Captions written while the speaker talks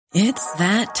It's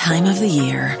that time of the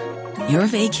year. Your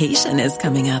vacation is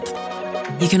coming up.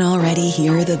 You can already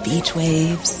hear the beach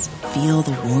waves, feel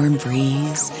the warm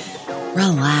breeze,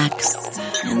 relax,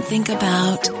 and think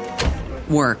about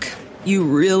work. You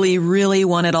really, really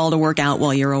want it all to work out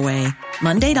while you're away.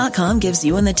 Monday.com gives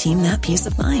you and the team that peace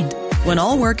of mind. When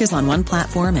all work is on one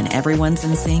platform and everyone's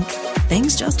in sync,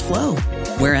 things just flow.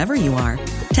 Wherever you are,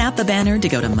 tap the banner to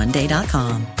go to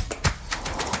Monday.com.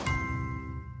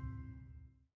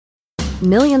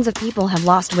 Millions of people have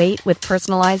lost weight with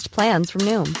personalized plans from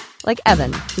Noom. Like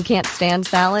Evan, who can't stand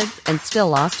salads and still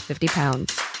lost 50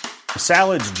 pounds.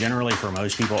 Salads generally for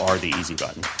most people are the easy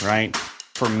button, right?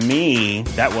 For me,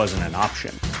 that wasn't an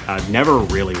option. I never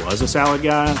really was a salad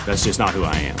guy. That's just not who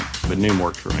I am. But Noom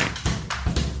worked for me.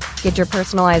 Get your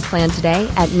personalized plan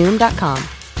today at Noom.com.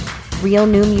 Real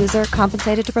Noom user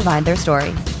compensated to provide their story.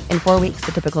 In 4 weeks,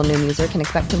 the typical Noom user can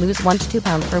expect to lose 1 to 2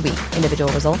 pounds per week.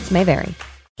 Individual results may vary.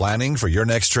 Planning for your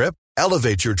next trip?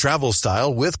 Elevate your travel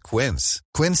style with Quince.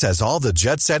 Quince has all the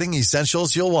jet-setting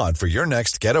essentials you'll want for your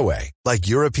next getaway, like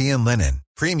European linen,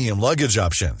 premium luggage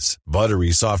options,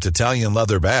 buttery soft Italian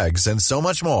leather bags, and so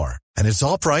much more. And it's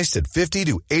all priced at 50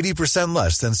 to 80%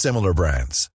 less than similar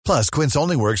brands. Plus, Quince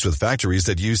only works with factories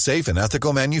that use safe and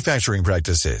ethical manufacturing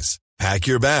practices. Pack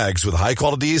your bags with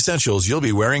high-quality essentials you'll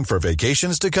be wearing for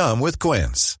vacations to come with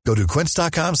Quince. Go to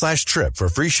quince.com/trip for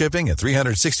free shipping and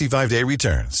 365-day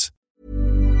returns.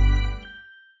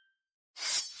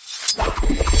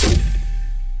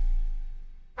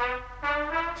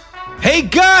 Hey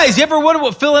guys, you ever wonder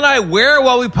what Phil and I wear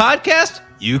while we podcast?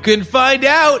 You can find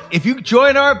out if you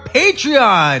join our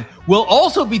Patreon. We'll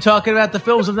also be talking about the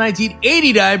films of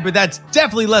 1989, but that's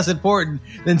definitely less important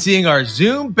than seeing our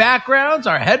Zoom backgrounds,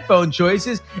 our headphone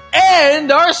choices,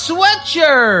 and our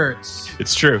sweatshirts.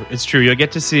 It's true. It's true. You'll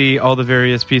get to see all the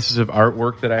various pieces of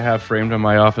artwork that I have framed on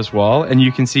my office wall, and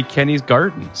you can see Kenny's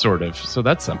garden, sort of. So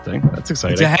that's something. That's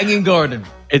exciting. It's a hanging garden.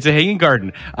 It's a hanging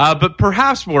garden. But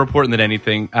perhaps more important than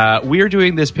anything, we are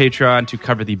doing this Patreon to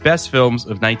cover the best films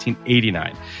of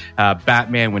 1989.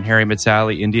 Batman, When Harry Met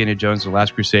Sally, Indiana Jones, The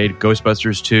Last Crusade,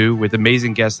 Ghostbusters 2, with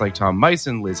amazing guests like Tom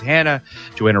Meissen, Liz Hanna,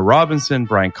 Joanna Robinson,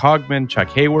 Brian Cogman, Chuck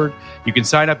Hayward. You can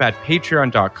sign up at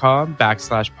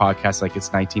patreon.com/podcast like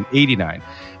it's 1989.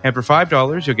 And for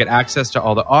 $5, you'll get access to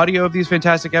all the audio of these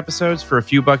fantastic episodes. For a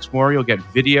few bucks more, you'll get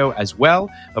video as well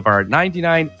of our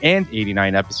 99 and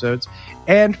 89 episodes.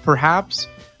 And perhaps,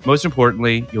 most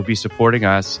importantly, you'll be supporting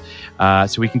us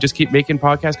so we can just keep making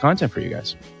podcast content for you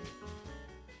guys.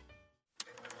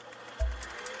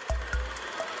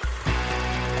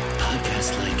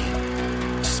 Podcast like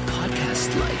it. Just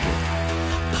podcast like it.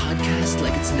 Podcast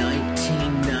like it's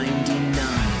 1999.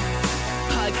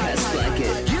 Podcast like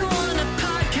it. You want a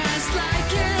podcast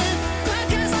like it?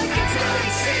 Podcast like it's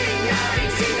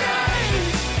 1999.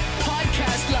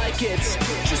 Podcast like it.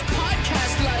 Just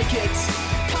podcast like it.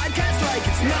 Podcast like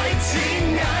it's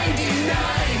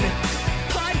 1999.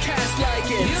 Podcast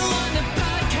like it. You want a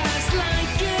podcast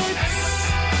like it?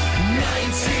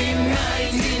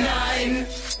 1999.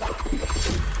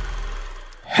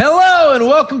 Hello and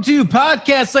welcome to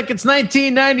Podcast Like It's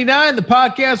 1999, the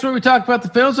podcast where we talk about the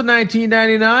films of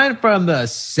 1999 from the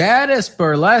saddest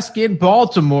burlesque in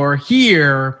Baltimore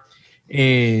here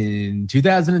in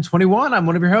 2021. I'm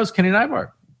one of your hosts, Kenny Neibart.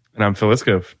 And I'm Phil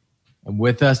Iskov. And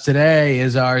with us today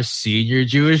is our senior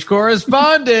Jewish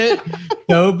correspondent,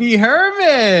 Toby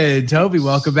Herman. Toby,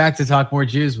 welcome back to Talk More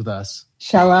Jews with us.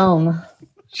 Shalom.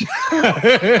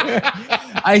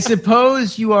 I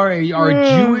suppose you are our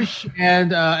Jewish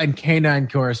and canine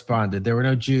correspondent. There were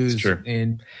no Jews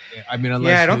in. I mean,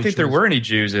 unless I don't think there were any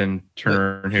Jews in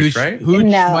Turner and Hooch, right? Hooch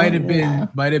might have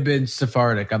been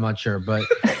Sephardic. I'm not sure, but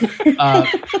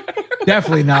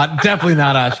definitely not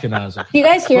Ashkenazi. Do you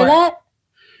guys hear that?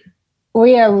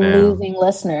 We are losing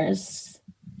listeners.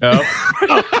 Oh.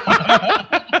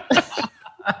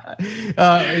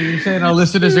 You're saying our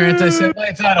listeners are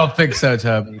anti-Semites? I don't think so,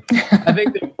 Toby. I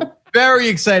think they're very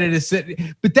excited to sit.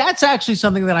 But that's actually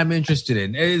something that I'm interested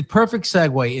in. A perfect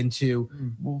segue into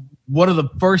one of the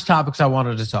first topics I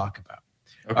wanted to talk about.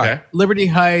 Okay. Liberty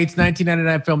Heights,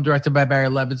 1999 film directed by Barry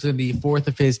Levinson, the fourth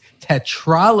of his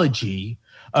tetralogy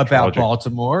about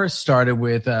Baltimore. Started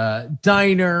with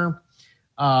Diner,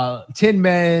 Tin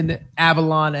Men,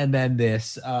 Avalon, and then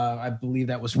this. I believe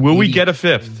that was. Will we get a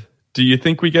fifth? Do you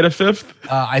think we get a fifth?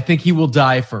 I think he will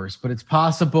die first, but it's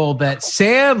possible that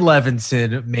Sam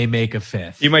Levinson may make a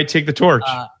fifth. He might take the torch.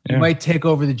 He might take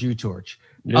over the Jew torch.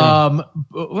 Yeah.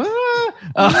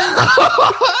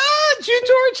 Jew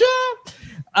torch.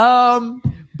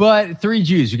 But 3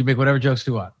 Jews. You can make whatever jokes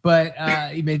you want. But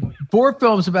he made 4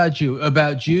 films about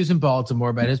Jews in Baltimore,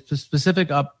 about his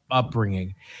specific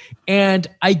upbringing. And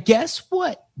I guess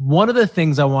one of the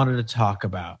things I wanted to talk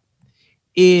about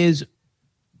is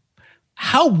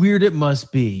how weird it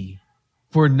must be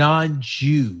for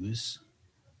non-Jews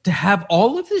to have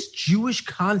all of this Jewish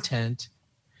content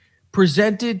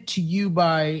presented to you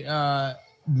by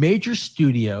major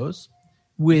studios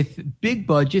with big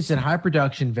budgets and high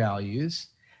production values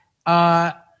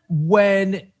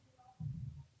when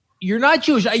you're not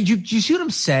Jewish. You see what I'm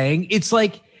saying? It's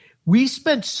like we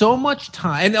spent so much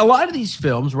time, and a lot of these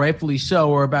films, rightfully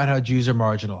so, are about how Jews are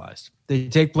marginalized. They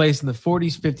take place in the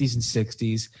 40s, 50s, and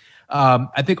 60s.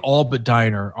 I think all but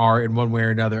Diner are in one way or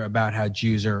another about how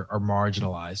Jews are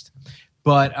marginalized.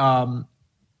 But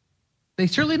they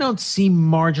certainly don't seem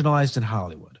marginalized in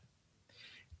Hollywood.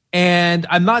 And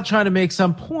I'm not trying to make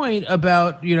some point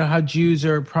about, how Jews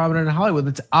are prominent in Hollywood.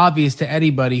 It's obvious to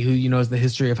anybody who, knows the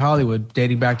history of Hollywood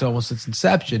dating back to almost its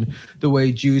inception, the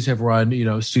way Jews have run,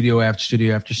 studio after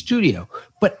studio after studio.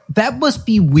 But that must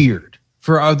be weird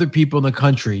for other people in the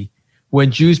country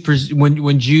when Jews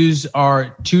when Jews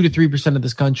are 2 to 3% of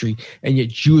this country, and yet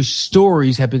Jewish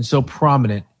stories have been so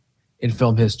prominent in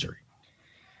film history.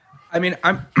 I mean,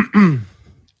 I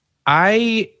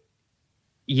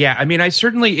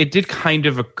certainly, it did kind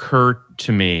of occur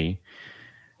to me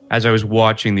as I was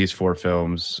watching these 4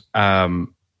 films,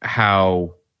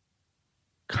 how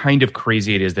kind of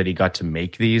crazy it is that he got to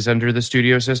make these under the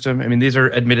studio system. I mean, these are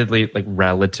admittedly like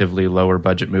relatively lower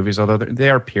budget movies, although they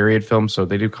are period films, so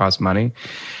they do cost money.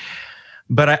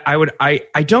 But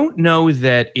I don't know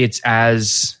that it's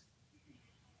as,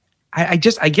 I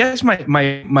guess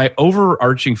my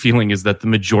overarching feeling is that the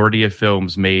majority of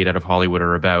films made out of Hollywood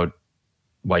are about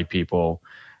white people,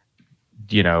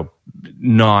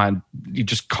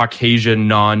 just Caucasian,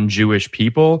 non-Jewish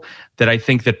people, that I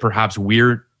think that perhaps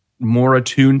we're more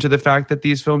attuned to the fact that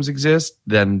these films exist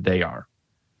than they are.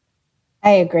 I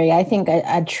agree. I think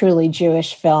a truly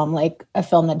Jewish film, like a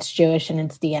film that's Jewish in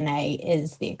its DNA,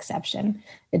 is the exception.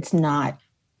 It's not,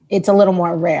 it's a little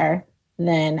more rare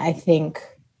than I think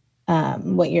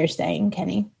what you're saying,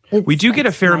 Kenny. We do get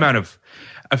a fair amount of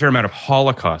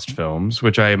Holocaust films,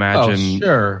 which I imagine,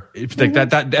 sure, like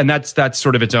that, and that's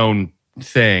sort of its own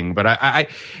thing. But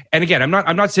and again,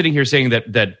 I'm not sitting here saying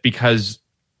that because,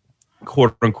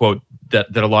 quote unquote,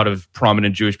 that a lot of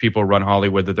prominent Jewish people run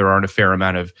Hollywood, that there aren't a fair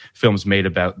amount of films made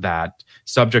about that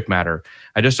subject matter.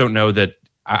 I just don't know that.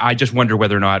 I just wonder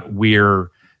whether or not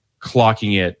we're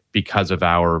clocking it because of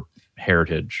our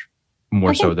heritage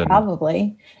more so than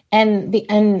probably.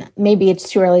 And maybe it's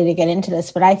too early to get into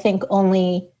this, but I think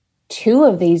only 2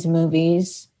 of these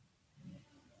movies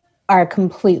are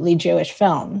completely Jewish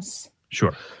films.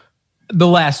 Sure. The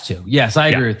last 2. Yes, I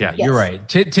agree with that. Yes. You're right.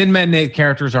 Tin Men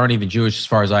characters aren't even Jewish as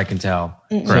far as I can tell.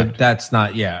 Mm-hmm. So that's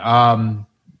not, and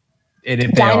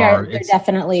if Diner, they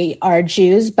definitely are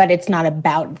Jews, but it's not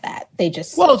about that. They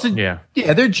just... Well,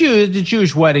 they're Jews. It's a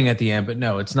Jewish wedding at the end, but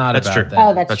no, it's not about that.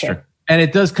 Oh, that's true. And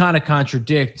it does kind of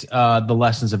contradict the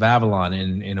Lessons of Avalon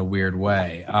in a weird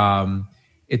way.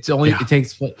 It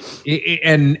takes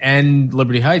and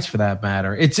Liberty Heights for that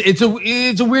matter. It's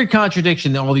a weird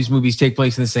contradiction that all these movies take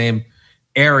place in the same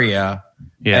area.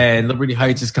 Yeah. And Liberty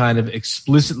Heights is kind of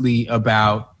explicitly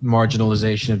about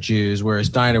marginalization of Jews, whereas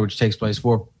Diner, which takes place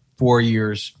 4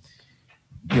 years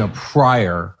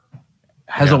prior,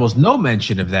 has almost no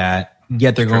mention of that.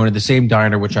 Yet they're going to the same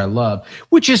diner, which I love,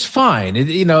 which is fine.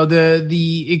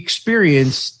 The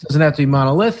experience doesn't have to be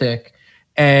monolithic,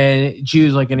 and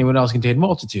Jews, like anyone else, contain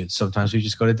multitudes. Sometimes we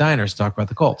just go to diners to talk about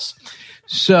the cults.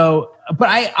 So, but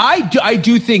I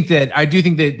do think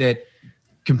that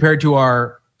compared to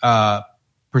our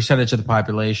percentage of the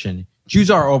population, Jews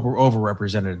are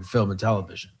overrepresented in film and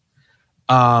television.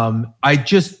 I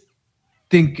just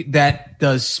think that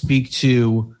does speak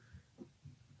to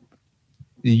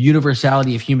the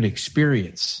universality of human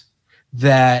experience,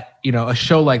 that a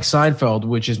show like Seinfeld,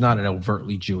 which is not an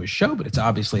overtly Jewish show, but it's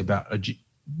obviously about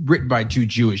written by 2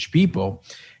 Jewish people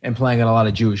and playing on a lot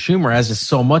of Jewish humor, as is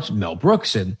so much Mel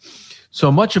Brooks and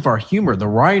so much of our humor, the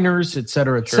Reiners, et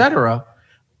cetera, et cetera.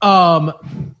 I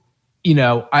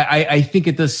think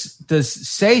it does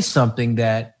say something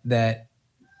that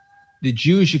the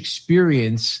Jewish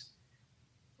experience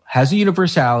has a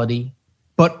universality,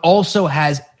 but also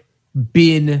has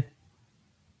been,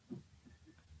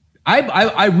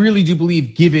 I really do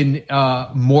believe, given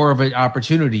more of an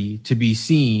opportunity to be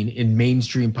seen in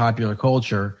mainstream popular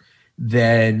culture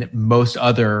than most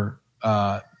other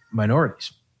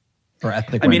minorities or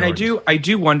ethnic minorities. I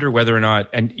do wonder whether or not,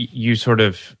 and you sort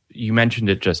of you mentioned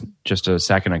it just a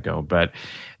second ago, but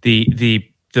the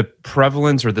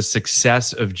prevalence or the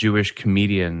success of Jewish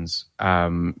comedians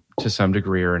to some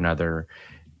degree or another,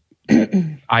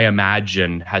 I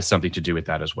imagine, has something to do with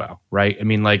that as well, right? I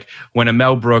mean, like when a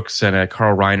Mel Brooks and a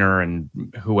Carl Reiner and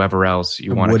whoever else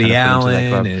you want to Woody kind of put into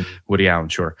that Allen club, Woody Allen,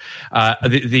 sure.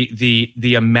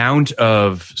 The amount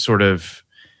of sort of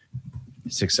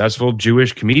successful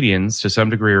Jewish comedians to some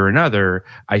degree or another,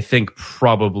 I think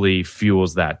probably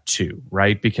fuels that too,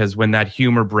 right? Because when that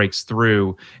humor breaks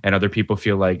through and other people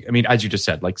feel like, I mean, as you just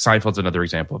said, like Seinfeld's another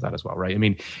example of that as well, right? I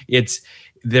mean, it's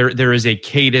there is a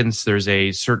cadence, there's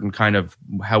a certain kind of,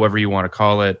 however you want to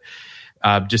call it,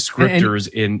 descriptors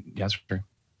in, yes, sure.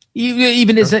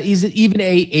 Even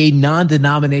a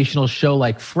non-denominational show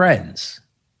like Friends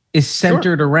is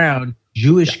centered around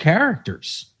Jewish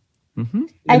characters. Mm-hmm.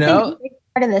 I think a big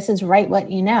part of this is write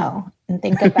what you know and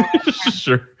think about.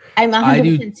 Sure. I'm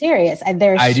 100% serious.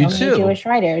 There's so many too. Jewish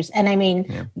writers. And I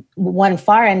mean, one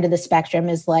far end of the spectrum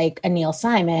is like a Neil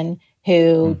Simon,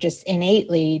 who just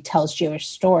innately tells Jewish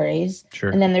stories. Sure.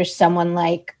 And then there's someone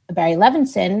like Barry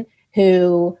Levinson,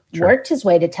 who worked his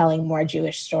way to telling more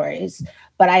Jewish stories.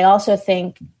 But I also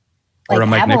think, like, or a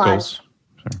Mike Avalon, Nichols.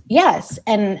 yes.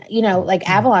 And, you know, like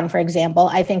Avalon, for example,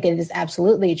 I think it is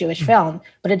absolutely a Jewish film,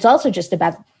 but it's also just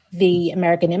about the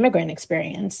American immigrant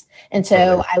experience. And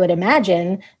so I would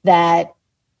imagine that,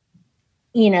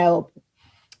 you know,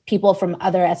 people from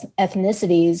other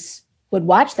ethnicities would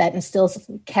watch that and still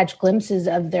catch glimpses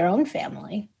of their own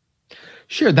family.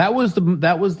 Sure. That was the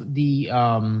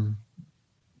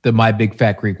My Big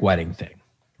Fat Greek Wedding thing,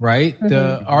 right? Mm-hmm.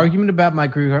 The argument about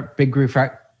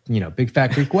Big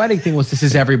Fat Greek Wedding thing was this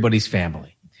is everybody's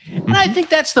family. And I think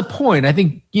that's the point. I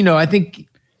think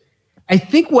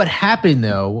what happened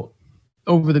though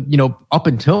over the, up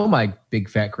until My Big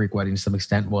Fat Greek Wedding to some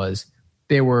extent was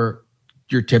they were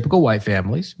your typical white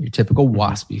families, your typical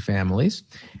waspy families,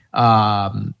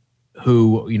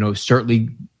 who, certainly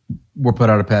were put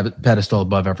on a pedestal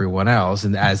above everyone else,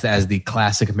 and as the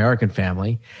classic American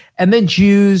family. And then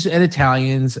Jews and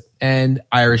Italians and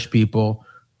Irish people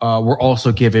were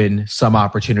also given some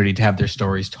opportunity to have their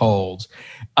stories told.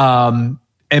 And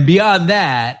beyond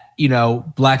that,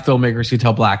 black filmmakers who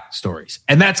tell black stories.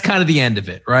 And that's kind of the end of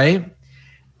it, right?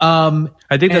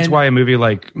 I think that's why a movie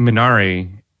like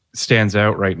Minari stands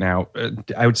out right now,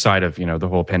 outside of, the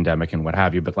whole pandemic and what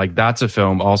have you. But like, that's a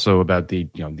film also about the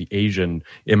Asian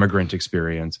immigrant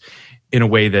experience in a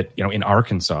way that, in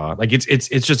Arkansas, like it's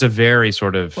just a very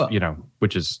sort of,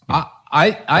 which is,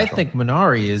 I think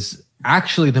Minari is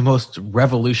actually the most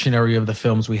revolutionary of the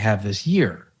films we have this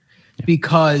year,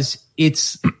 because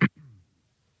it's,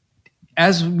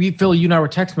 as Phil, you and I were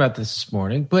texting about this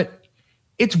morning, but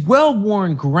it's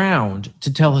well-worn ground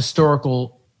to tell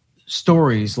historical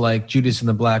stories like Judas and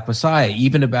the Black Messiah,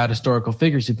 even about historical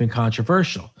figures who've been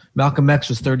controversial. Malcolm X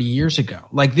was 30 years ago.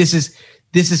 Like this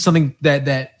is something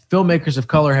that filmmakers of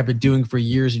color have been doing for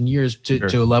years and years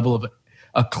to a level of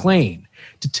acclaim.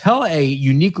 To tell a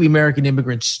uniquely American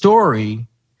immigrant story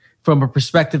from a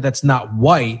perspective that's not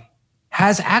white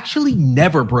has actually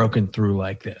never broken through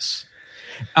like this.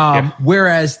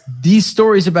 Whereas these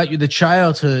stories about the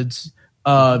childhoods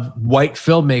of white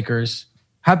filmmakers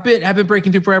have been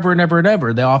breaking through forever and ever and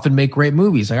ever. They often make great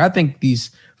movies. Like, I think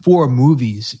these 4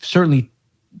 movies, certainly,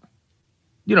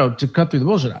 to cut through the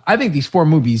bullshit, I think these 4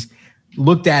 movies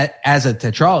looked at as a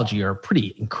tetralogy are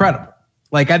pretty incredible.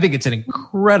 Like, I think it's an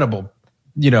incredible,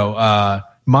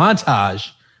 montage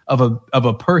of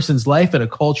a person's life and a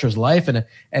culture's life and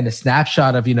a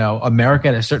snapshot of, America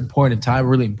at a certain point in time, a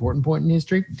really important point in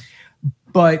history.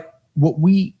 But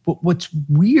what's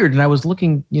weird, and I was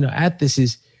looking, at this,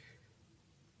 is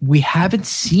we haven't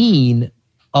seen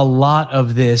a lot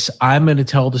of this. I'm going to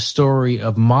tell the story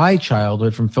of my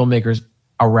childhood from filmmakers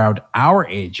around our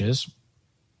ages.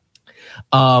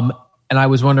 And I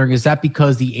was wondering, is that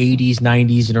because the 80s,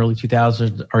 90s, and early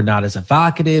 2000s are not as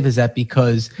evocative? Is that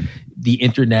because the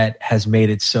internet has made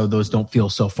it so those don't feel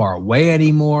so far away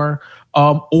anymore?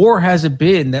 Or has it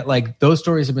been that like those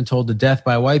stories have been told to death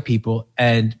by white people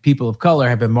and people of color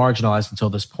have been marginalized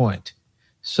until this point?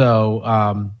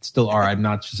 So still are. I'm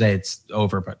not to say it's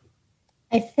over, but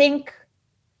I think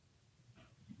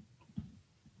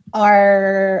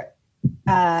our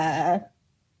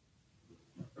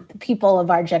people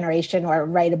of our generation, or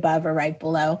right above or right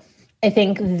below, I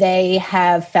think they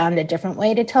have found a different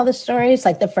way to tell the stories.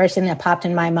 Like the first thing that popped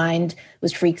in my mind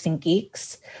was Freaks and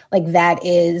Geeks. Like that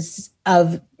is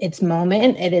of its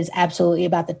moment. It is absolutely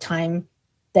about the time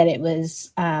that it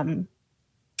was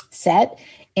set.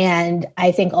 And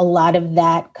I think a lot of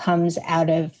that comes out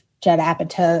of Judd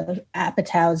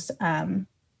Apatow's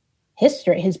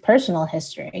history, his personal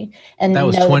history. And that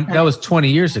was 20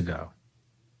 years ago.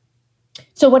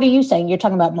 So what are you saying? You're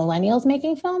talking about millennials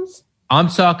making films? I'm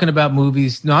talking about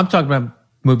movies. No, I'm talking about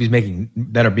movies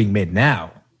that are being made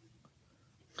now.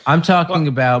 I'm talking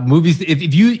about movies.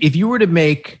 If you were to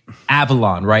make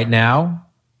Avalon right now,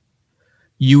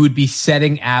 you would be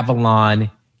setting Avalon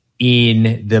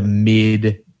in the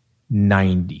mid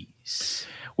 90s,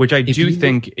 which I do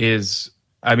think is,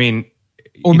 I mean,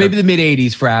 or maybe the mid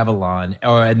 80s for Avalon,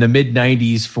 or in the mid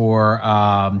 90s for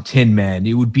Tin Men.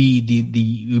 It would be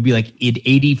it would be like an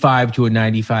 85 to a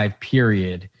 95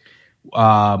 period,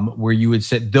 where you would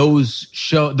set those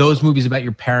movies about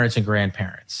your parents and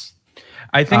grandparents.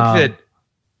 I think that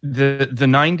the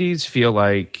 90s feel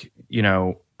like,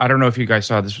 I don't know if you guys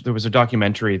saw this. There was a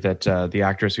documentary that the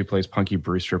actress who plays Punky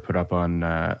Brewster put up on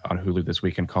Hulu this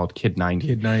weekend called Kid 90.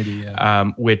 Kid 90,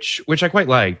 yeah. Which I quite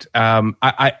liked.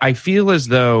 I feel as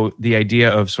though the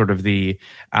idea of sort of the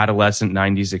adolescent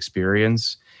 90s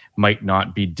experience might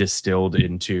not be distilled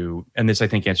into, and this I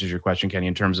think answers your question, Kenny,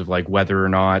 in terms of like whether or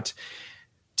not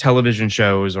television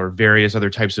shows or various other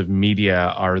types of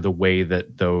media are the way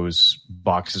that those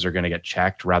boxes are going to get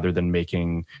checked, rather than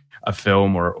making a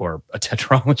film or a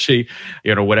tetralogy,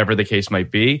 whatever the case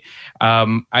might be.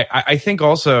 I think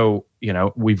also,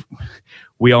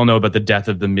 we all know about the death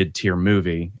of the mid-tier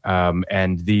movie,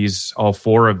 and all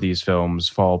four of these films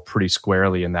fall pretty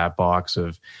squarely in that box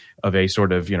of a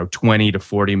sort of $20 to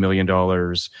 $40 million,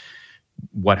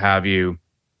 what have you.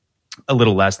 A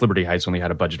little less. Liberty Heights only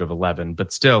had a budget of 11,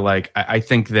 but still, like, I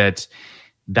think that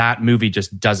movie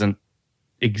just doesn't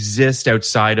exist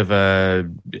outside of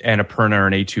Annapurna or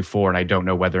an A24, and I don't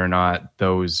know whether or not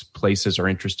those places are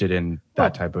interested in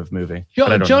that type of movie.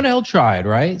 Jonah Hill tried,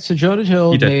 right? So Jonah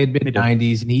Hill made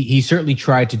mid-90s, and he certainly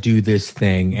tried to do this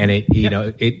thing, and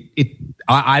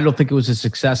I don't think it was a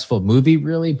successful movie,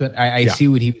 really, but I see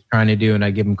what he was trying to do, and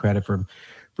I give him credit for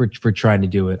trying to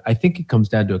do it. I think it comes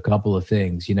down to a couple of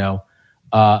things,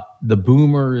 the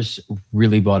boomers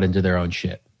really bought into their own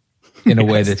shit in a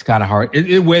way that's kind of hard.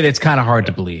 In a way that's kind of hard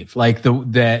to believe. Like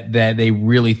that they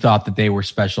really thought that they were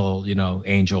special,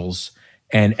 angels,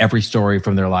 and every story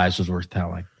from their lives was worth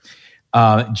telling.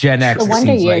 Gen X, the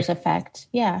Wonder Years effect,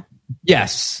 yeah.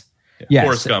 Yes.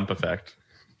 Forrest Gump effect.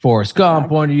 Forrest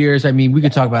Gump, Wonder Years. I mean, we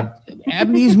could talk about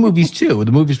these movies too.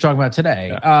 The movies we're talking about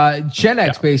today. Gen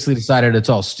X basically decided it's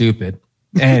all stupid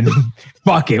and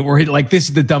fuck it. We're like, this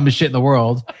is the dumbest shit in the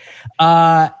world.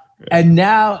 And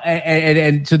now,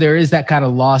 and so there is that kind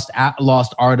of lost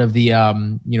art of the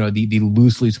the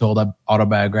loosely told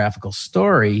autobiographical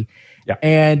story. Yeah.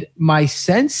 And my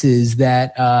sense is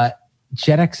that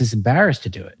Gen X is embarrassed to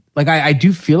do it. Like I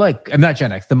do feel like, I'm not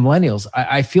Gen X, the millennials.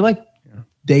 I feel like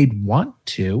they'd want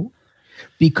to,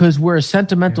 because we're a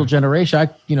sentimental generation.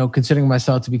 Considering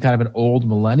myself to be kind of an old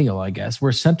millennial, I guess we're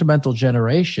a sentimental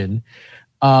generation,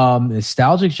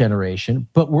 nostalgic generation,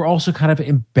 but we're also kind of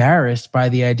embarrassed by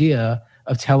the idea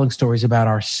of telling stories about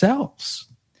ourselves.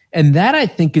 And that, I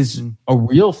think, is a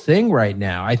real thing right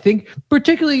now. I think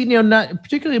particularly, not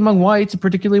particularly among whites, and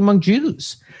particularly among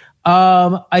Jews.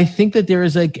 I think that there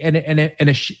is like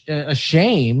a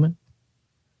shame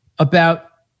about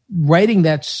writing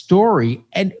that story.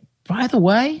 And by the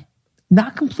way,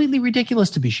 not completely ridiculous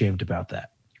to be shamed about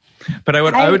that. But I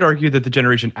would argue that the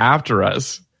generation after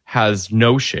us has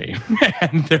no shame,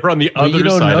 and they're on the other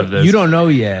side of this. You don't know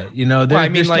yet. If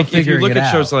you look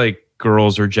at shows like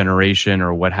Girls or Generation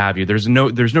or what have you, there's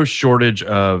no shortage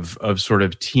of sort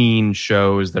of teen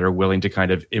shows that are willing to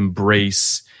kind of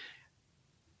embrace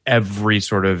every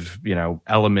sort of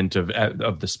element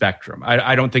of the spectrum.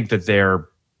 I don't think that they're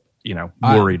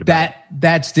worried about that.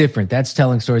 That's different. That's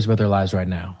telling stories about their lives right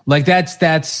now. Like that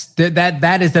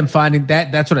is them finding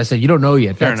that. That's what I said. You don't know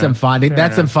yet. Them finding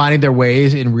their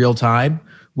ways in real time,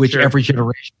 which every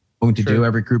generation is going to do.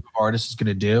 Every group of artists is going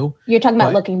to do. You're talking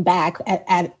about looking back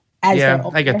at as they're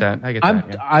older. I get that.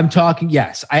 I'm talking.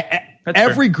 Yes,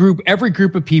 every group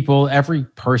of people, every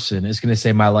person is going to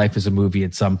say my life is a movie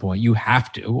at some point. You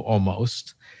have to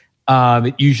almost.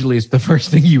 It usually is the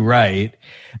first thing you write.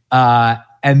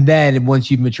 And then once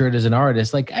you've matured as an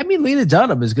artist, Lena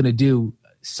Dunham is going to do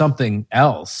something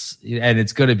else, and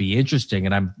it's going to be interesting.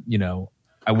 And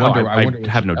I wonder. I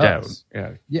have no doubt.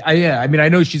 Yeah. I mean, I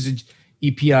know she's an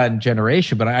EP on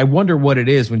Generation, but I wonder what it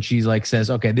is when she's like says,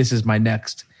 "Okay, this is my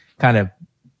next kind of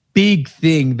big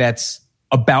thing that's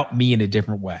about me in a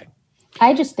different way."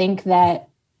 I just think that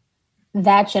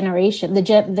generation,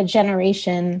 the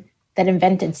generation that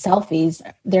invented selfies,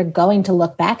 they're going to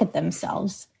look back at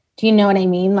themselves. Do you know what I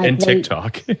mean? And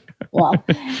TikTok. Well,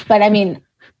 but I mean,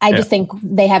 I just think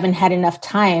they haven't had enough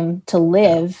time to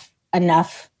live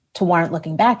enough to warrant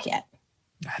looking back yet.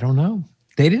 I don't know.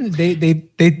 They didn't.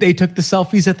 They took the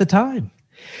selfies at the time.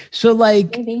 So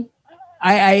like, Maybe.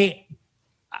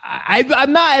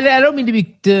 I'm not. I don't mean to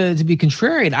be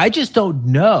contrarian. I just don't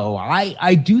know.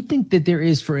 I do think that there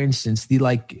is, for instance,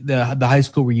 the high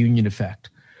school reunion effect,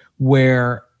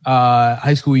 where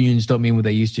high school reunions don't mean what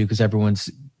they used to because everyone's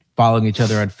following each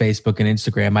other on Facebook and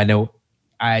Instagram. I know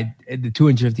the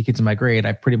 250 kids in my grade,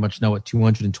 I pretty much know what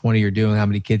 220 are doing, how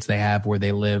many kids they have, where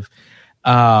they live,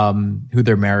 who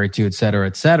they're married to, et cetera,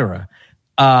 et cetera.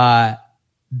 I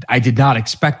did not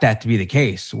expect that to be the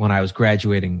case when I was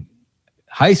graduating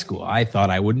high school. I thought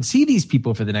I wouldn't see these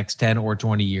people for the next 10 or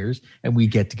 20 years, and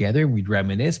we'd get together and we'd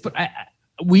reminisce. But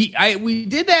we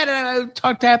did that, and I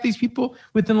talked to half these people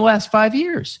within the last 5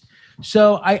 years.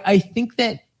 So I think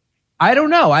that, I don't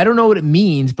know what it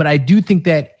means, but I do think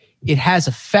that it has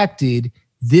affected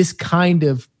this kind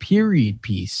of period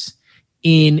piece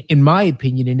in my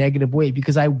opinion, a negative way,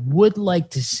 because I would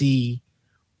like to see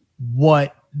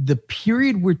what the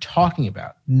period we're talking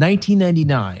about,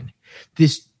 1999,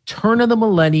 this turn of the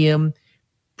millennium,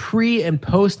 pre and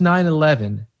post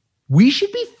 9/11, we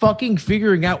should be fucking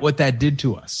figuring out what that did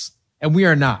to us. And we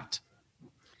are not.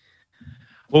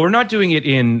 Well, we're not doing it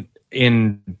in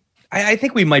I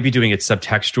think we might be doing it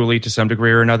subtextually to some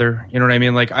degree or another. You know what I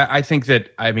mean? Like, I think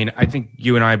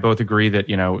you and I both agree that,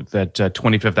 that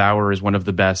 25th Hour is one of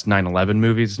the best 9/11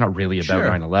 movies. It's not really about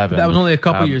 9/11. That was only a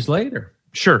couple years later.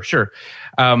 Sure. So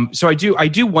I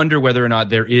do wonder whether or not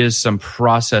there is some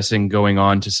processing going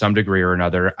on to some degree or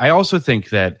another. I also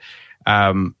think that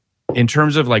in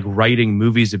terms of like writing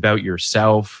movies about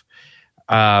yourself,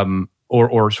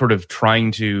 or sort of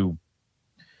trying to,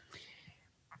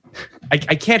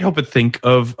 I can't help but think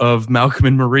of Malcolm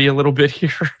and Marie a little bit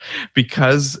here,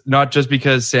 because not just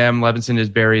because Sam Levinson is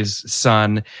Barry's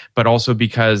son, but also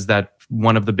because that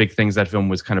one of the big things that film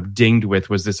was kind of dinged with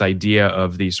was this idea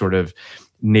of the sort of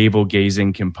navel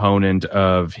gazing component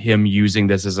of him using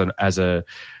this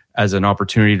as an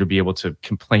opportunity to be able to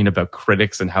complain about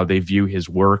critics and how they view his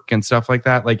work and stuff like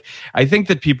that. Like, I think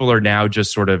that people are now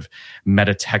just sort of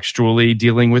metatextually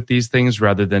dealing with these things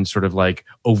rather than sort of like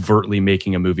overtly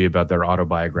making a movie about their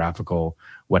autobiographical,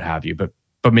 what have you. But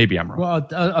maybe I'm wrong. Well,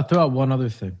 I'll throw out one other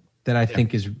thing that I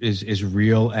think is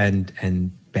real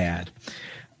and bad.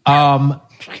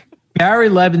 Barry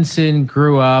Levinson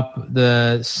grew up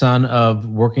the son of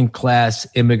working class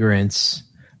immigrants,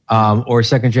 or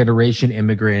second generation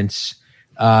immigrants,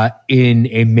 in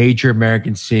a major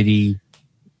American city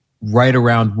right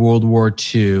around World War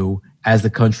II, as the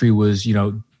country was,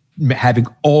 having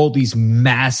all these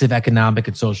massive economic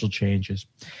and social changes.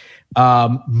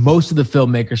 Most of the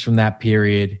filmmakers from that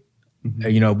period,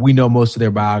 we know most of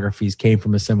their biographies came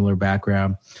from a similar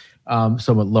background,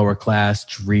 somewhat lower class,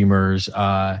 dreamers,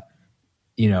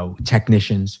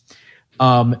 technicians.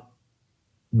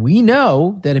 We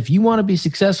know that if you want to be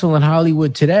successful in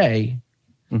Hollywood today,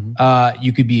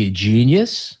 you could be a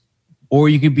genius, or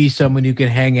you could be someone who can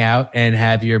hang out and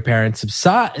have your parents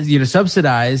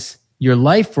subsidize your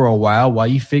life for a while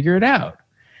you figure it out.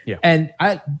 Yeah. And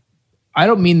I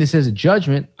don't mean this as a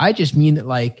judgment. I just mean that,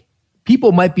 like,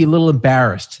 people might be a little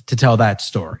embarrassed to tell that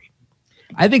story.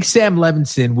 I think Sam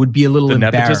Levinson would be a little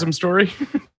embarrassed. The nepotism story?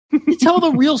 To tell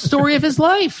the real story of his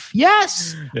life.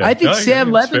 Yes. Yeah. I think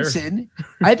Sam Levinson,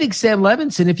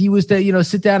 if he was to,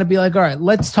 sit down and be like, all right,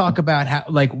 let's talk about how,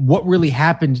 like, what really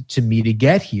happened to me to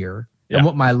get here and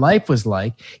what my life was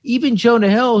like. Even Jonah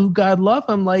Hill, who God love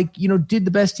him, did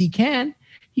the best he can.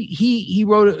 He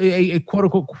wrote a quote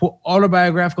unquote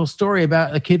autobiographical story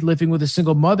about a kid living with a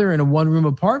single mother in a one-room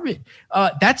apartment.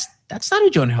 That's not who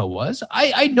Jonah Hill was.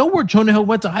 I know where Jonah Hill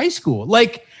went to high school.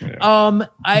 Like, There's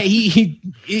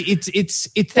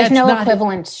no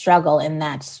equivalent struggle in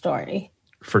that story.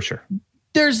 For sure.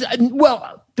 There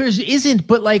isn't,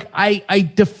 but like,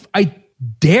 I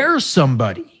dare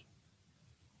somebody.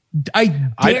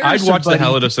 I'd watch the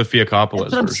hell out of Sofia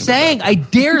Coppola's version. I'm saying I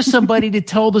dare somebody to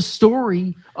tell the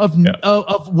story of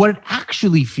what it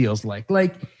actually feels like.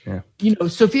 Like,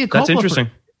 Sofia Coppola. That's interesting.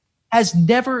 Has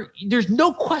never. There's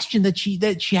no question that she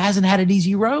hasn't had an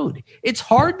easy road. It's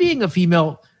hard being a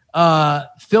female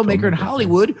filmmaker in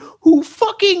Hollywood who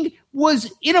fucking was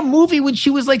in a movie when she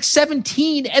was like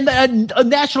 17 and a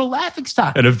national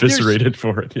laughingstock and eviscerated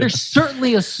for it. Yeah. There's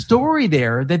certainly a story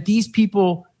there that these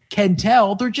people can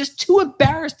tell. They're just too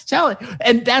embarrassed to tell it,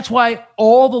 and that's why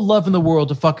all the love in the world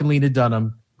to fucking Lena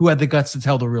Dunham, who had the guts to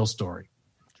tell the real story.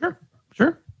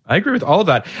 Sure. I agree with all of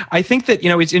that. I think that,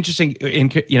 it's interesting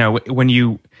when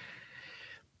you,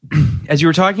 as you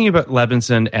were talking about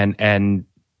Levinson and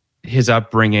his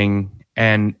upbringing,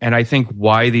 and I think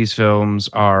why these films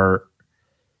are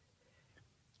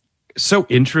so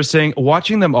interesting.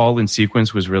 Watching them all in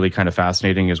sequence was really kind of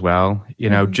fascinating as well. You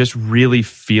know, just really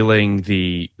feeling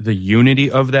the unity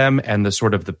of them and the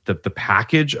sort of the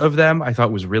package of them, I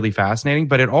thought was really fascinating.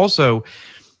 But it also,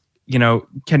 you know,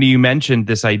 Kenny, you mentioned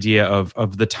this idea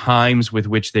of the times with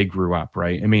which they grew up,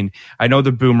 right? I mean, I know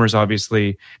the boomers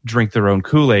obviously drink their own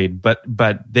Kool-Aid, but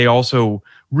they also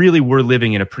really were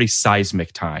living in a pretty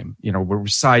seismic time, you know, where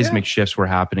seismic shifts were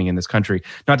happening in this country.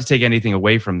 Not to take anything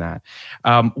away from that.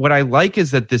 What I like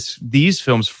is that these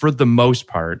films, for the most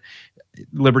part,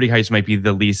 Liberty Heights might be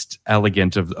the least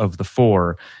elegant of the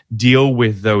four, deal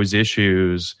with those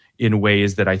issues in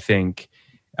ways that I think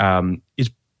is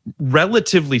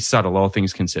relatively subtle, all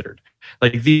things considered.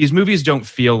 Like, these movies don't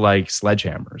feel like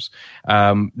sledgehammers.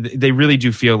 They really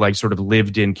do feel like sort of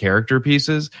lived-in character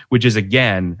pieces, which is,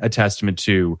 again, a testament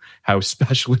to how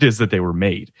special it is that they were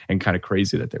made and kind of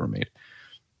crazy that they were made.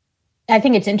 I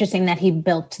think it's interesting that he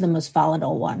built the most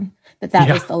volatile one, that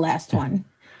was the last one.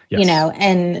 Yes. You know,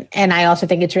 and I also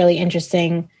think it's really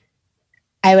interesting.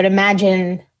 I would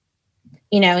imagine,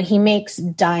 you know, he makes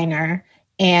Diner,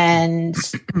 and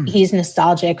he's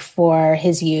nostalgic for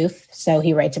his youth, so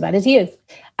he writes about his youth.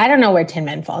 I don't know where Tin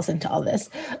Men falls into all this,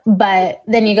 but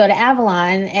then you go to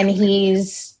Avalon, and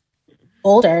he's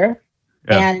older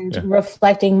and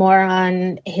reflecting more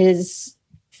on his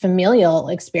familial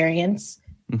experience.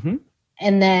 Mm-hmm.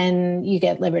 And then you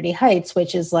get Liberty Heights,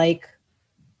 which is like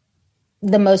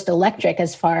the most electric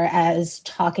as far as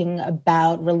talking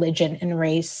about religion and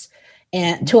race,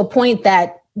 and to a point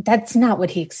that's not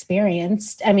what he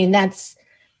experienced. I mean,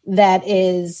 that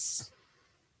is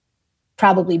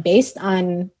probably based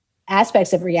on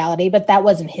aspects of reality, but that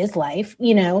wasn't his life,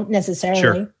 you know, necessarily.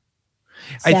 Sure.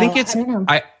 So, I think it's,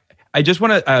 I just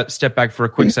want to step back for a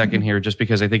quick second here, just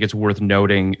because I think it's worth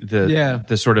noting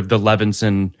the sort of the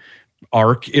Levinson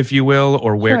arc, if you will,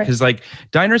 or where, because like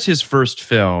Diner's his first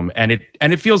film, and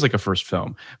it feels like a first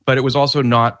film, but it was also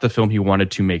not the film he wanted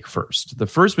to make first. The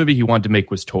first movie he wanted to make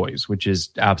was Toys, which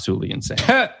is absolutely insane.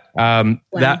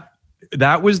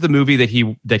 That was the movie that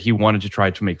he wanted to try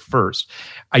to make first.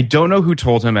 I don't know who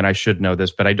told him, and I should know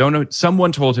this, but I don't know.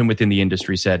 Someone told him within the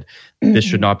industry, said, this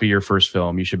should not be your first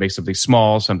film. You should make something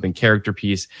small, something character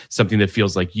piece, something that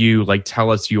feels like you, like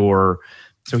tell us your.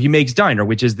 So he makes Diner,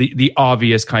 which is the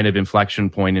obvious kind of inflection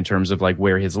point in terms of like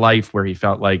where his life, where he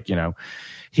felt like, you know,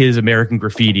 his American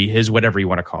Graffiti, his whatever you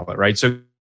want to call it, right? So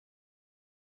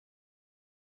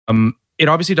it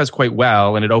obviously does quite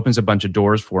well, and it opens a bunch of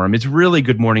doors for him. It's really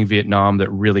Good Morning Vietnam that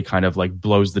really kind of like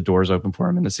blows the doors open for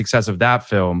him. And the success of that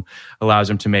film allows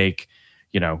him to make,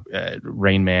 you know,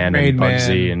 Rain Man and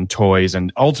Bugsy and Toys,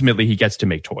 and ultimately he gets to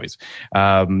make Toys,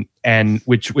 and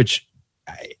which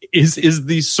is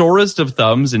the sorest of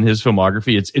thumbs in his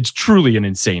filmography. It's truly an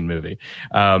insane movie.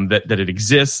 That it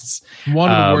exists.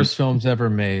 One of the worst films ever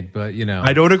made, but you know,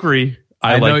 I don't agree.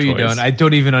 I know you don't. I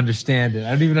don't even understand it. I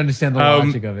don't even understand the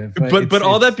logic of it. But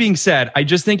all that being said, I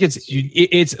just think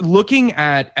it's looking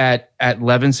at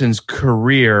Levinson's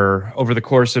career over the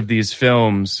course of these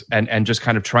films and just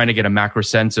kind of trying to get a macro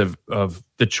sense of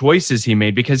the choices he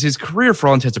made, because his career, for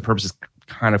all intents and purposes,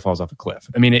 kind of falls off a cliff.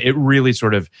 I mean, it really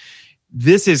sort of.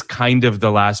 This is kind of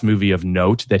the last movie of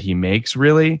note that he makes,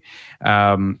 really,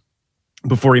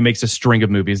 before he makes a string of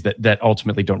movies that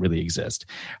ultimately don't really exist.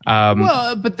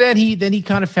 Well, but then he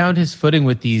kind of found his footing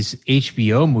with these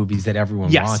HBO movies that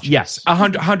everyone watches. Yes,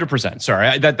 100%.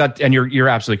 Sorry, that and you're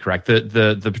absolutely correct.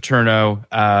 The Paterno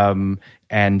and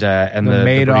the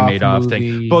Madoff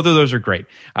thing, both of those are great.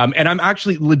 And I'm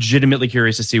actually legitimately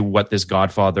curious to see what this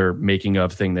Godfather making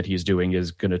of thing that he's doing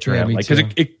is going to turn out like, because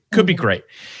it could be great.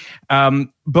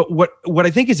 But what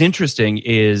I think is interesting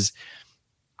is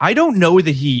I don't know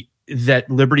that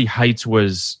Liberty Heights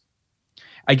was,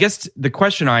 I guess the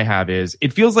question I have is,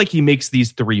 it feels like he makes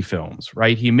these three films,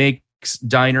 right? He makes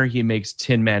Diner, he makes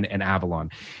Tin Men, and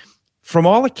Avalon. From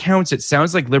all accounts, it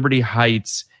sounds like Liberty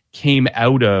Heights came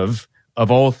out of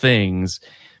all things,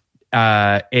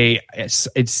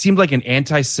 it seemed like an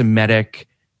anti-Semitic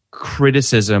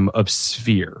criticism of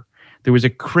Sphere. There was a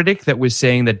critic that was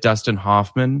saying that Dustin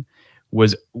Hoffman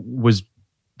was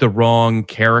the wrong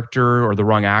character or the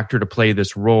wrong actor to play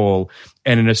this role,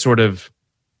 and in a sort of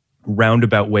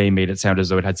roundabout way made it sound as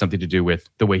though it had something to do with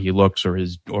the way he looks or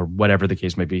whatever the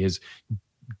case may be, his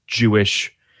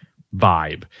Jewish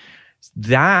vibe.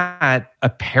 That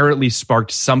apparently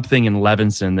sparked something in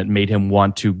Levinson that made him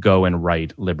want to go and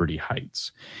write Liberty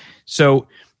Heights. So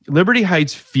Liberty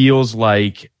Heights feels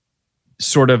like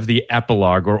sort of the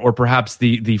epilogue or perhaps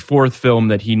the fourth film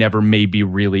that he never maybe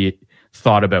really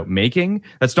thought about making.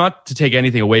 That's not to take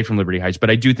anything away from Liberty Heights, but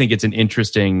I do think it's an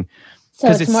interesting So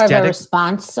it's more of a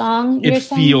response song. It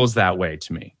feels that way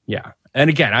to me. Yeah. And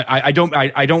again, I don't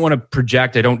want to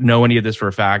project. I don't know any of this for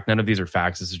a fact. None of these are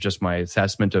facts. This is just my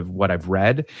assessment of what I've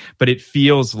read. But it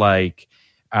feels like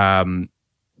that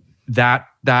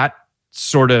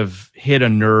sort of hit a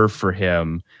nerve for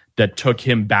him that took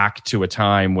him back to a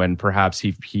time when perhaps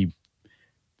he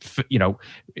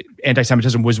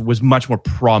anti-Semitism was much more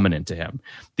prominent to him.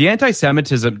 The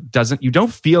anti-Semitism you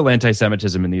don't feel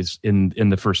anti-Semitism in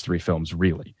the first three films,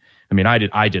 really. I mean, I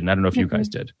didn't. I don't know if you guys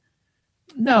did.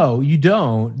 No, you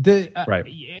don't. Right.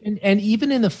 And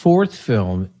even in the fourth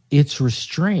film, it's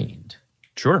restrained.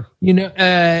 Sure.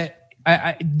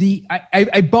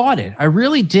 I bought it. I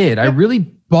really did. I really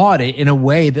bought it in a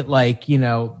way that, like, you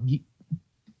kind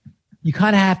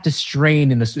of have to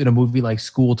strain in a movie like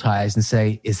School Ties and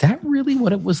say, is that really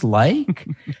what it was like?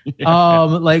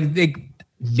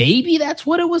 Maybe that's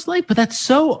what it was like, but that's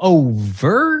so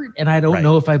overt, and I don't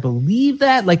know if I believe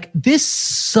that. Like, this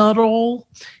subtle,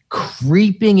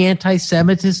 creeping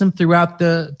anti-Semitism throughout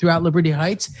Liberty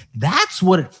Heights, that's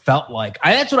what it felt like.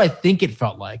 That's what I think it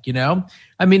felt like.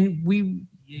 I mean,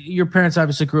 your parents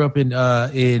obviously grew up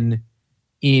in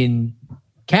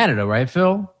Canada, right,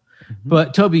 Phil? Mm-hmm.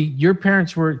 But Toby, your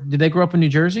parents did they grow up in New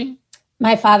Jersey?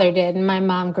 My father did, and my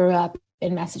mom grew up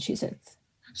in Massachusetts.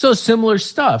 So similar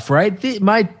stuff, right?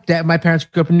 My parents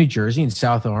grew up in New Jersey, in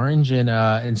South Orange, and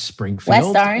in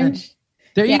Springfield, West Orange.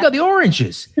 There you go, the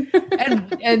Oranges,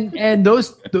 and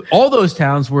all those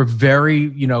towns were very,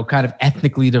 kind of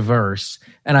ethnically diverse.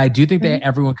 And I do think that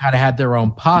everyone kind of had their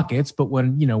own pockets. But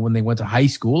when they went to high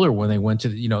school or when they went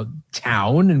to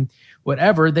town and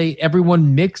whatever,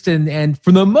 everyone mixed, and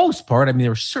for the most part, I mean,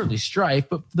 there was certainly strife,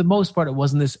 but for the most part, it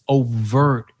wasn't this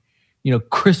overt,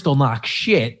 crystal knock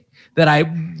shit that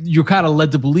you're kind of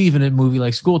led to believe in a movie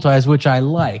like School Ties, which I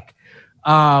like,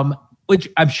 which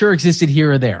I'm sure existed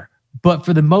here or there. But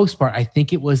for the most part, I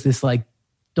think it was this, like,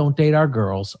 don't date our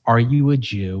girls. Are you a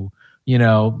Jew?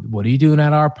 What are you doing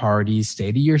at our parties?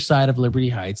 Stay to your side of Liberty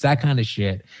Heights, that kind of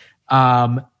shit.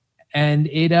 And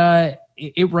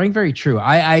it rang very true.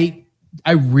 I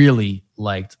really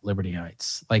liked Liberty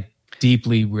Heights, like,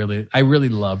 deeply, really. I really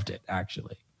loved it,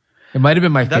 actually. It might have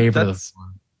been my favorite.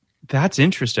 That's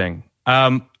interesting.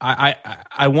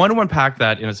 I want to unpack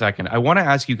that in a second. I want to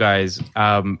ask you guys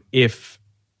if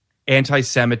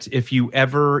you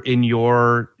ever in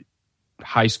your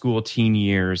high school teen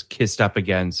years kissed up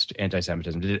against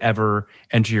anti-Semitism. Did it ever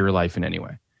enter your life in any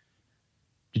way?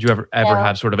 Did you ever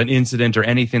have sort of an incident or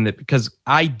anything because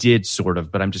I did sort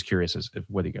of, but I'm just curious as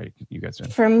whether you guys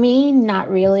did. For me, not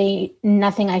really.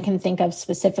 Nothing I can think of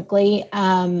specifically.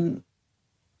 There's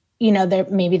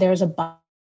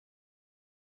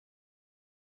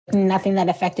nothing that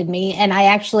affected me. And I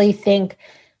actually think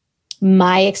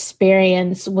my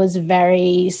experience was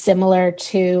very similar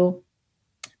to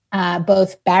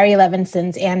both Barry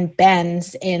Levinson's and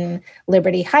Ben's in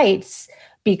Liberty Heights,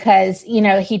 because,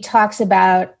 he talks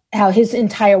about how his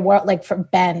entire world, like for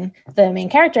Ben, the main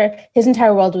character, his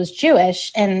entire world was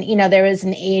Jewish. And, there was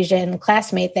an Asian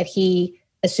classmate that he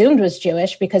assumed was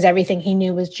Jewish because everything he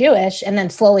knew was Jewish. And then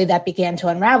slowly that began to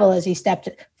unravel as he stepped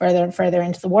further and further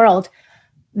into the world.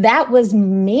 That was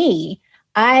me.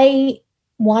 I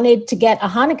wanted to get a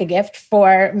Hanukkah gift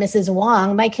for Mrs.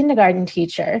 Wong, my kindergarten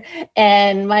teacher.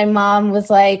 And my mom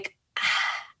was like,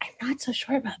 I'm not so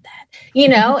sure about that,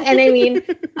 and I mean,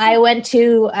 I went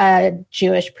to a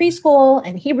Jewish preschool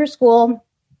and Hebrew school,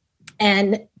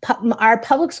 and our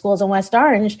public schools in West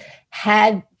Orange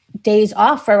had days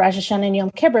off for Rosh Hashanah and Yom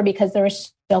Kippur because there were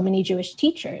so many Jewish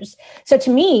teachers. So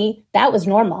to me, that was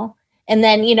normal. And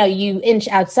then, you inch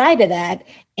outside of that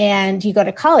and you go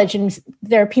to college and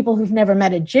there are people who've never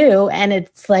met a Jew. And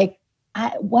it's like,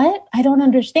 what? I don't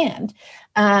understand.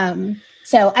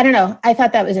 So I don't know. I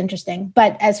thought that was interesting.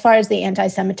 But as far as the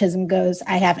anti-Semitism goes,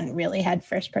 I haven't really had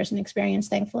first-person experience,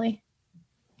 thankfully.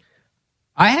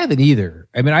 I haven't either.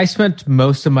 I mean, I spent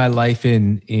most of my life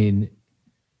in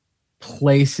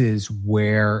places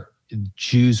where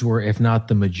Jews were, if not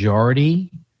the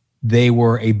majority, they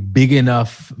were a big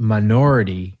enough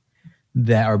minority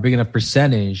or big enough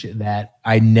percentage that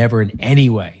I never in any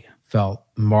way felt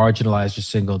marginalized or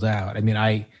singled out. I mean,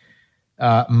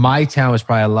 my town was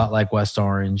probably a lot like West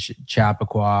Orange,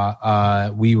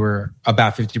 Chappaqua. We were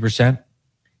about 50%.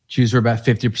 Jews were about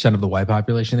 50% of the white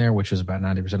population there, which was about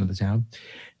 90% of the town.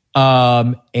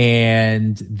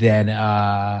 And then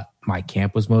my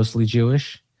camp was mostly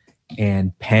Jewish.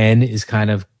 And Penn is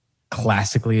kind of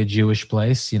classically a Jewish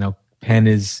place. Penn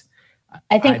is...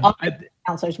 I think all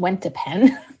counselors went to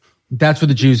Penn. That's where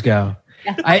the Jews go.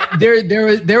 Yeah.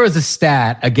 There was a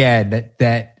stat, again,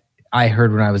 that I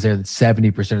heard when I was there that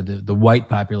 70% of the white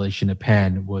population at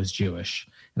Penn was Jewish.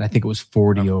 And I think it was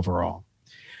 40 overall.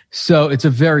 So it's a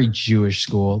very Jewish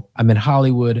school. I'm in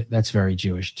Hollywood. That's very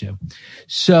Jewish too.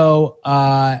 So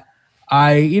I,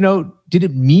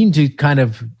 didn't mean to kind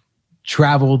of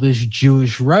travel this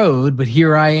Jewish road, but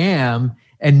here I am.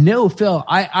 And no, Phil,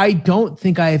 I don't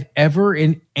think I have ever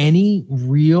in any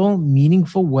real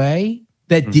meaningful way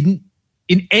that didn't,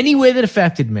 in any way that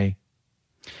affected me,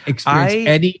 experience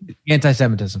any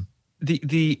anti-Semitism.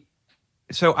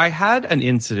 So I had an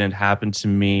incident happen to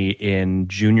me in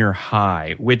junior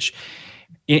high, which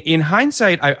in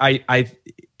hindsight, I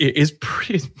is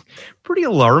pretty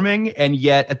alarming. And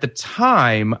yet at the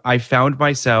time I found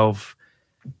myself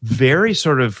very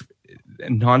sort of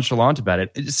nonchalant about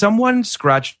it. Someone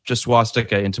scratched a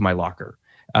swastika into my locker.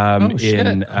 In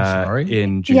junior high.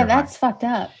 That's fucked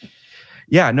up.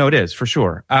 Yeah, no, it is for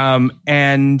sure. I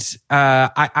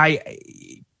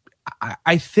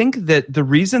think that the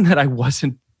reason that I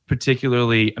wasn't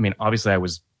particularly, obviously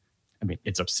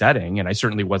it's upsetting and I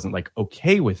certainly wasn't like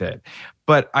okay with it,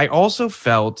 but I also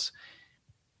felt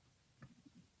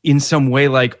in some way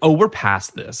like, oh, we're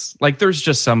past this. Like there's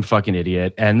just some fucking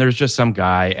idiot and there's just some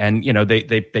guy and,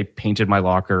 they painted my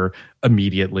locker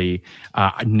immediately.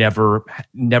 I never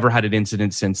had an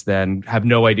incident since then. Have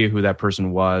no idea who that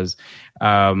person was.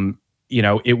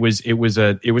 It was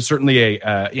certainly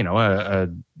a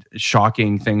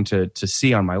shocking thing to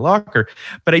see on my locker,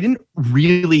 but I didn't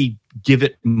really give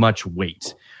it much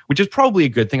weight, which is probably a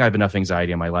good thing. I have enough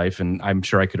anxiety in my life, and I'm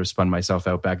sure I could have spun myself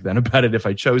out back then about it if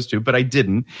I chose to, but I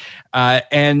didn't.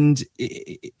 But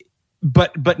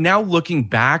now looking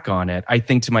back on it, I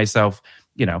think to myself,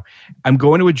 I'm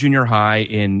going to a junior high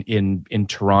in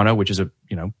Toronto, which is a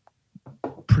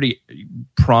pretty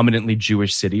prominently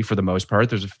Jewish city for the most part.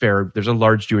 There's a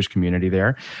large Jewish community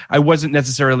there. I wasn't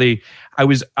necessarily,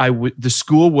 the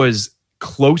school was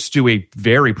close to a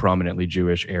very prominently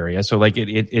Jewish area. So like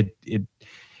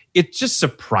it's just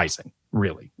surprising,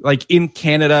 really. Like in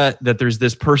Canada that there's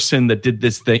this person that did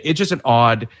this thing. It's just an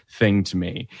odd thing to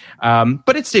me.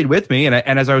 But it stayed with me. And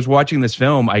as I was watching this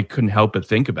film, I couldn't help but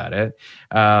think about it.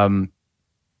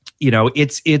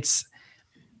 It's,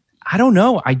 I don't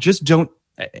know. I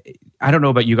don't know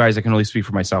about you guys. I can only speak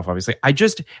for myself, obviously.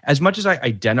 As much as I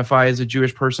identify as a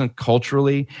Jewish person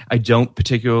culturally, I don't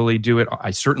particularly do it.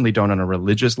 I certainly don't on a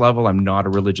religious level. I'm not a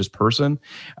religious person.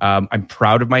 I'm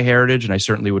proud of my heritage, and I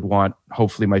certainly would want,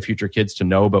 hopefully, my future kids to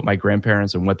know about my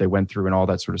grandparents and what they went through and all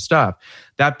that sort of stuff.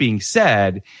 That being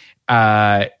said,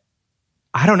 I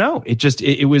don't know.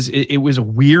 It was a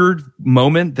weird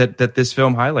moment that this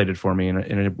film highlighted for me in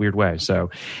a weird way. So,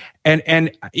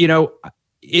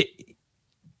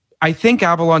 I think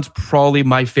Avalon's probably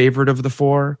my favorite of the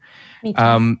four. Me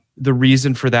too. The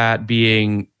reason for that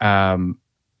being,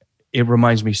 it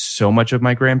reminds me so much of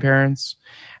my grandparents.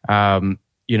 The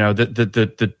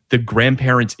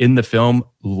grandparents in the film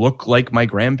look like my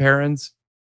grandparents.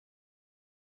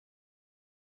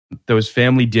 Those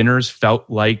family dinners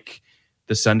felt like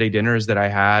the Sunday dinners that I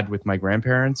had with my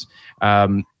grandparents.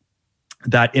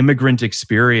 That immigrant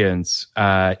experience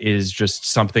is just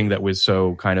something that was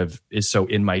so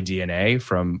in my DNA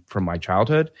from my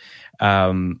childhood.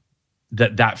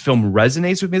 That film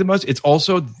resonates with me the most. It's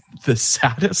also the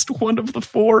saddest one of the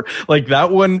four. Like that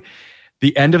one,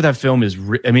 the end of that film is.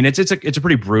 It's a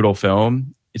pretty brutal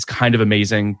film. It's kind of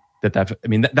amazing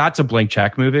that's a blank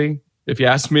check movie. If you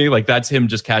ask me, like that's him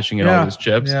just cashing in all his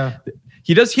chips. Yeah.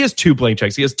 He has two blank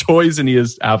checks. He has Toys and he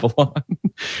has Avalon.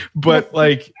 But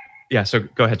like. Yeah, so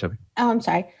go ahead, Toby. Oh, I'm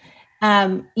sorry.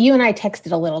 You and I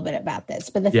texted a little bit about this,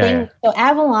 but so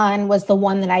Avalon was the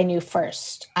one that I knew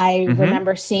first. I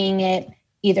remember seeing it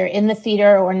either in the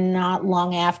theater or not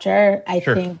long after. I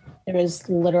think there was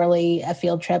literally a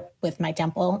field trip with my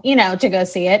temple, to go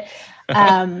see it.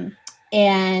 I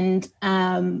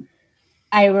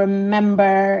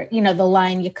remember, the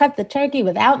line, "You cut the turkey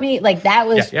without me." Like that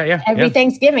was every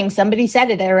Thanksgiving. Somebody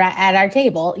said it at our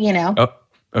table, Oh.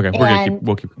 Okay,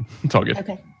 we'll keep. It's all good.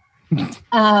 Okay.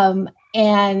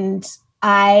 And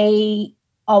I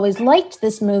always liked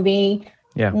this movie.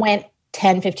 Yeah. Went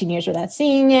 10, 15 years without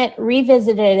seeing it,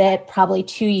 revisited it probably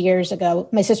 2 years ago.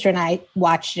 My sister and I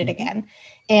watched it again,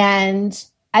 and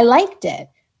I liked it.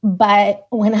 But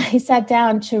when I sat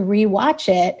down to rewatch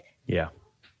it,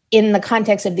 in the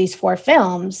context of these four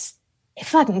films, it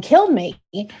fucking killed me.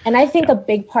 And I think a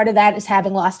big part of that is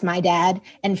having lost my dad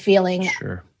and feeling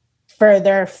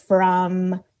further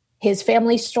from his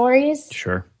family stories.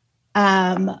 Sure.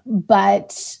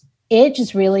 But it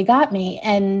just really got me.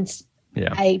 And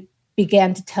I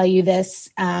began to tell you this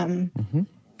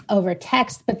over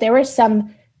text, but there were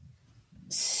some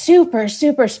super,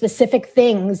 super specific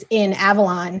things in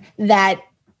Avalon that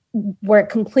were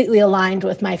completely aligned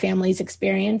with my family's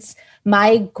experience.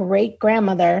 My great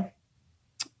grandmother,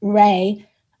 Ray,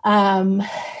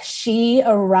 she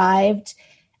arrived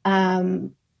at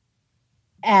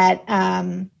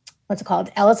what's it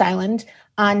called, Ellis Island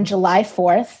on July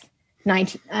 4th,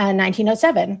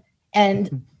 1907.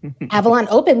 And Avalon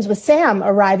opens with Sam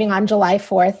arriving on July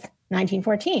 4th,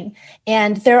 1914.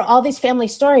 And there are all these family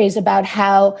stories about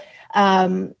how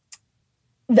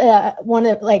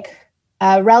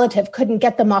a relative couldn't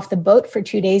get them off the boat for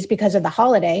 2 days because of the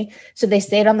holiday. So they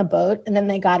stayed on the boat and then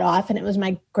they got off, and it was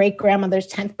my great grandmother's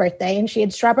 10th birthday and she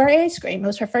had strawberry ice cream. It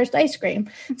was her first ice cream.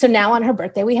 So now on her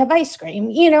birthday, we have ice cream.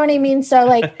 You know what I mean? So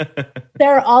like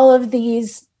there are all of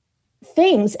these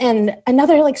things. And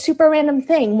another like super random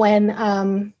thing,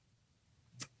 when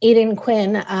Aidan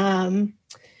Quinn,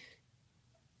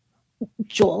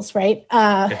 Jules, right?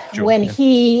 Jules, when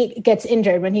he gets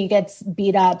injured, when he gets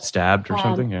beat up, stabbed or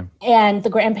something, yeah. And the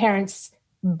grandparents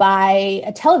buy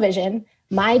a television.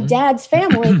 My dad's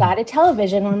family got a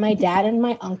television when my dad and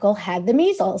my uncle had the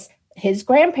measles. His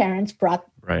grandparents bought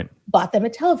them a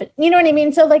television. You know what I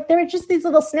mean? So like there are just these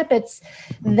little snippets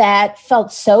that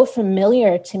felt so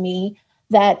familiar to me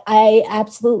that I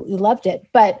absolutely loved it.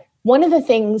 But one of the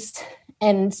things,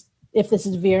 and if this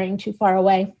is veering too far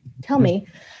away, tell me.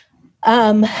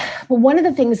 One of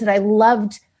the things that I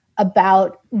loved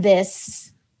about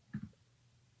this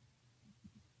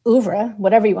oeuvre,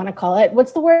 whatever you want to call it,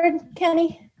 what's the word,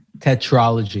 Kenny?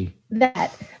 Tetralogy.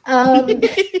 That.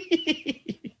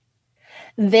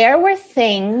 There were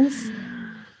things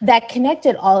that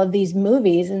connected all of these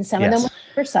movies, and some of them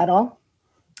were subtle,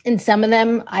 and some of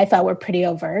them I thought were pretty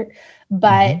overt.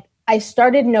 But I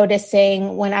started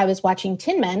noticing when I was watching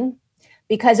Tin Men,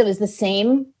 because it was the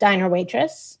same diner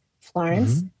waitress,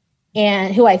 Florence,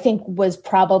 and who I think was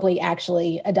probably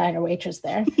actually a diner waitress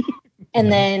there. And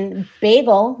then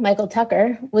Bagel, Michael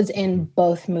Tucker, was in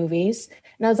both movies.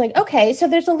 And I was like, okay, so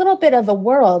there's a little bit of a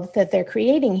world that they're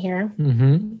creating here.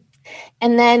 And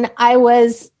then I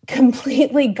was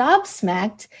completely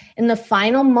gobsmacked in the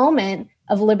final moment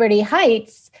of Liberty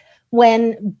Heights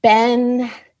when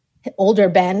older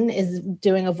Ben is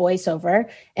doing a voiceover,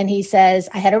 and he says,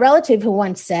 I had a relative who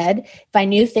once said, if I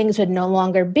knew things would no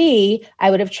longer be,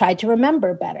 I would have tried to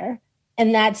remember better.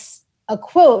 And that's a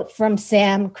quote from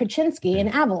Sam Krasinski in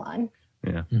Avalon.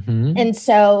 Yeah. And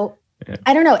so,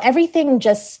 I don't know, everything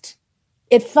just,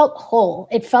 it felt whole.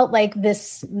 It felt like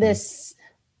this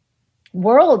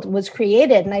world was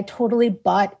created, and I totally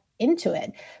bought into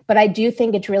it. But I do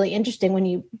think it's really interesting when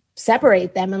you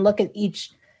separate them and look at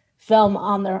each film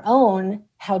on their own,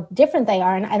 how different they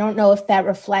are. And I don't know if that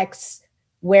reflects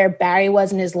where Barry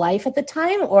was in his life at the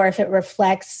time, or if it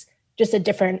reflects just a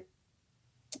different,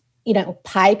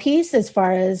 pie piece as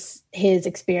far as his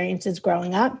experiences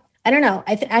growing up. I don't know.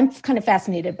 I'm kind of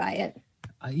fascinated by it.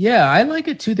 Yeah, I like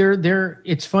it too.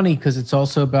 It's funny because it's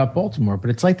also about Baltimore, but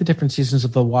it's like the different seasons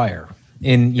of The Wire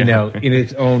in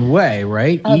its own way,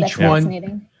 right? Oh, that's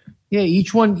fascinating. Yeah,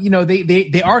 each one,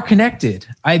 they are connected.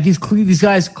 These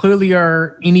guys clearly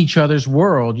are in each other's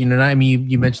world. You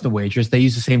mentioned the waitress. They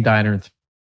use the same diner in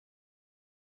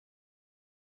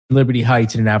Liberty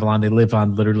Heights and in Avalon. They live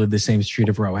on literally the same street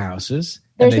of row houses.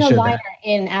 There's no diner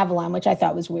in Avalon, which I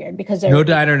thought was weird because there's no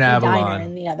diner in Avalon. Diner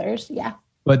in the others, yeah.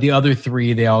 But the other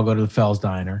three, they all go to the Fells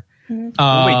Diner. Wait,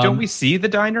 don't we see the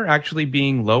diner actually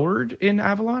being lowered in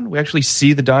Avalon? We actually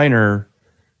see the diner.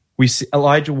 We see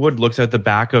Elijah Wood looks at the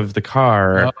back of the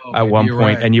car at one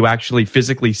point, and you actually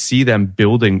physically see them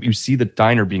building. You see the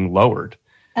diner being lowered.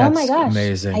 Oh my gosh!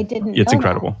 Amazing! I didn't. It's know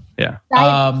incredible. That.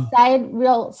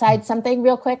 Yeah. Side something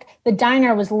real quick. The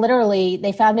diner was literally,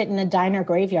 they found it in a diner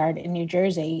graveyard in New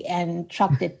Jersey and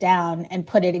chucked it down and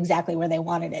put it exactly where they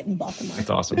wanted it in Baltimore. That's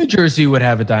awesome. New Jersey would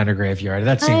have a diner graveyard.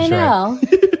 That seems right.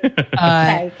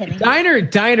 Sorry,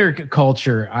 diner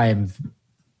culture. I am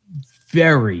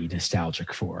very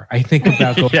nostalgic for. I think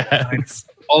about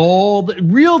all the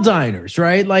real diners,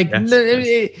 right? Like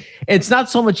it's not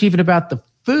so much even about the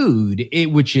food,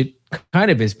 which it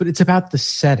kind of is, but it's about the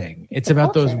setting. It's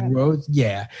about those roads.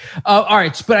 Yeah. All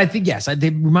right. But I think, yes, it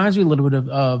reminds me a little bit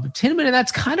of Tin Man. And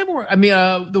that's kind of where,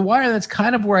 The Wire, that's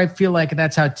kind of where I feel like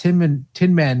that's how Tin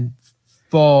Man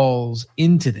falls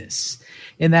into this,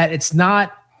 in that it's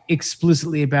not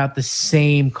explicitly about the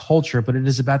same culture, but it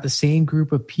is about the same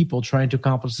group of people trying to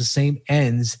accomplish the same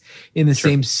ends in the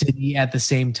same city at the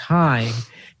same time.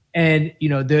 And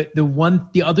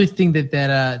the other thing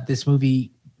that this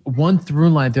movie, one through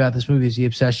line throughout this movie is the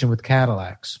obsession with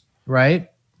Cadillacs, right?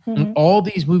 And all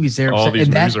these movies,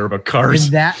 movies are about cars.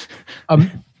 And that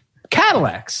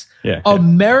Cadillacs. Yeah.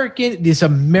 This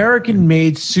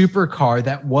American-made supercar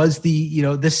that was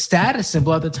the status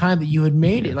symbol at the time that you had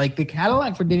made it. Like the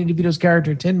Cadillac for Danny DeVito's character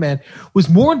in Tin Man was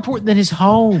more important than his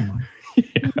home.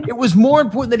 It was more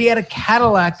important that he had a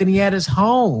Cadillac than he had his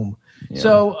home. Yeah.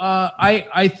 So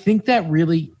I think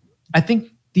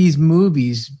these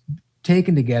movies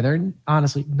taken together, and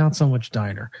honestly, not so much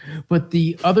Diner, but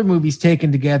the other movies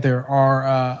taken together are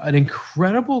an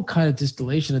incredible kind of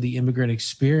distillation of the immigrant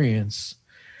experience.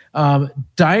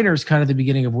 Diner's kind of the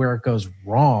beginning of where it goes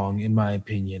wrong, in my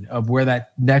opinion, of where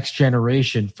that next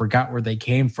generation forgot where they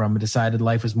came from and decided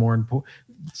life was more important.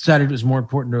 Decided it was more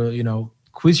important to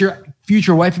quiz your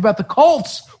future wife about the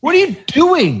Colts. What are you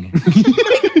doing?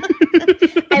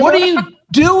 What are you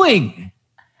doing?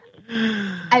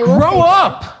 Grow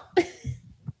up.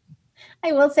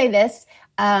 I will say this.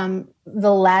 The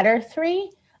latter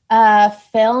three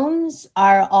films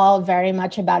are all very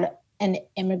much about an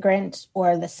immigrant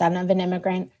or the son of an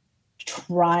immigrant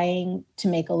trying to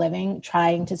make a living,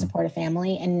 trying to support a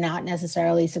family, and not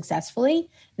necessarily successfully.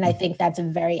 And I think that's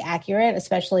very accurate,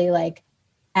 especially like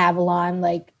Avalon.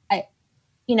 Like,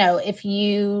 if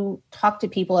you talk to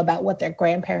people about what their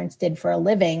grandparents did for a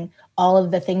living, all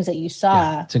of the things that you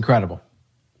saw, it's incredible,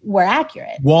 were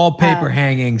accurate. Wallpaper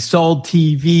hanging, sold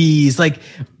TVs,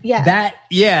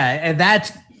 and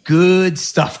that's good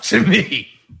stuff to me.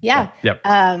 Yeah. Yep.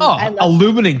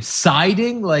 Aluminum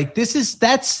siding, like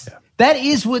that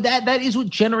is what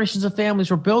generations of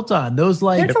families were built on. Those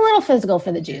It's a little physical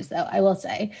for the Jews, though, I will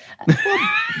say.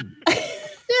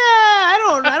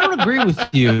 I don't agree with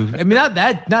you. I mean, not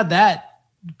that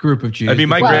group of Jews. I mean,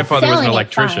 my grandfather was an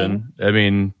electrician. I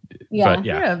mean, but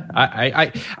yeah.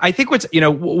 I think what's,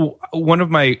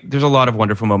 there's a lot of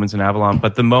wonderful moments in Avalon,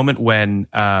 but the moment when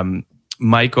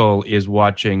Michael is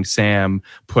watching Sam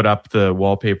put up the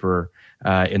wallpaper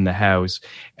in the house,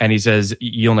 and he says,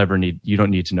 you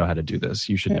don't need to know how to do this.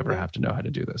 You should never have to know how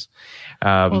to do this.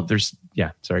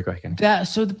 Sorry, go ahead, Kenny.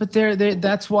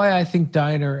 That's why I think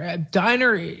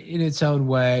Diner in its own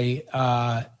way,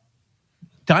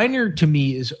 Diner to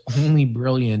me is only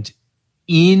brilliant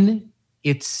when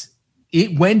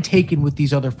taken with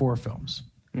these other four films.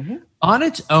 Mm-hmm. On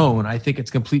its own, I think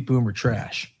it's complete boomer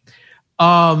trash.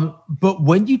 But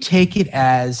when you take it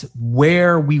as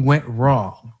where we went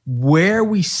wrong, where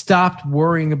we stopped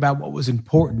worrying about what was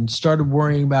important, started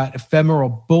worrying about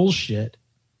ephemeral bullshit,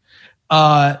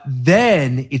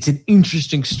 then it's an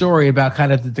interesting story about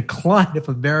kind of the decline of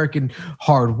American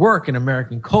hard work and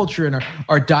American culture, and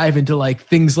our dive into like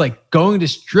things like going to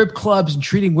strip clubs and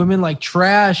treating women like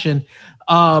trash, and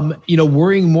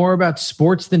worrying more about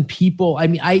sports than people. I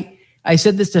mean, I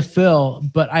said this to Phil,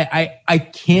 but I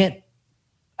can't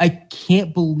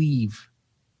believe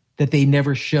that they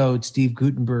never showed Steve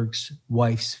Guttenberg's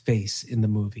wife's face in the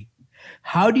movie.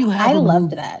 How do you have? I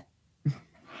loved that.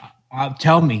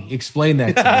 Tell me, explain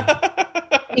that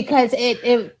to me. Because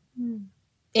it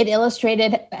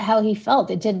illustrated how he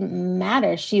felt. It didn't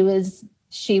matter. She was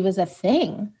a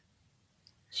thing.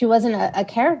 She wasn't a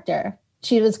character.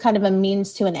 She was kind of a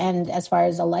means to an end as far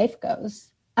as a life goes.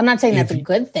 I'm not saying that's a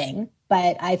good thing,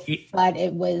 but I thought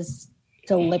it was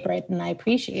deliberate and I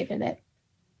appreciated it.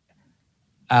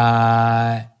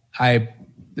 I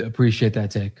appreciate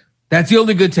that take. That's the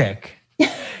only good take.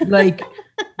 Like,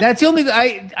 that's the only.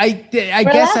 I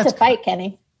guess that's to fight,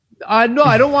 Kenny. No,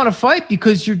 I don't want to fight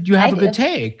because you have a good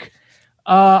take.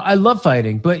 I love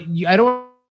fighting, but I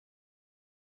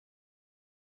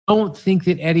don't think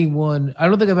that anyone. I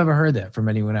don't think I've ever heard that from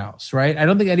anyone else. Right? I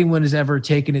don't think anyone has ever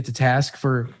taken it to task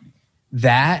for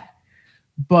that.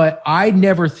 But I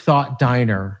never thought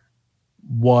Diner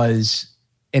was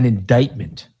an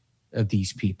indictment of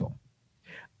these people.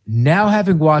 Now,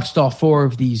 having watched all four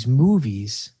of these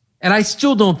movies, and I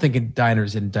still don't think Diner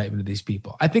is an indictment of these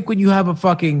people. I think when you have a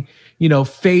fucking,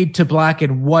 fade to black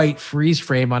and white freeze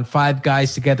frame on five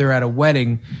guys together at a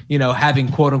wedding, having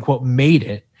quote unquote made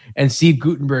it, and Steve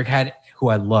Guttenberg who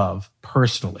I love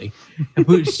personally,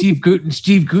 Steve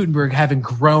Guttenberg having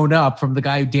grown up from the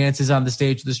guy who dances on the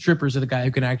stage with the strippers to the guy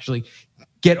who can actually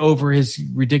get over his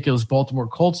ridiculous Baltimore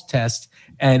Colts test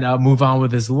and move on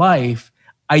with his life.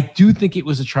 I do think it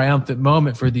was a triumphant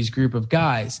moment for these group of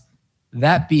guys.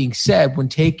 That being said, when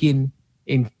taken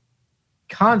in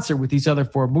concert with these other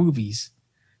four movies,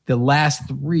 the last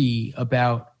three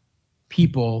about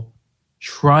people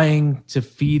trying to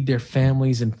feed their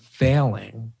families and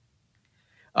failing,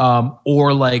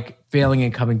 or like failing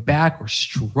and coming back or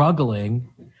struggling,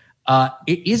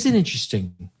 it is an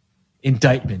interesting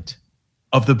indictment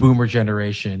of the boomer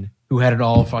generation who had it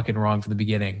all fucking wrong from the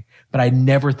beginning. But I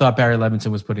never thought Barry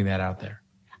Levinson was putting that out there.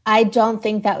 I don't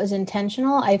think that was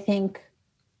intentional. I think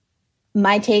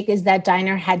my take is that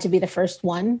Diner had to be the first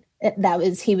one.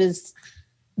 He was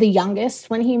the youngest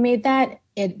when he made that.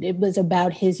 It was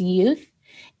about his youth.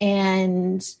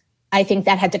 And I think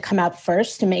that had to come out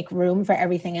first to make room for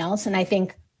everything else. And I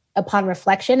think upon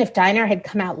reflection, if Diner had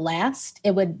come out last,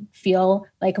 it would feel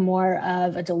like more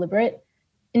of a deliberate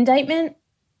indictment.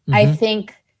 Mm-hmm. I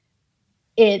think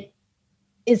it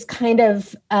is kind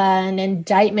of an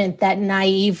indictment that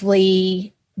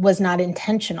naively was not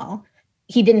intentional.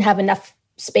 He didn't have enough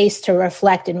space to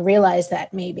reflect and realize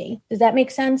that, maybe. Does that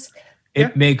make sense?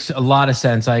 It makes a lot of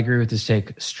sense. I agree with this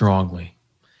take strongly.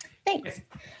 Thanks.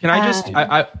 Can I just,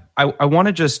 I want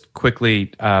to just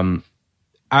quickly,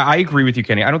 I agree with you,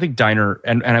 Kenny. I don't think Diner,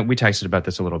 and we texted about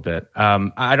this a little bit.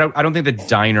 I don't think that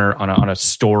Diner on a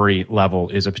story level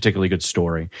is a particularly good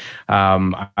story,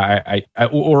 or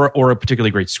a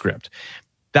particularly great script.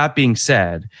 That being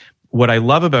said, what I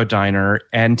love about Diner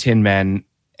and Tin Men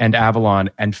and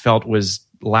Avalon, and felt was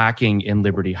lacking in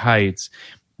Liberty Heights,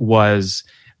 was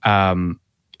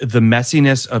the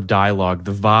messiness of dialogue,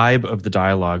 the vibe of the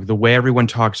dialogue, the way everyone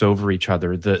talks over each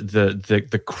other,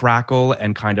 the crackle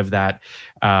and kind of that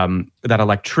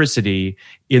electricity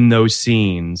in those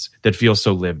scenes that feels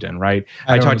so lived in, right?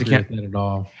 I don't agree with that at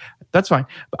all. That's fine.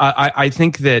 I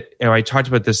think that I talked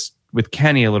about this with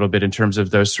Kenny a little bit in terms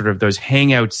of those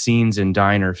hangout scenes in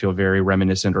Diner feel very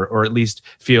reminiscent, or at least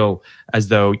feel as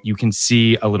though you can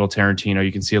see a little Tarantino,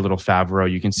 you can see a little Favreau,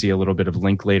 you can see a little bit of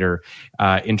Linklater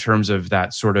in terms of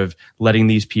that sort of letting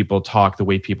these people talk the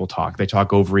way people talk. They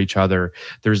talk over each other.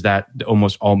 There's that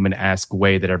almost Altman-esque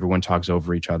way that everyone talks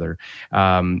over each other.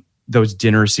 Those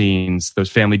dinner scenes,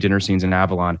 those family dinner scenes in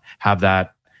Avalon have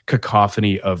that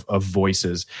cacophony of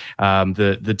voices.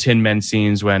 The Tin Men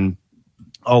scenes when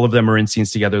all of them are in scenes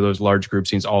together, those large group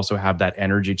scenes also have that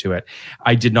energy to it.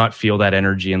 I did not feel that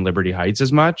energy in Liberty Heights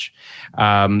as much.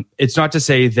 It's not to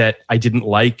say that I didn't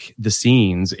like the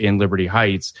scenes in Liberty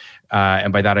Heights.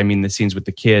 And by that, I mean the scenes with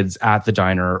the kids at the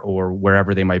diner or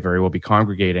wherever they might very well be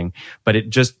congregating. But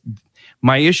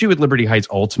my issue with Liberty Heights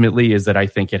ultimately is that I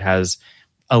think it has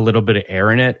a little bit of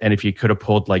air in it. And if you could have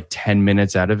pulled like 10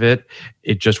 minutes out of it,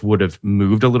 it just would have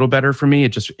moved a little better for me.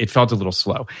 It felt a little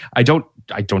slow. I don't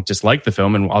dislike the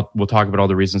film, and we'll talk about all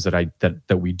the reasons that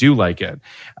we do like it.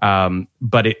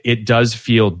 But it does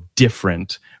feel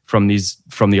different from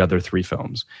the other three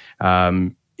films.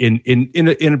 In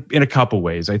a couple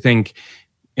ways. I think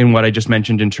in what I just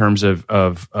mentioned in terms of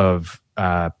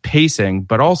pacing,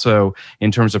 but also in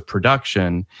terms of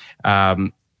production,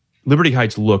 Liberty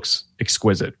Heights looks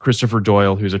exquisite. Christopher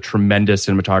Doyle, who's a tremendous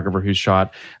cinematographer who's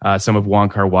shot some of Wong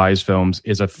Kar-wai's films,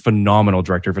 is a phenomenal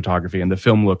director of photography, and the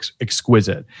film looks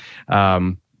exquisite.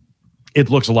 It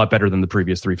looks a lot better than the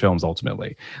previous three films,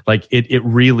 ultimately. Like it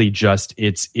really just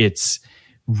it's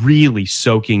really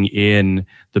soaking in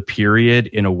the period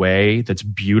in a way that's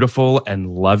beautiful and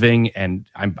loving, and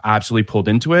I'm absolutely pulled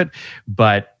into it,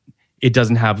 but it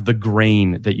doesn't have the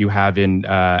grain that you have in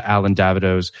Alan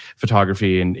Davido's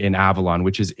photography in Avalon,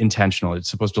 which is intentional. It's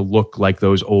supposed to look like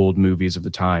those old movies of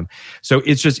the time. So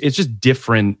it's just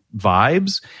different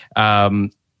vibes.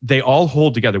 They all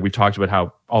hold together. We talked about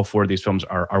how all four of these films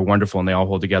are wonderful, and they all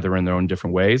hold together in their own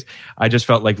different ways. I just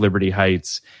felt like Liberty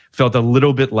Heights felt a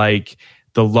little bit like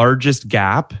the largest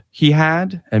gap he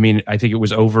had. I mean, I think it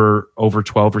was over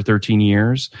 12 or 13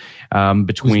 years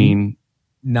between...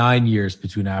 9 years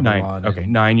between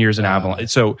Avalon. 9 years in Avalon.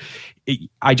 So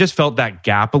I just felt that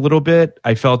gap a little bit.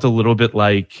 I felt a little bit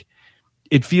like,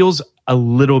 it feels a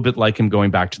little bit like him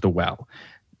going back to the well.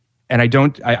 And I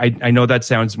know that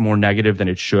sounds more negative than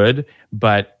it should,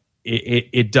 but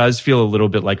it does feel a little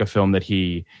bit like a film that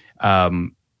he,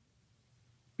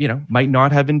 might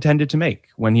not have intended to make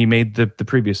when he made the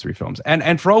previous three films.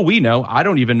 And for all we know, I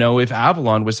don't even know if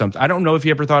Avalon was something. I don't know if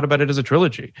he ever thought about it as a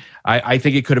trilogy. I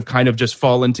think it could have kind of just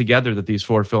fallen together that these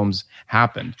four films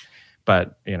happened.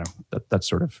 But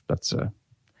that's where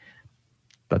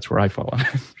I fall on it.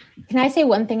 Can I say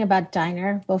one thing about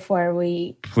Diner before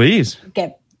we please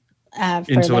get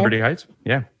into Liberty Heights?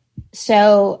 Yeah.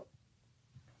 So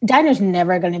Diner's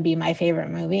never going to be my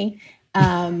favorite movie.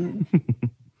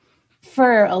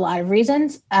 For a lot of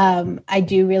reasons. I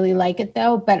do really like it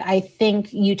though, but I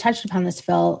think you touched upon this,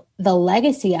 Phil, the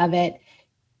legacy of it.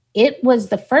 It was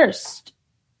the first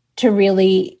to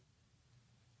really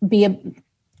be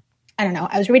I don't know,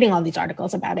 I was reading all these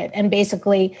articles about it, and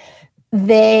basically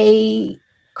they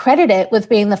credit it with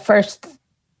being the first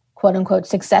quote unquote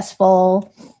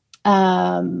successful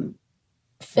film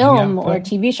or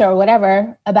TV show or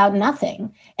whatever about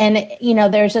nothing. And,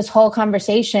 there's this whole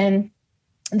conversation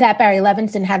that Barry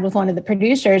Levinson had with one of the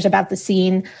producers about the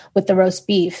scene with the roast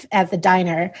beef at the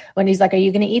diner, when he's like, are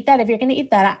you going to eat that? If you're going to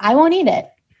eat that, I won't eat it.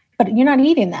 But you're not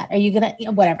eating that. Are you going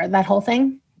to, whatever, that whole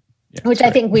thing, which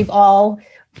I think we've all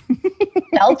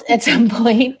felt at some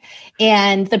point.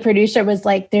 And the producer was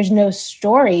like, there's no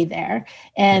story there.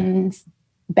 And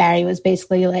Barry was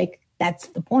basically like, that's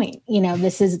the point. You know,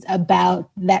 this is about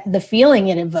that, the feeling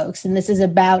it evokes. And this is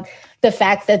about the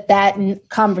fact that that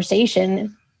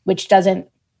conversation, which doesn't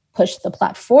push the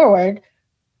plot forward,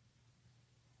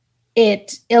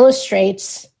 it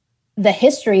illustrates the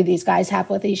history these guys have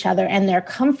with each other and their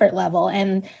comfort level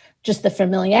and just the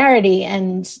familiarity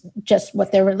and just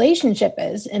what their relationship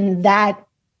is. And that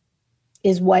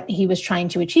is what he was trying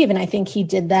to achieve. And I think he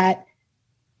did that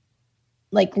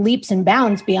like leaps and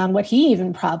bounds beyond what he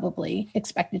even probably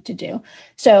expected to do.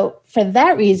 So for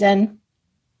that reason,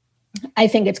 I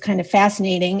think it's kind of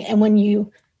fascinating. And when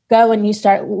you go and you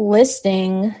start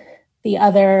listing the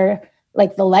other,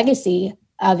 like the legacy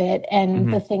of it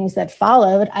and the things that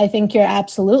followed, I think you're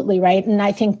absolutely right. And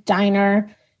I think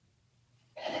Diner,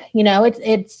 you know,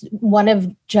 it's one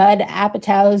of Judd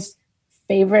Apatow's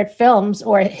favorite films,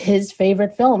 or his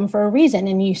favorite film, for a reason.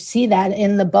 And you see that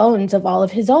in the bones of all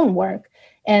of his own work.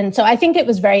 And so I think it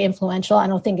was very influential. I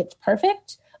don't think it's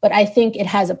perfect, but I think it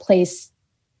has a place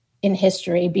in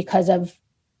history because of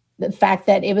the fact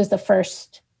that it was the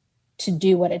first to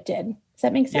do what it did. Does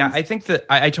that make sense? Yeah, I think that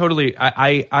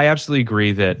I absolutely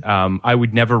agree that I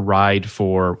would never ride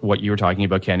for what you were talking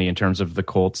about, Kenny, in terms of the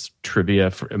Colts trivia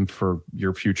for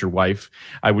your future wife.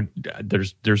 I would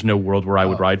there's no world where I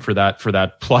would ride for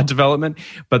that plot development.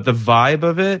 But the vibe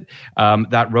of it,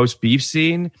 that roast beef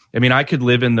scene, I mean, I could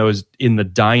live in the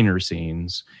diner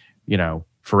scenes, you know,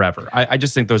 forever. I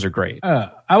just think those are great.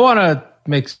 I want to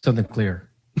make something clear.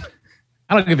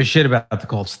 I don't give a shit about the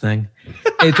Colts thing.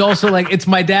 It's also like, it's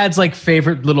my dad's like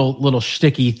favorite little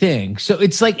shticky thing. So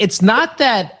it's like, it's not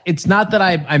that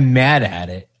I'm mad at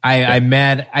it. I'm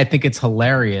mad. I think it's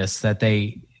hilarious that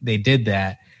they did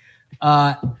that.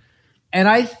 And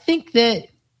I think that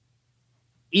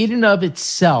in and of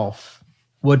itself,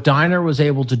 what Diner was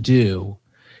able to do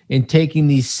in taking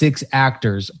these 6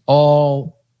 actors,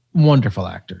 all wonderful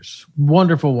actors,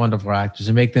 wonderful actors,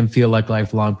 and make them feel like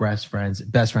lifelong best friends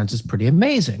is pretty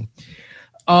amazing.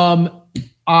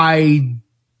 I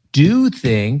do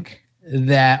think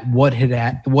that what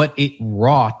it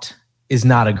wrought is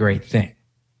not a great thing.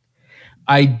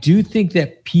 I do think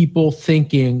that people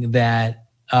thinking that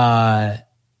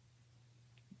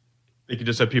they could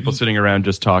just have people sitting around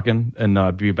just talking and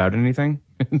not be about anything.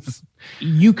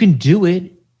 You can do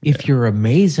it if you're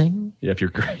amazing. Yeah, if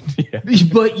you're great. Yeah.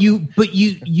 But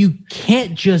you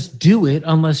can't just do it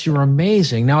unless you're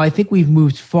amazing. Now, I think we've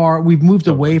moved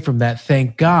away from that,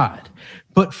 thank God.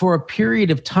 But for a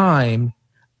period of time,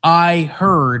 I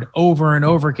heard over and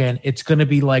over again, it's going to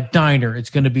be like Diner. It's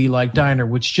going to be like Diner,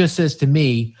 which just says to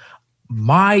me,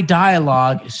 my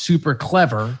dialogue is super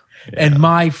clever and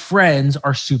my friends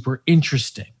are super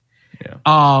interesting.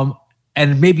 Yeah.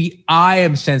 And maybe I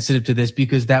am sensitive to this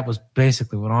because that was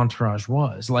basically what Entourage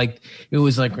was. Like, it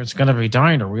was like, it's going to be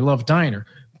Diner. We love Diner.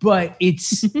 But it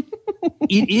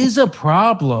is a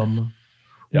problem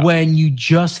when you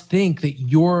just think that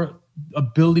your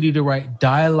ability to write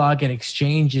dialogue and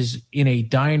exchanges in a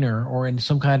diner or in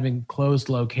some kind of enclosed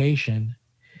location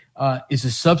is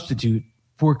a substitute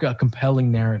for a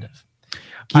compelling narrative.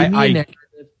 Give me a narrative.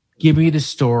 Give me the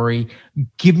story.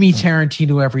 Give me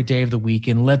Tarantino every day of the week,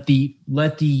 and let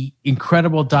the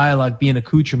incredible dialogue be an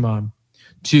accoutrement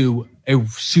to a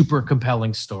super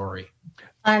compelling story.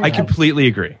 I completely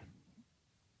agree.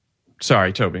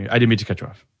 Sorry, Toby. I didn't mean to cut you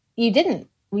off. You didn't.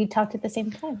 We talked at the same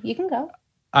time. You can go.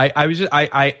 I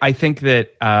think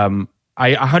that I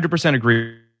 100%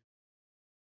 agree.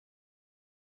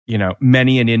 You know,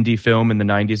 many an indie film in the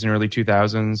 90s and early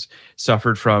 2000s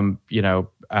suffered from, you know,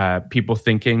 people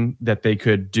thinking that they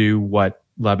could do what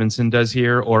Levinson does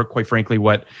here, or quite frankly,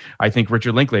 what I think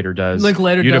Richard Linklater does.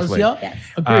 Beautifully.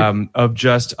 Of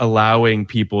just allowing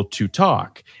people to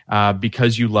talk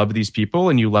because you love these people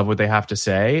and you love what they have to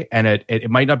say. And it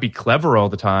might not be clever all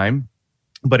the time,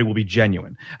 but it will be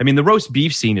genuine. I mean, the roast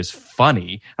beef scene is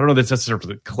funny. I don't know if that's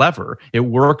necessarily clever. It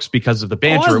works because of the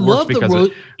banter. It works because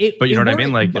but you know what I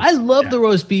mean? Like, I love the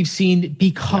roast beef scene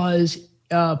because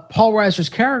Paul Reiser's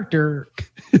character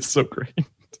is so great.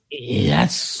 It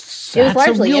was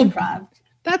largely improv.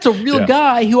 That's a real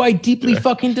guy who I deeply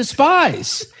fucking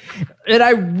despise. And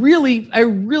I really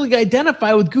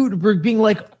identify with Gutenberg being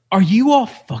like, are you all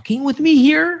fucking with me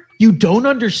here? You don't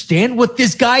understand what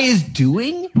this guy is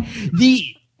doing?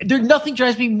 nothing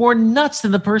drives me more nuts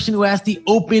than the person who asks the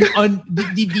open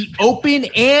open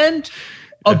and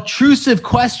obtrusive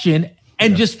question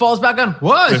and just falls back on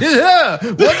what? Yeah,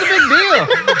 what's the big deal?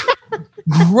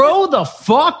 Grow the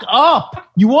fuck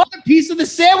up. You want a piece of the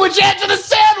sandwich? Answer the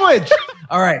sandwich.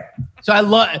 All right. So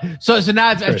so now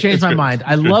I've changed my mind.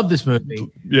 I love this movie.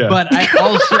 Yeah. But I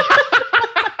also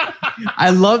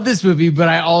I love this movie, but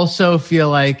I also feel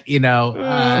like,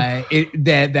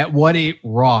 that what it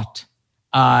wrought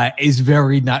is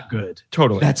very not good.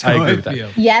 Totally. That's how I agree I with feel.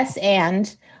 that. Yes,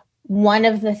 and one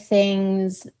of the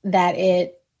things that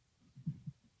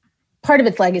part of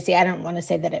its legacy, I don't want to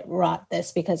say that it wrought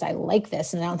this because I like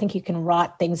this, and I don't think you can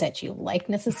rot things that you like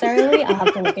necessarily. I'll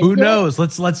have to look into Who knows?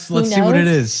 Let's see what it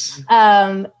is.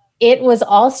 It was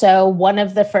also one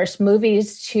of the first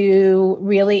movies to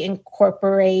really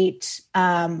incorporate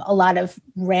a lot of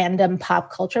random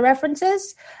pop culture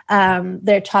references.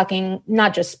 They're talking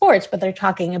not just sports, but they're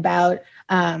talking about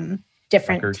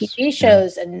different TV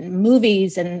shows and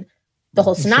movies and the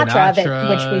whole Sinatra of it,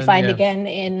 which we find again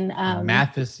in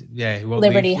Mathis,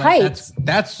 Liberty Heights.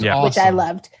 That's awesome. Which I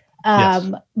loved.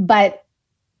 Yes. But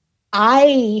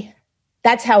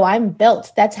that's how I'm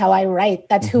built. That's how I write.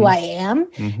 That's who I am.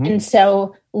 Mm-hmm. And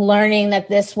so learning that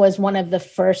this was one of the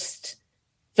first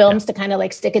films to kind of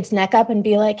like stick its neck up and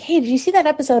be like, hey, did you see that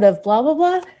episode of blah, blah,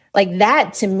 blah? Like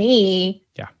that to me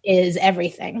is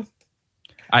everything.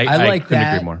 I like couldn't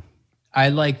that. agree more. I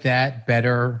like that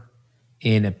better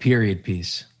in a period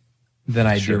piece than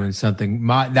I do in something.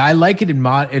 I like it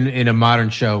in a modern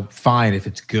show, fine if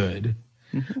it's good.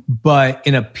 Mm-hmm. But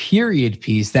in a period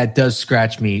piece, that does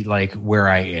scratch me like where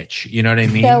I itch. You know what I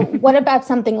mean? So what about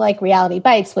something like Reality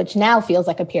Bites, which now feels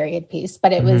like a period piece,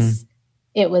 but it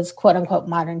was quote unquote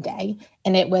modern day.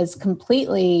 And it was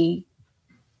completely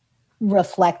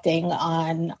reflecting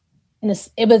on,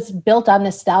 it was built on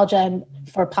nostalgia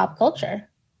for pop culture.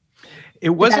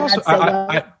 It was also,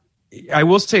 I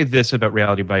will say this about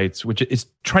Reality Bites, which is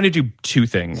trying to do two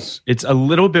things. It's a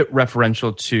little bit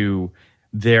referential to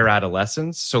their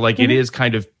adolescence. So like it is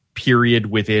kind of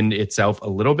period within itself a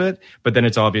little bit, but then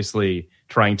it's obviously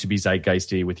trying to be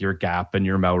zeitgeisty with your Gap and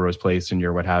your Melrose Place and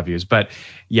your what have yous. But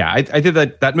yeah, I think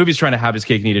that movie's trying to have his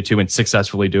cake and eat it too and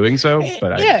successfully doing so.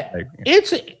 But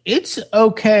it's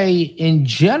okay in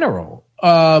general.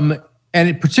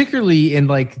 And particularly in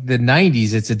like the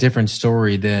 90s, it's a different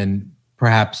story than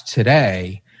perhaps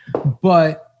today,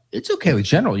 but it's okay with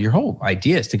general. Your whole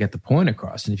idea is to get the point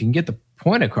across. And if you can get the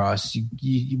point across,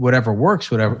 whatever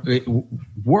it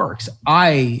works.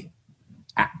 I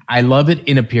love it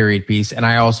in a period piece, and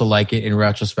I also like it in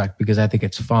retrospect because I think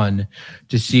it's fun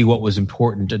to see what was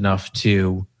important enough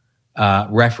to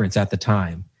reference at the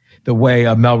time. The way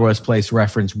a Melrose Place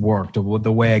reference worked, or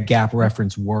the way a Gap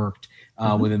reference worked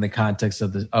within the context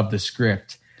of the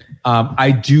script.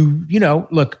 I do,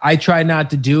 look, I try not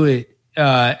to do it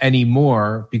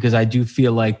anymore because I do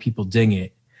feel like people ding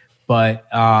it. But,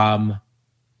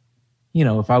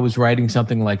 if I was writing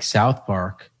something like South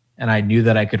Park and I knew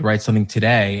that I could write something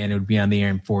today and it would be on the air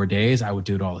in 4 days, I would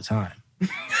do it all the time.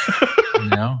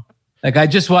 Like I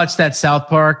just watched that South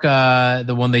Park,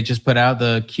 the one they just put out,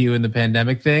 the Q in the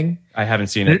pandemic thing. I haven't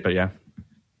seen it, but yeah.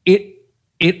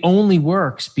 It only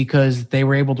works because they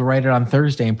were able to write it on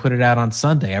Thursday and put it out on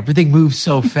Sunday. Everything moves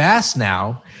so fast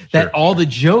now that all the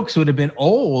jokes will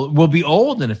be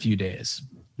old in a few days.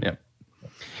 Yeah.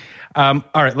 All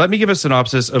right, let me give a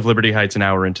synopsis of Liberty Heights an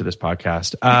hour into this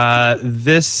podcast.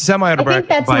 This semi-autobiography... I think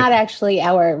that's not actually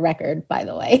our record, by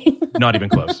the way. Not even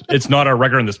close. It's not our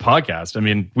record in this podcast. I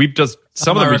mean, we've just...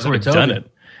 Some of the reasons we've done it.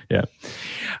 Yeah.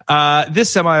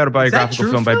 This semi-autobiographical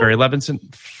film by Barry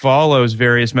Levinson follows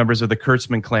various members of the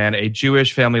Kurtzman clan, a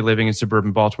Jewish family living in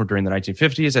suburban Baltimore during the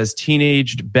 1950s. As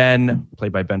teenaged Ben,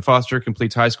 played by Ben Foster,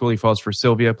 completes high school, he falls for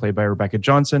Sylvia, played by Rebecca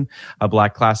Johnson, a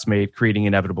black classmate, creating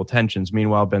inevitable tensions.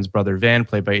 Meanwhile, Ben's brother Van,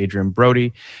 played by Adrian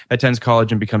Brody, attends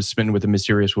college and becomes smitten with a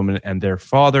mysterious woman, and their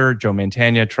father, Joe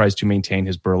Mantegna, tries to maintain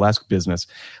his burlesque business.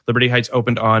 Liberty Heights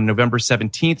opened on November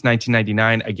 17th,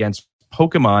 1999 against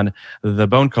Pokemon, The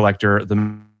Bone Collector,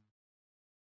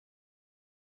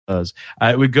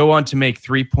 it would go on to make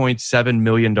 $3.7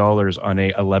 million on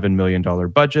a $11 million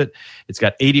budget. It's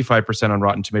got 85% on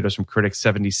Rotten Tomatoes from critics,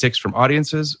 76 from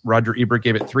audiences. Roger Ebert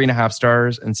gave it 3.5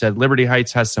 stars and said, Liberty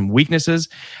Heights has some weaknesses.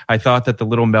 I thought that the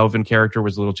little Melvin character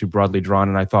was a little too broadly drawn,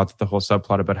 and I thought that the whole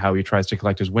subplot about how he tries to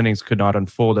collect his winnings could not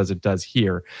unfold as it does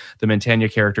here. The Mantegna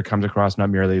character comes across not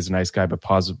merely as a nice guy, but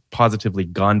positively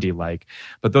Gandhi-like.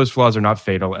 But those flaws are not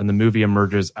fatal, and the movie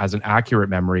emerges as an accurate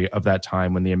memory of that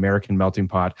time when the American melting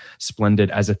pot,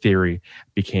 splendid as a theory,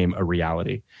 became a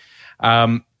reality.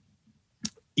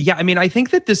 Yeah, I mean, I think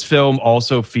that this film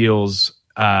also feels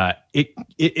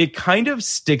it kind of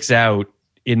sticks out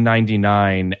in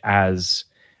 '99 as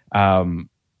kind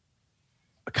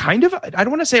of, I don't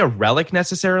want to say a relic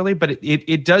necessarily, but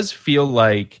it does feel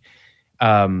like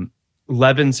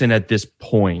Levinson at this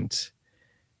point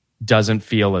doesn't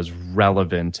feel as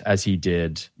relevant as he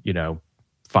did,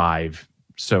 five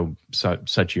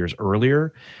such years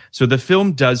earlier. So the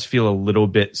film does feel a little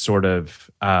bit sort of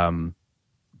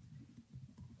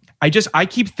I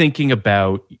keep thinking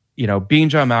about, being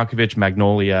John Malkovich,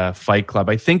 Magnolia, Fight Club.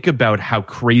 I think about how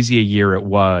crazy a year it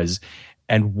was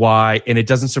and why, and it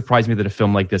doesn't surprise me that a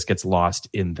film like this gets lost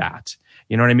in that.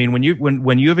 You know what I mean?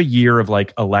 When you have a year of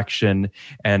like Election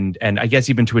and I guess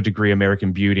even to a degree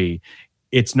American Beauty,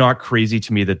 it's not crazy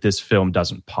to me that this film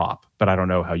doesn't pop. But I don't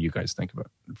know how you guys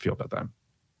feel about that.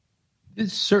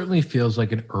 It certainly feels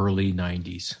like an early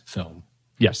 90s film.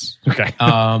 Yes. Okay.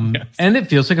 Yes. And it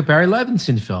feels like a Barry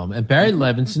Levinson film. And Barry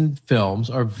Levinson films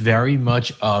are very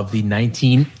much of the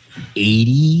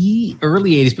 1980,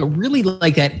 early 80s, but really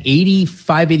like that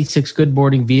 85, 86 Good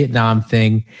Morning Vietnam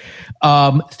thing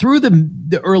through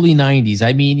the early 90s.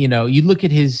 I mean, you look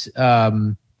at his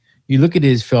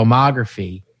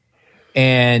filmography,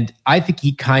 and I think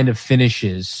he kind of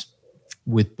finishes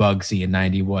with Bugsy in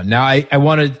 91. Now, I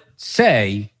want to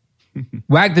say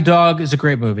Wag the Dog is a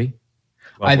great movie.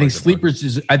 I think Sleepers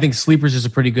is a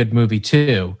pretty good movie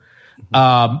too.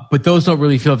 But those don't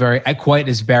really feel quite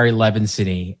as Barry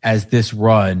Levinson-y as this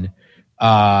run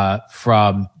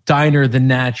from Diner, The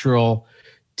Natural,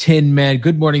 Tin Man,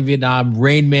 Good Morning Vietnam,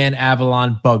 Rain Man,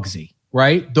 Avalon, Bugsy,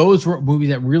 right? Those were movies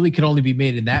that really could only be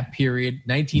made in that period,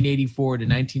 1984 to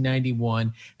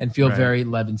 1991, and feel very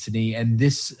Levinson-y. And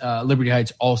this Liberty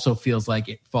Heights also feels like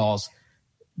it falls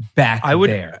back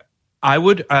there.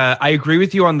 I agree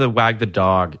with you on the Wag the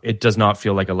Dog. It does not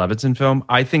feel like a Levinson film.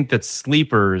 I think that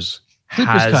Sleepers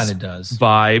kind of does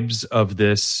vibes of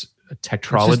this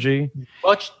tetralogy,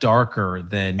 much darker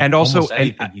than and also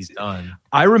anything he's done.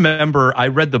 I remember I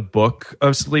read the book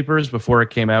of Sleepers before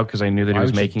it came out because I knew that he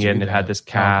was making it and it had this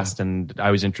cast and I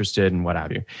was interested and what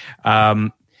have you.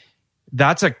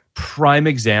 That's a prime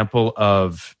example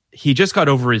of he just got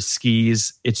over his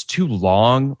skis. It's too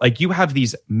long. Like, you have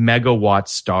these megawatt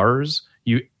stars.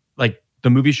 The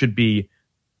movie should be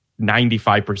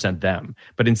 95% them,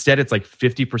 but instead it's like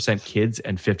 50% kids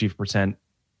and 50%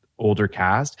 older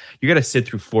cast. You got to sit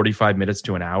through 45 minutes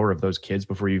to an hour of those kids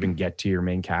before you even get to your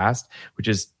main cast, which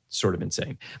is sort of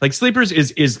insane. Like, Sleepers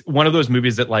is one of those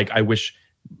movies that, like, I wish,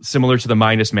 similar to The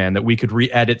Minus Man, that we could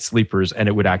re-edit Sleepers and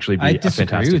it would actually be a fantastic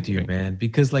movie. I disagree with you, man,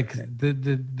 because like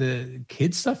the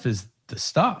kid stuff is the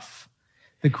stuff.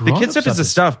 The kid stuff is the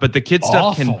stuff, but the kid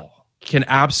stuff can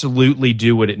absolutely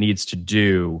do what it needs to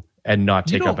do and not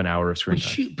take up an hour of screen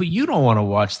time. But you don't want to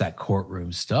watch that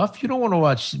courtroom stuff. You don't want to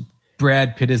watch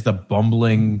Brad Pitt as the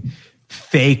bumbling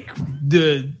fake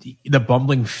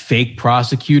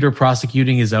prosecutor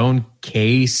prosecuting his own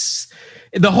case.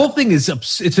 The whole thing is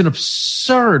it's an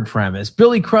absurd premise.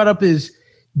 Billy Crudup is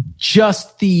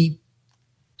just the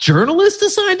journalist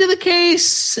assigned to the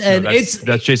case, and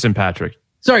that's Jason Patric.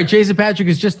 Sorry, Jason Patric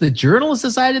is just the journalist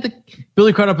assigned to the.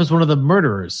 Billy Crudup is one of the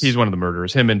murderers. He's one of the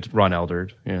murderers. Him and Ron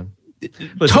Eldard. Yeah.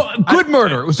 Good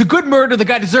murder. It was a good murder. The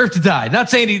guy deserved to die. Not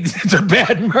saying it's a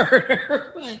bad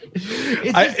murder.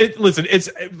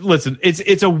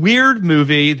 It's a weird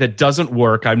movie that doesn't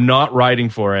work. I'm not writing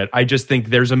for it. I just think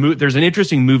there's an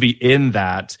interesting movie in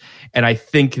that, and I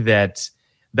think that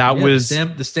was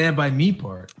the Stand By Me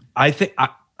part. I think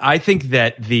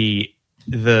that the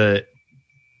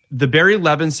Barry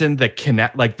Levinson that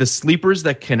connect, like the Sleepers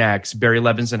that connects, Barry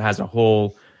Levinson has a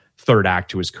whole third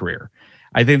act to his career.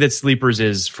 I think that Sleepers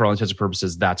is, for all intents and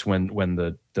purposes, that's when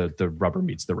the rubber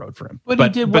meets the road for him. But he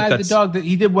did Wag the Dog.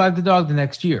 He did Wag the Dog the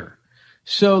next year,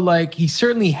 so like he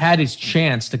certainly had his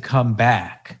chance to come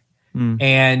back,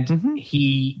 and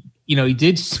he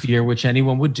did Sphere, which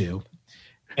anyone would do,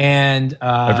 and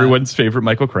everyone's favorite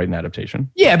Michael Crichton adaptation.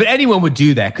 Yeah, but anyone would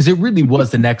do that because it really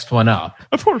was the next one up.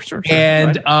 Of course, sure.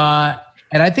 And right.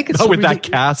 And I think it's with that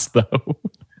cast though.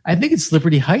 I think it's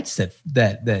Liberty Heights that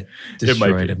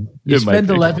destroyed him. You spend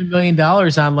 $11 million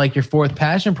on like your fourth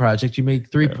passion project. You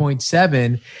make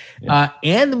 3.7,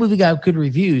 and the movie got good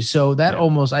reviews. So that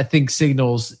almost, I think,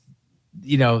 signals,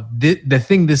 the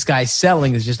thing this guy's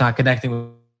selling is just not connecting with.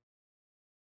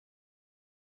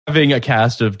 Having a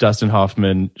cast of Dustin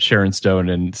Hoffman, Sharon Stone,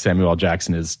 and Samuel L.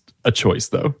 Jackson is a choice,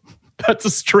 though. That's a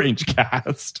strange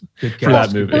cast for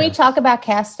that movie. Can we talk about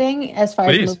casting as far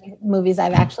as movies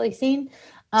I've actually seen?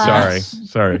 Sorry.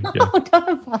 No,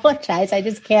 don't apologize. I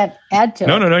just can't add to it.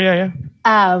 No. Yeah.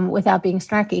 Without being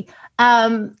snarky.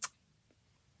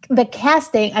 the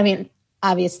casting, I mean,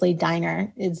 obviously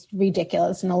Diner is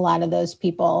ridiculous, and a lot of those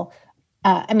people,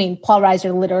 Paul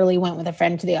Reiser literally went with a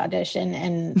friend to the audition,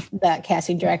 and the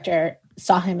casting director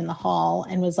saw him in the hall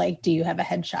and was like, do you have a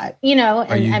headshot?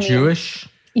 Are you Jewish?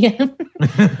 Yeah.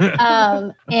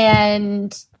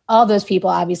 And all those people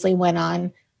obviously went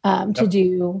on to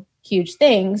do huge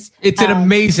things. It's an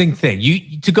amazing thing.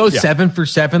 To go 7 for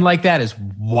 7 like that is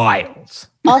wild.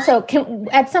 Also,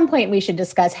 at some point we should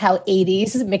discuss how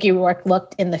 80s Mickey Rourke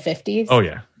looked in the 50s. Oh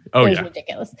yeah. It was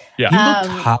ridiculous. Yeah. He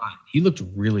looked hot. He looked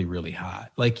really, really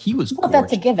hot. Like he was gorgeous.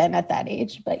 That's a given at that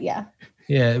age, but yeah.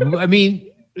 Yeah. I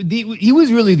mean, he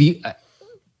was really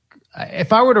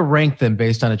if I were to rank them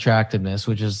based on attractiveness,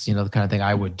 which is, the kind of thing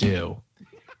I would do,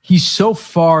 he's so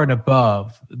far and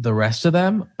above the rest of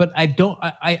them. But I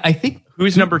think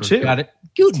who's number 2? Got it.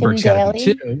 Gutenberg's got to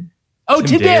be 2. Oh,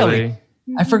 Tim Daly.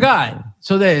 I forgot.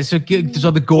 So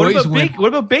the Goys went. What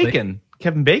about Bacon?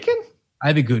 Kevin Bacon?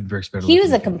 I think Gutenberg's better. He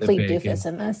was a complete doofus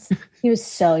in this. He was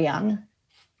so young.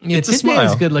 Yeah, Tim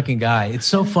Daly's a good looking guy. It's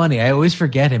so funny. I always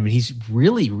forget him, and he's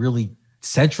really, really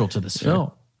central to this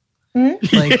film.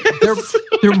 Mm-hmm. Like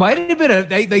there might have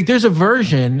been there's a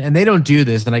version, and they don't do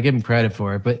this, and I give him credit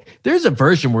for it, but there's a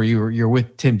version where you're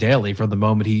with Tim Daly from the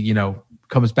moment he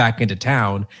comes back into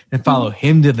town, and follow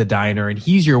him to the diner, and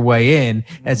he's your way in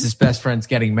as his best friend's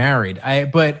getting married. I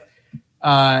think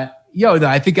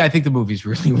the movie's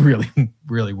really, really,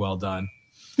 really well done.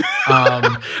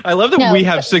 I love that we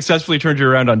have successfully turned you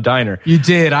around on Diner. You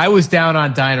did. I was down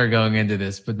on Diner going into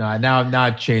this, but now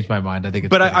I've changed my mind. I think it's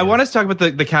But I want us to talk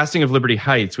about the casting of Liberty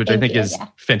Heights, which I think is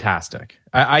fantastic.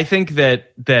 I think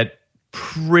that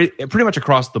pretty much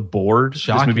across the board,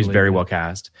 this movie is very well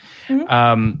cast.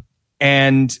 Mm-hmm.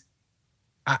 And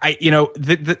I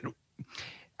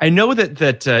know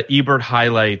that Ebert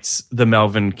highlights the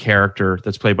Melvin character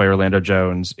that's played by Orlando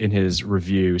Jones in his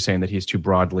review, saying that he's too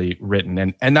broadly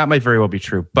written, and that might very well be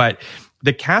true. But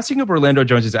the casting of Orlando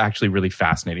Jones is actually really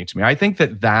fascinating to me. I think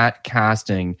that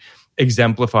casting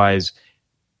exemplifies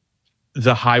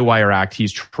the high wire act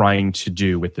he's trying to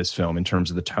do with this film in terms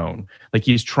of the tone. Like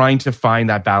he's trying to find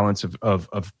that balance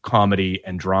of comedy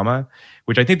and drama,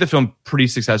 which I think the film pretty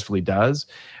successfully does,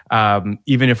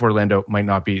 even if Orlando might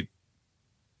not be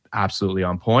absolutely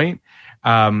on point.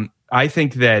 I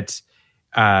think that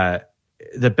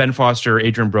Ben Foster,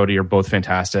 Adrian Brody are both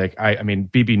fantastic. I mean,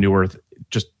 Bebe Neuwirth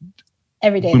just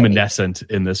luminescent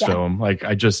in this film. Like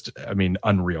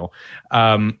unreal.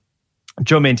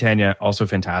 Joe Mantegna, also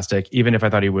fantastic. Even if I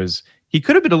thought he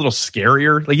could have been a little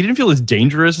scarier. Like he didn't feel as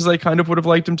dangerous as I kind of would have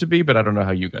liked him to be, but I don't know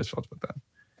how you guys felt about that.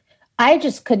 I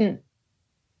just couldn't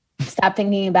stop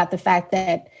thinking about the fact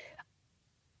that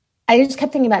I just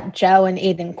kept thinking about Joe and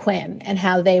Aidan Quinn and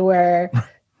how they were,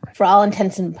 for all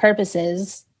intents and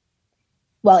purposes,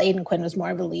 well, Aidan Quinn was more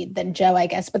of a lead than Joe, I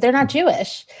guess, but they're not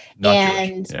Jewish.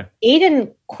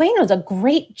 Aidan Quinn was a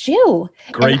great Jew.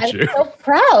 I was so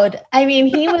proud. I mean,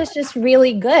 he was just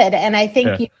really good. And I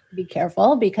think you have to be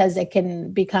careful because it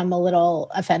can become a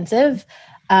little offensive.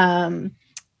 Talk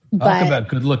about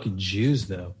good-looking Jews,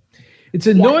 though. It's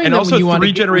annoying, and that also when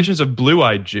three generations of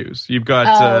blue-eyed Jews. You've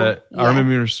got Armin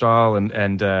Mueller-Stahl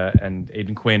and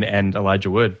Aidan Quinn and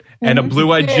Elijah Wood, and a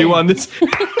blue-eyed Jew on this.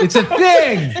 It's a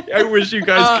thing. I wish you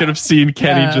guys could have seen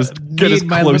Kenny just get as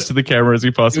close to the camera as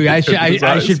he possibly could.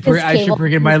 I should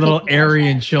bring in my little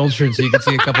Aryan children so you can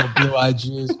see a couple of blue-eyed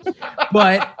Jews.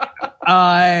 But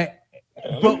I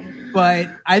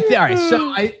think all right.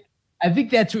 So I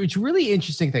think it's a really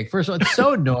interesting thing. First of all, it's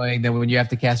so annoying that when you have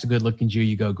to cast a good-looking Jew,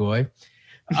 you go goy.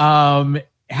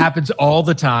 Happens all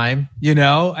the time, you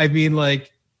know? I mean,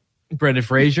 like, Brendan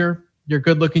Fraser, you're a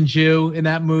good-looking Jew in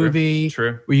that movie.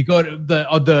 True. Where you go to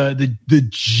the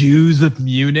Jews of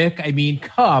Munich. I mean,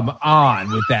 come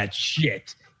on with that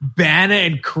shit. Banna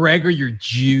and Craig are your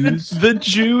Jews. The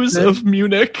Jews of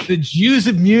Munich. The Jews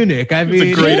of Munich. I mean,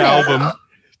 it's a great album.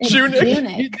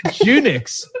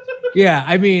 Junix. Yeah,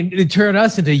 I mean, to turn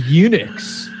us into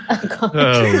eunuchs. Oh,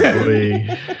 boy.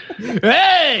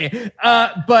 Hey!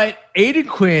 But Aidan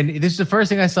Quinn, this is the first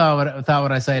thing I thought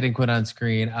when I saw Aidan Quinn on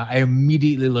screen. I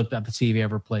immediately looked up to see if he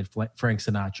ever played Frank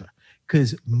Sinatra.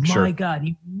 Because, my God,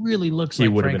 he really looks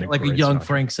like a young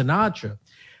Frank Sinatra.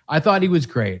 I thought he was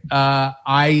great.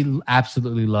 I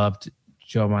absolutely loved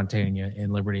Joe Mantegna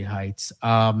in Liberty Heights.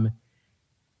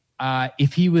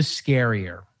 If he was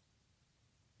scarier,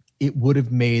 it would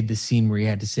have made the scene where he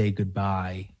had to say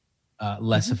goodbye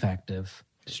less effective.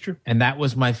 It's true. And that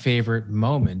was my favorite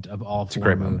moment of all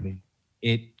four movies.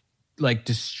 It like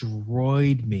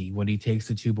destroyed me when he takes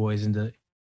the two boys into.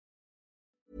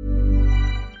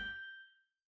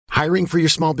 Hiring for your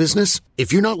small business?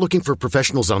 If you're not looking for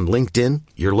professionals on LinkedIn,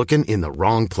 you're looking in the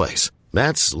wrong place.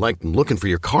 That's like looking for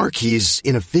your car keys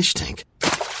in a fish tank.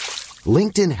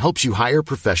 LinkedIn helps you hire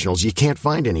professionals you can't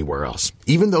find anywhere else,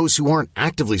 even those who aren't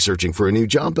actively searching for a new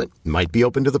job but might be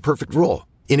open to the perfect role.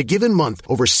 In a given month,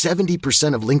 over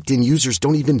 70% of LinkedIn users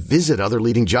don't even visit other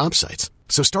leading job sites.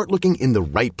 So start looking in the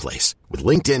right place. With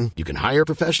LinkedIn, you can hire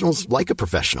professionals like a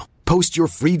professional. Post your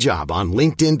free job on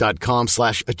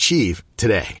linkedin.com/achieve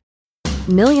today.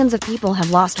 Millions of people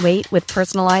have lost weight with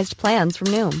personalized plans from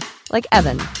Noom. Like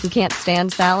Evan, who can't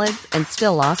stand salads and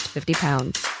still lost 50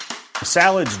 pounds.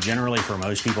 Salads generally for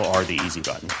most people are the easy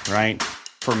button, right?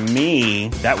 For me,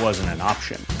 that wasn't an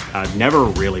option. I never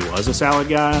really was a salad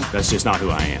guy. That's just not who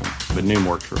I am. But Noom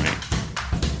worked for me.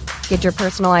 Get your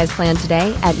personalized plan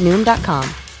today at Noom.com.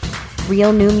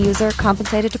 Real Noom user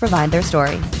compensated to provide their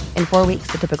story. In 4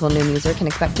 weeks, the typical Noom user can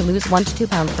expect to lose 1 to 2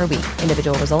 pounds per week.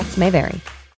 Individual results may vary.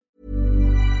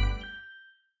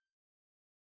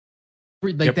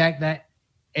 Like that,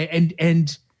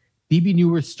 and BB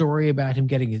Newirth's story about him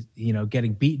getting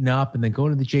beaten up and then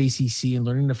going to the JCC and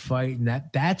learning to fight, and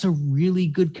that's a really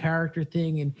good character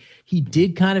thing. And he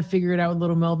did kind of figure it out with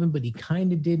Little Melvin, but he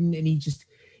kind of didn't. And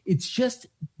it's just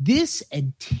this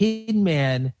and Tin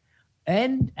Man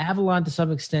and Avalon to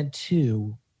some extent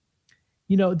too.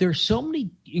 There's so many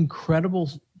incredible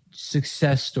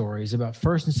success stories about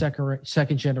first and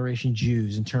second generation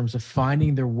Jews in terms of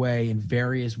finding their way in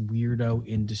various weirdo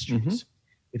industries.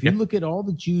 Mm-hmm. If you look at all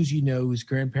the Jews whose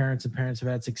grandparents and parents have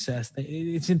had success,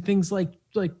 it's in things like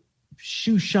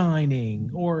shoe shining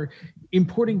or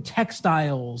importing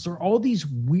textiles or all these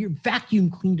weird vacuum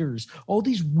cleaners, all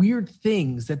these weird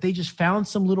things that they just found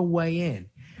some little way in.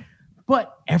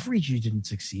 But every Jew didn't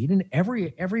succeed, and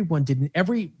every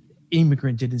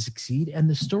immigrant didn't succeed. And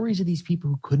the stories of these people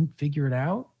who couldn't figure it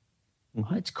out,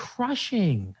 it's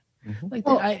crushing. Mm-hmm.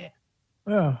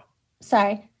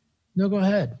 Sorry. No, go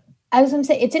ahead. I was going to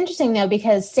say, it's interesting, though,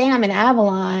 because Sam in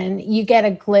Avalon, you get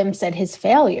a glimpse at his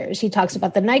failures. He talks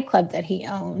about the nightclub that he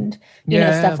owned,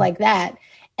 stuff like that.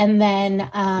 And then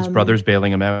his brother's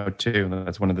bailing him out, too.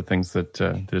 That's one of the things that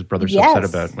his brother's upset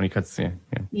about when he cuts the...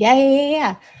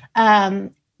 Yeah.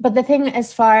 But the thing,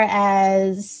 as far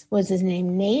as, was his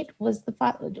name Nate? Was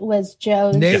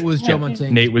Joe's... Nate was Joe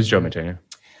Mantegna. Nate was Joe Mantegna.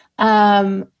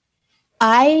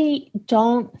 I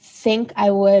don't think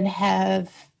I would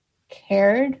have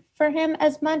cared for him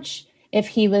as much if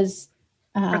he was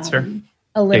a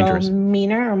little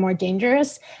meaner or more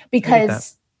dangerous,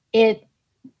 because it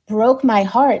broke my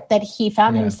heart that he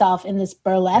found himself in this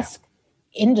burlesque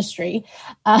industry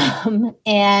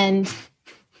and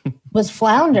was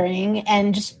floundering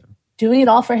and just doing it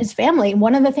all for his family.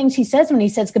 One of the things he says when he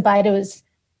says goodbye to his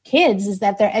kids is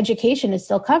that their education is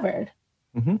still covered.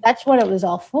 Mm-hmm. That's what it was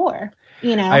all for,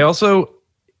 I also...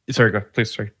 Sorry, go.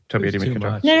 Please, sorry. Toby, I didn't mean to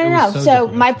cut you off. No. So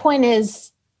my point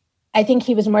is, I think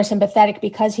he was more sympathetic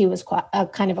because he was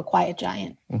kind of a quiet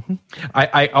giant. Mm-hmm.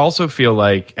 I also feel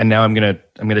like, and now I'm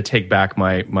gonna take back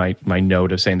my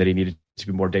note of saying that he needed to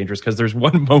be more dangerous, because there's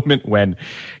one moment when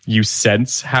you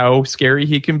sense how scary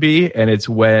he can be, and it's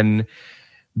when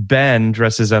Ben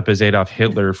dresses up as Adolf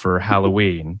Hitler for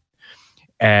Halloween.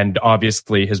 And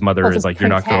obviously his mother is like, you're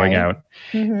not going out.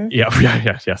 Mm-hmm.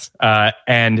 Yes.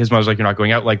 And his mother's like, you're not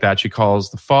going out like that. She calls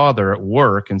the father at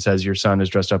work and says, your son is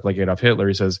dressed up like Adolf Hitler.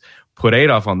 He says, put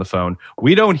Adolf on the phone.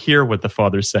 We don't hear what the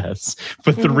father says,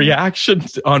 but the reaction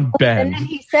on Ben. And then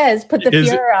he says, put the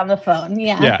Fuhrer on the phone.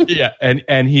 Yeah.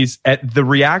 And he's at the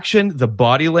reaction, the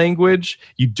body language,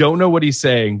 you don't know what he's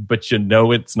saying, but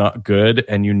it's not good.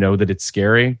 And that it's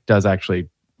scary, does actually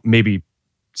maybe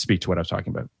speak to what I was talking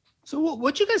about. So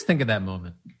what'd you guys think of that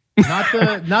moment?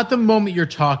 Not the moment you're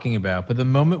talking about, but the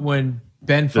moment when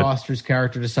Ben Foster's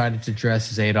character decided to dress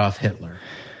as Adolf Hitler.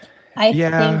 I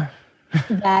think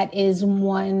that is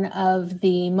one of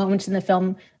the moments in the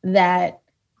film that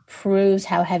proves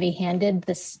how heavy-handed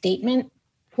the statement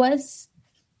was.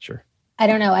 Sure. I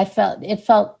don't know. It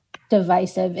felt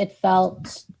divisive. It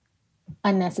felt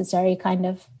unnecessary, kind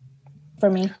of, for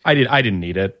me. I didn't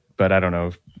need it, but I don't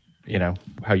know if,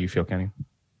 how you feel, Kenny.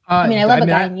 I love a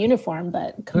guy in uniform,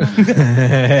 but come on.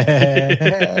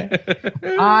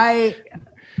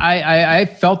 I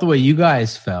felt the way you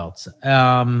guys felt.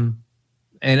 And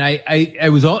I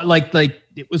was all like,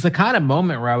 it was the kind of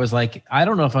moment where I was like, I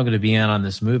don't know if I'm going to be in on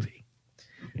this movie.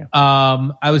 Yeah.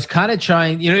 I was kind of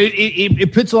trying,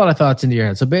 it puts a lot of thoughts into your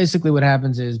head. So basically what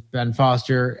happens is Ben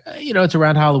Foster, it's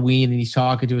around Halloween and he's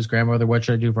talking to his grandmother. What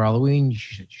should I do for Halloween? You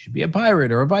should be a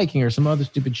pirate or a Viking or some other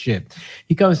stupid shit.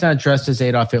 He comes down dressed as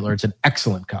Adolf Hitler. It's an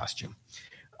excellent costume.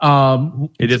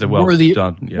 It is a well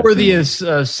done, worthy of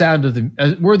sound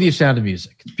of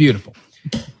music. It's beautiful,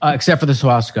 except for the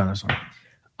swastika song.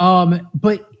 All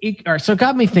right, so it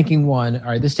got me thinking. All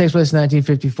right, this takes place in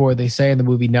 1954. They say in the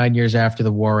movie 9 years after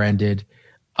the war ended.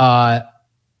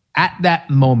 At that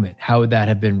moment, how would that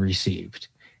have been received?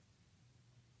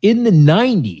 In the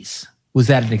 90s, was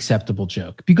that an acceptable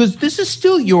joke? Because this is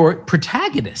still your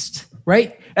protagonist,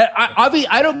 right?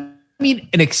 I don't mean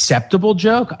an acceptable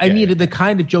joke. I mean the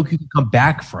kind of joke you can come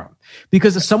back from.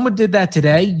 Because if someone did that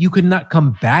today, you could not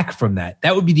come back from that.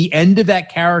 That would be the end of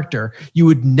that character. You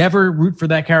would never root for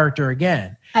that character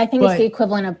again. I think it's the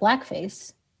equivalent of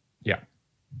blackface. Yeah.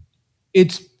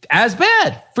 It's as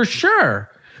bad, for sure.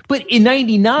 But in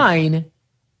 99,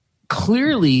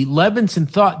 clearly Levinson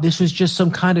thought this was just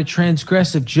some kind of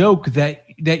transgressive joke that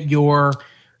your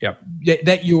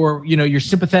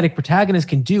sympathetic protagonist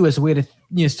can do as a way to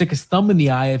stick his thumb in the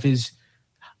eye of his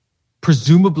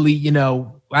presumably,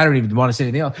 I don't even want to say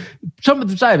anything else. Some of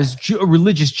the side of his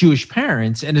religious Jewish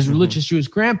parents and his religious Jewish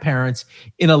grandparents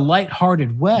in a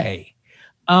lighthearted way.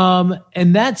 And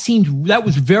that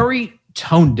was very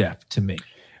tone deaf to me.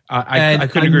 I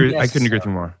couldn't agree. I couldn't agree with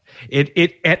you more.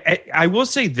 I will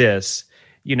say this,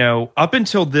 up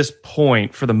until this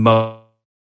point, for the most,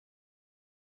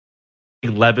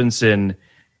 Levinson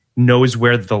knows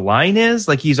where the line is.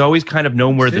 Like, he's always kind of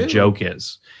known where the joke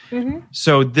is. Mm-hmm.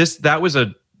 So that was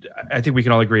I think we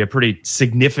can all agree, a pretty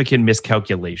significant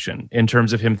miscalculation in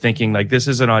terms of him thinking like, this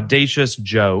is an audacious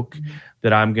joke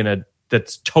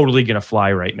that's totally gonna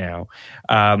fly right now.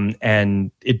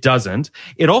 And it doesn't.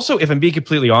 It also, if I'm being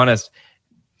completely honest,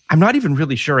 I'm not even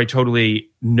really sure I totally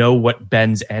know what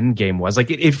Ben's end game was.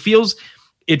 Like, it feels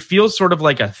sort of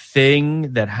like a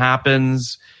thing that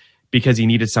happens because he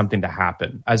needed something to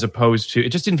happen, as opposed to, it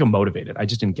just didn't feel motivated. I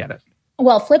just didn't get it.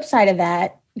 Well, flip side of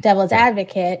that, devil's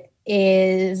advocate,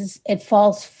 is it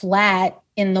falls flat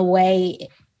in the way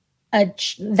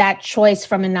that choice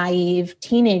from a naive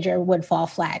teenager would fall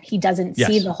flat. He doesn't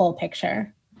see the whole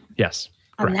picture. Yes.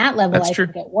 On that level, I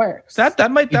think it works. That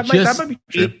might be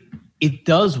true. It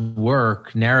does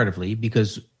work narratively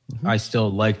because I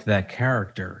still liked that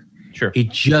character. Sure. It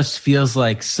just feels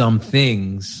like some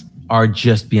things are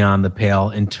just beyond the pale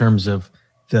in terms of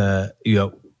the,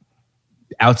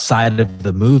 outside of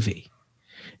the movie.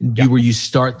 Yeah. Where you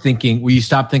stop thinking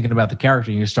about the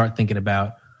character and you start thinking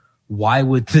about, why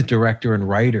would the director and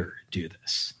writer do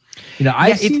this?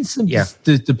 I've seen some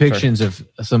depictions of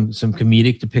some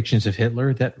comedic depictions of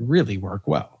Hitler that really work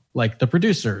well, like The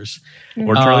Producers.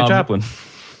 Or Charlie Chaplin.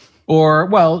 Or,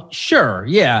 well, sure,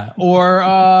 yeah. Or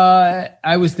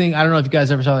I was thinking, I don't know if you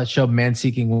guys ever saw that show, Man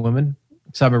Seeking Woman,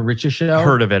 Simon Rich's show.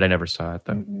 Heard of it, I never saw it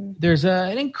though. There's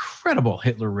an incredible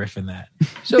Hitler riff in that.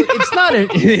 So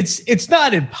it's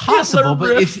not impossible,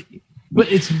 but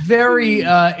it's very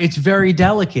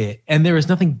delicate, and there is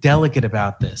nothing delicate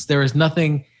about this. There is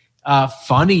nothing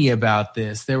funny about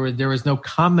this. There was no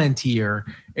comment here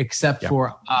except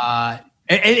for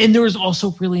and there was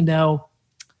also really no.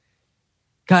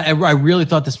 God, I really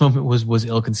thought this moment was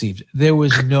ill-conceived. There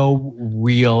was no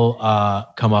real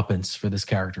comeuppance for this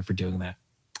character for doing that.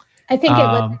 I think it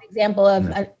was an example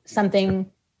of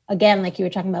something, again, like you were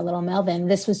talking about Little Melvin.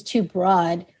 This was too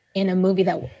broad in a movie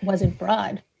that wasn't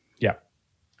broad. Yeah.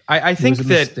 I think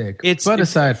that it's, but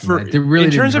aside from that, it really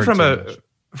in terms of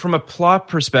from a plot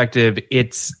perspective,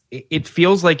 it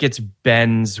feels like it's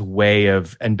Ben's way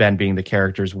of, and Ben being the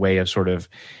character's way of sort of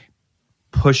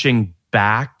pushing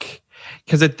back.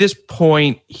 Because at this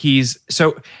point, he's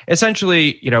so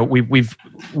essentially,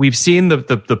 we've seen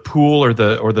the pool or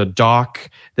the dock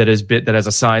that has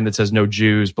a sign that says no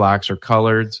Jews, blacks, or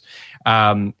coloreds.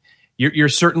 You're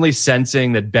certainly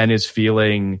sensing that Ben is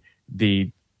feeling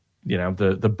the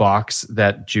box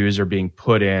that Jews are being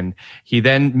put in. He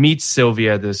then meets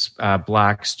Sylvia, this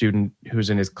black student who's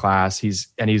in his class. He's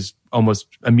almost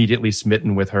immediately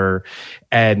smitten with her,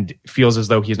 and feels as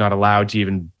though he's not allowed to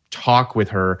even talk with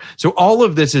her. So all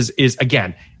of this is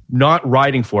again, not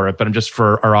writing for it, but I'm just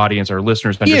for our audience, our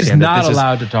listeners to understand. He is not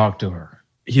allowed to talk to her.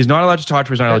 He's not allowed to talk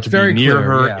to her. He's not allowed to be near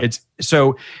her. Yeah. It's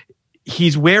so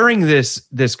he's wearing this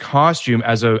costume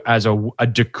as a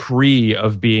decree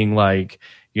of being like,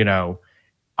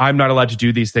 I'm not allowed to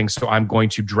do these things, so I'm going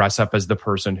to dress up as the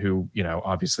person who,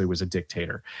 obviously was a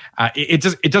dictator. It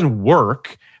doesn't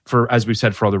work for, as we've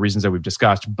said, for all the reasons that we've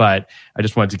discussed, but I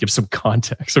just wanted to give some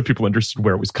context so people understood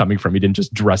where it was coming from. He didn't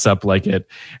just dress up like it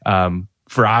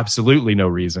for absolutely no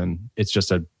reason. It's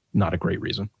just not a great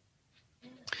reason.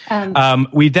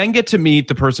 We then get to meet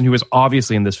the person who was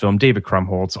obviously in this film. David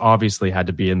Krumholtz obviously had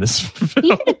to be in this film. He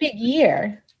had a big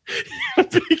year.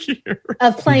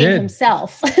 of playing did.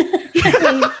 himself.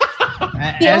 The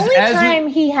only time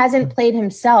he hasn't played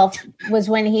himself was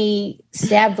when he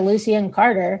stabbed Lucien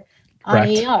Carter on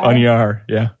ER. On ER,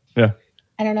 yeah.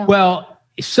 I don't know. Well,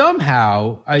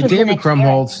 somehow, was the David next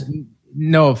Krumholtz,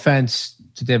 no offense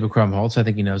to David Krumholtz, I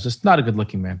think he knows this, not a good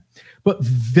looking man, but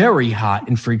very hot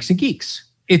in Freaks and Geeks.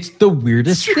 It's the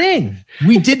weirdest thing.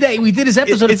 We did his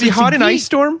episode. Is he hot in Ice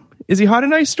Storm? Is he hot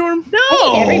in Ice Storm? I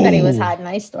think everybody was hot in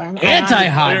Ice Storm.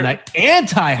 Anti-hot.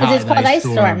 Because it's called Ice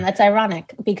Storm. That's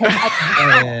ironic because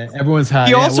everyone's hot.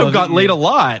 He also got laid a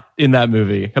lot in that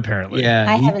movie, apparently. Yeah,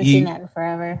 I haven't seen that in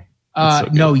forever.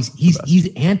 No, he's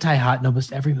anti-hot in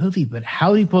almost every movie, but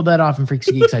how he pulled that off in Freaks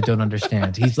and Geeks, I don't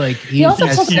understand. He's like he also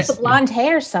pulls off the blonde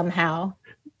hair somehow.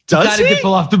 Does he?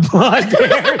 Pull off the blonde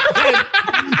hair?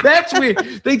 That's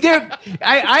weird. Like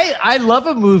I love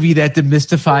a movie that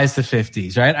demystifies the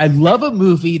 50s, right? I love a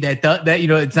movie that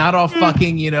it's not all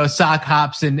fucking sock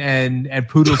hops and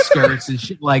poodle skirts and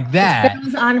shit like that.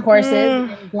 Girls on horses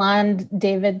and blonde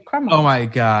David Krumholtz. Oh my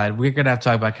god, we're gonna have to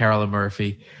talk about Carolyn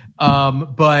Murphy.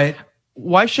 But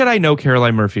why should I know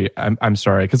Caroline Murphy? I'm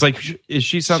sorry, because is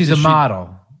she something? She's a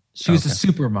model. She was a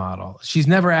supermodel. She's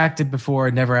never acted before,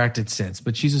 never acted since,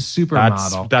 but she's a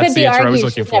supermodel. That's the answer I was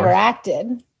looking for. Never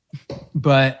acted.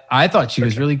 But I thought she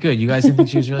was really good. You guys didn't think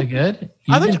she was really good?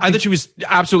 I thought she was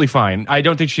absolutely fine. I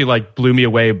don't think she blew me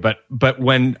away. But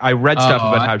when I read stuff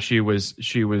about how she was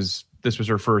this was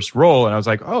her first role, and I was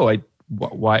like,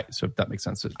 why? So if that makes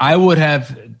sense. I would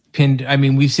have pinned. I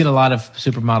mean, we've seen a lot of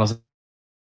supermodels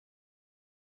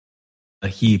a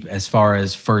heap as far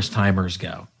as first timers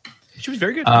go. She was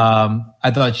very good.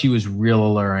 I thought she was real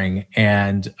alluring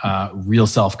and real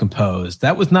self-composed.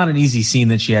 That was not an easy scene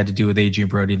that she had to do with Adrian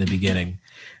Brody in the beginning.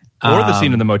 Or the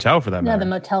scene in the motel, for that matter. No, the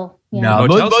motel. Yeah. No,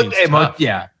 motel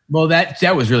yeah. Well,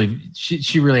 that was really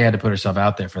she really had to put herself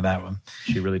out there for that one.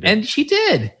 She really did, and she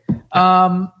did.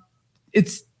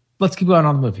 Let's keep going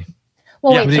on the movie.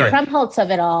 Well, wait, the Krumholtz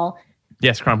of it all.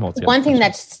 Yes, Krumholtz. Yes. One thing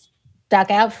that stuck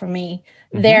out for me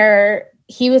there.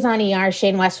 He was on ER.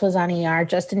 Shane West was on ER.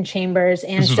 Justin Chambers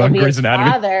and Sylvia's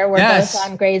father were both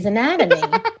on Grey's Anatomy.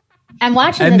 I'm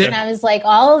watching this and I was like,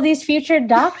 all of these future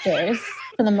doctors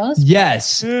for the most part.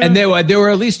 Yes. And there were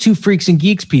at least two Freaks and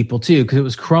Geeks people too, because it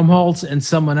was Krumholtz and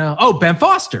someone else. Oh, Ben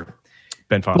Foster.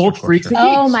 Both Freaks and Geeks.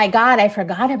 Oh my God, I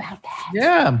forgot about that.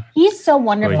 Yeah. He's so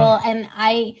wonderful. And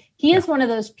he is one of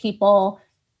those people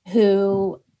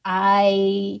who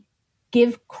I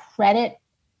give credit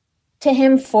to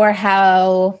him for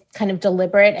how kind of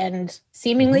deliberate and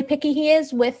seemingly picky he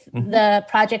is with the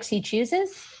projects he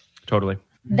chooses. Totally.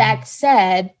 That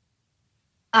said,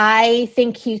 I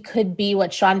think he could be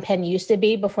what Sean Penn used to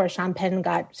be before Sean Penn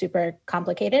got super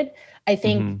complicated. I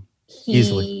think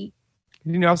Easily.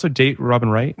 Didn't you also date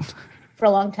Robin Wright? For a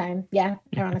long time. Yeah,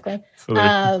 ironically.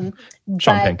 Sean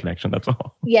Penn connection, that's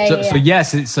all. Yeah. So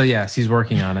yes, he's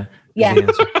working on it. Yeah.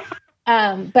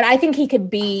 But I think he could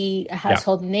be a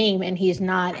household name, and he's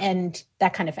not, and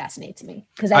that kind of fascinates me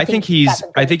because I think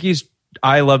he's.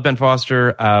 I love Ben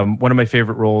Foster. One of my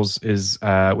favorite roles is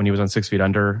when he was on 6 Feet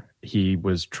Under. He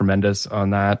was tremendous on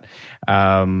that,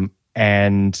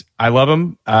 and I love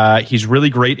him. He's really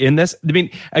great in this. I mean,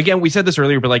 again, we said this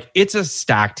earlier, but it's a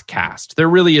stacked cast. There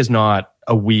really is not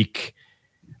a weak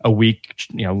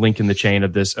link in the chain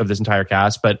of this entire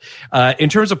cast. But in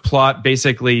terms of plot,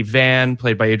 basically Van,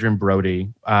 played by Adrian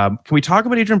Brody. Can we talk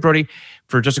about Adrian Brody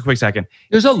for just a quick second?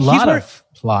 There's a lot of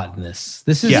plot in this.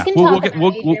 This is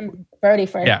Adrian Brody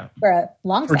for a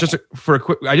long second.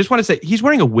 I just want to say he's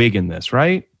wearing a wig in this,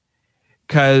 right?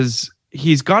 Because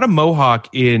he's got a mohawk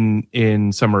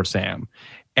in Summer of Sam.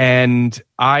 And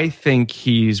I think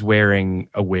he's wearing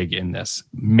a wig in this.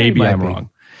 Maybe I'm wrong.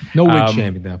 No wig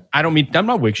shaming, though. I'm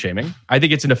not wig shaming. I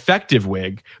think it's an effective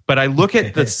wig, but I look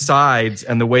at the sides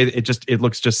and the way that it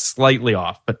looks just slightly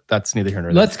off, but that's neither here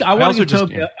nor there. I want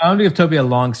to give Toby a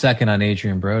long second on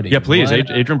Adrian Brody. Yeah, please.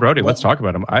 Adrian Brody. Let's talk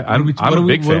about him. I'm a big fan.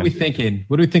 What are we thinking?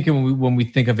 What are we thinking when we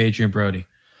think of Adrian Brody?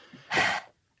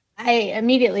 I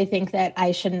immediately think that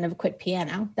I shouldn't have quit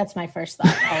piano. That's my first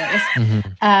thought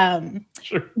always.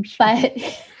 Sure.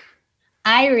 But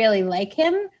I really like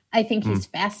him. I think he's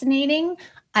fascinating.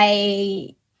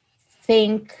 I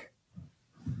think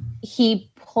he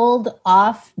pulled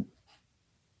off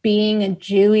being a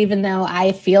Jew, even though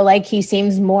I feel like he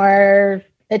seems more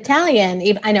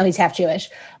Italian. I know he's half Jewish,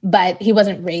 but he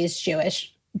wasn't raised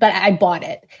Jewish. But I bought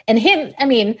it. And him, I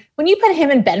mean, when you put him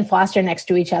and Ben Foster next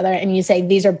to each other and you say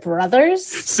these are brothers.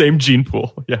 Same gene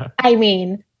pool, yeah. I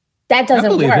mean, that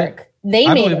doesn't work. They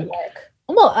made it work.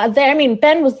 Well,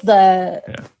 Ben was the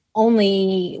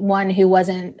only one who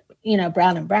wasn't,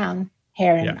 brown and brown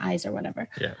hair and eyes or whatever.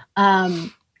 Yeah.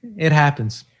 It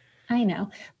happens. I know,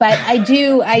 but I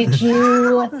do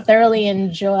thoroughly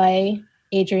enjoy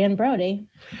Adrian Brody.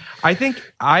 I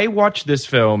think I watched this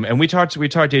film, and we talked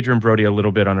Adrian Brody a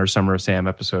little bit on our Summer of Sam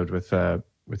episode with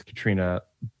Katrina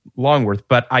Longworth,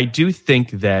 but I do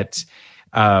think that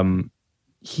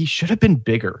he should have been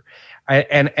bigger.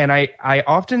 I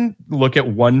often look at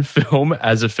one film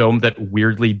as a film that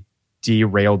weirdly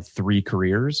derailed 3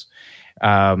 careers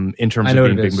in terms of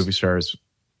being big movie stars.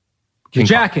 The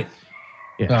Jacket.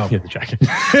 Yeah, the Jacket.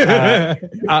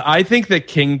 I think that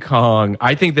King Kong,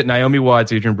 I think that Naomi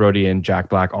Watts, Adrian Brody, and Jack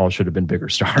Black all should have been bigger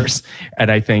stars.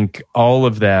 And I think all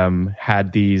of them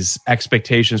had these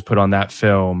expectations put on that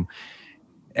film.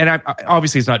 And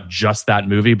obviously it's not just that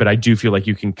movie, but I do feel like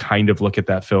you can kind of look at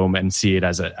that film and see it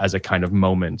as a kind of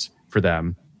moment for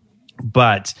them.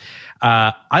 But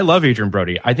I love Adrian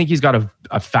Brody. I think he's got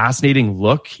a fascinating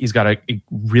look. He's got a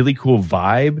really cool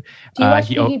vibe. Do you watch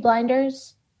Peaky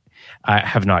Blinders? I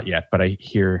have not yet, but I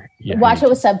hear... Yeah, watch it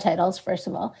with subtitles, first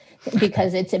of all,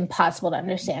 because it's impossible to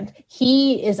understand.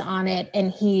 He is on it,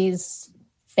 and he's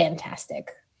fantastic.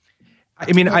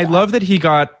 I mean, I love that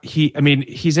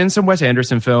he's in some Wes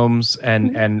Anderson films,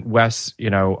 and Wes,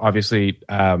 obviously,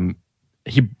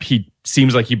 he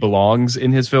seems like he belongs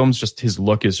in his films. Just his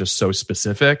look is just so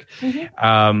specific.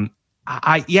 Mm-hmm.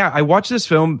 I watched this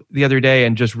film the other day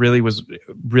and just really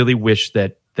wished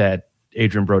that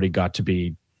Adrian Brody got to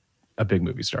be a big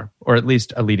movie star, or at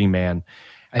least a leading man.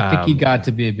 I think he got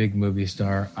to be a big movie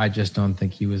star. I just don't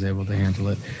think he was able to handle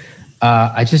it.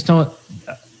 I just don't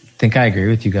think I agree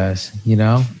with you guys,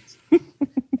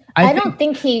 I don't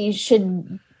think he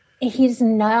should. He's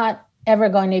not ever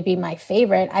going to be my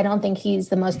favorite. I don't think he's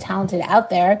the most talented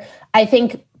out there. I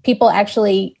think people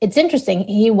actually, it's interesting.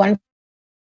 He won.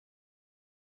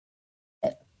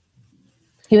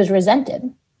 He was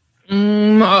resented.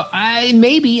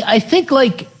 I think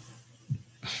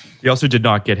he also did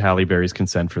not get Halle Berry's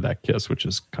consent for that kiss, which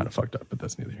is kind of fucked up, but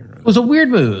that's neither here nor there. It was a weird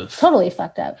move. Totally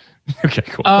fucked up. Okay,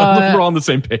 cool. We're all on the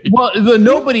same page. Well,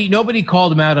 nobody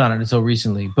called him out on it until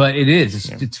recently, but it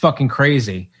is. It's fucking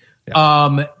crazy.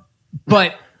 Yeah.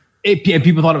 But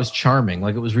people thought it was charming.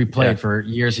 Like it was replayed for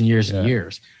years and years and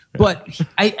years. But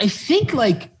I think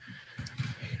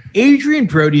Adrian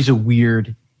Brody's a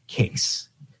weird case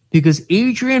because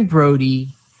Adrian Brody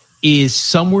is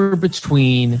somewhere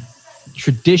between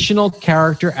traditional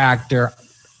character actor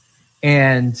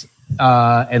and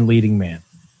leading man.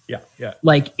 Yeah.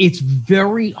 Like it's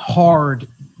very hard.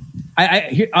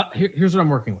 Here's what I'm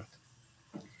working with.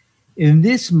 In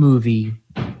this movie,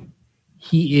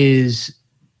 he is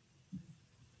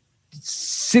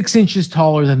 6 inches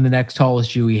taller than the next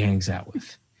tallest Jew he hangs out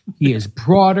with. He is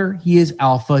broader. He is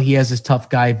alpha. He has his tough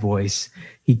guy voice.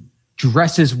 He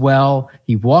dresses well.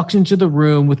 He walks into the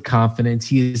room with confidence.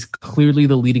 He is clearly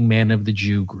the leading man of the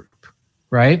Jew group,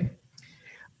 right?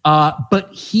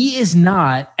 But he is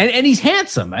not, and he's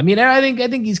handsome. I mean, I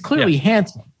think he's clearly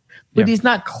handsome, but he's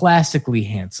not classically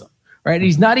handsome, right?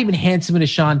 He's not even handsome in a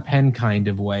Sean Penn kind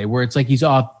of way, where it's like he's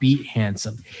offbeat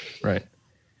handsome, right?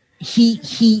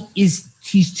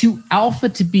 He's too alpha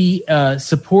to be a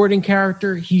supporting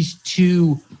character. He's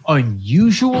too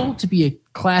unusual to be a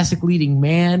classic leading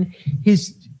man. His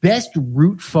best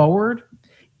route forward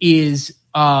is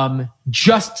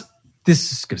just,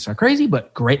 this is going to sound crazy,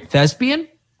 but great thespian,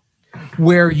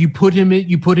 where you put him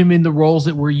in the roles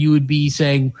that where you would be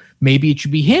saying maybe it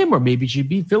should be him, or maybe it should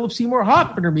be Philip Seymour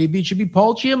Hoffman, or maybe it should be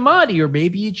Paul Giamatti, or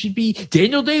maybe it should be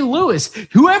Daniel Day-Lewis.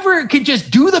 Whoever can just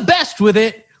do the best with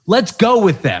it, let's go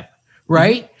with them,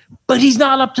 right? Mm-hmm. But he's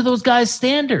not up to those guys'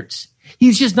 standards.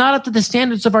 He's just not up to the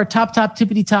standards of our top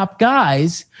tippity top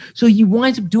guys. So he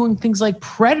winds up doing things like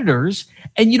Predators,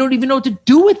 and you don't even know what to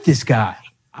do with this guy.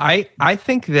 I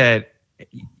think that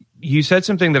you said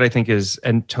something that I think is,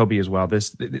 and Toby as well,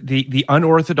 the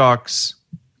unorthodox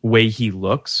way he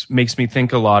looks makes me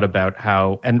think a lot about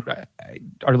how, and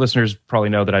our listeners probably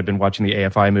know that I've been watching the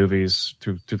AFI movies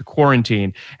through the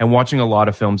quarantine and watching a lot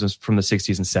of films from the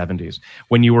 60s and 70s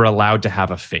when you were allowed to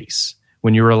have a face,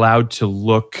 when you were allowed to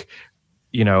look,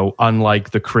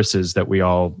 unlike the Chris's that we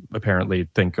all apparently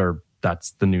think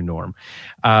that's the new norm.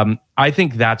 I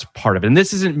think that's part of it. And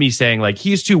this isn't me saying like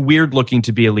he's too weird looking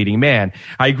to be a leading man.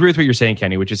 I agree with what you're saying,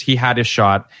 Kenny, which is he had his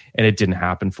shot and it didn't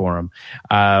happen for him.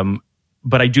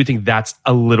 But I do think that's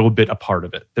a little bit a part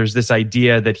of it. There's this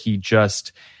idea that he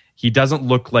doesn't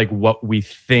look like what we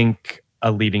think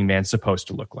a leading man's supposed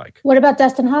to look like. What about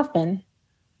Dustin Hoffman?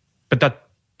 But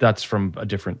that's from a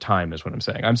different time is what I'm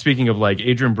saying. I'm speaking of like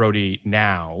Adrian Brody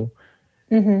now.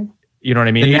 Mm-hmm. You know what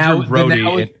I mean? Adrian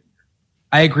Brody.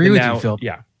 I agree with you, Phil.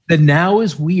 Yeah. The now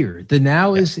is weird. The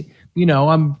now is,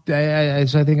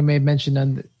 as I think I may have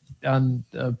mentioned on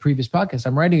a previous podcast,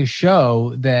 I'm writing a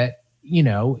show that,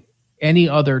 any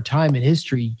other time in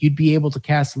history, you'd be able to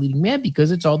cast a leading man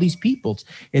because it's all these people.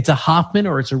 It's a Hoffman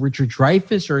or it's a Richard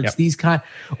Dreyfuss or it's these kind,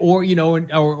 or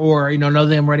another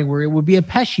thing I'm writing where it would be a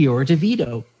Pesci or a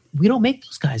DeVito. We don't make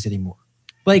those guys anymore.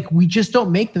 Like, we just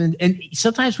don't make them. And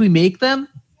sometimes we make them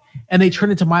and they turn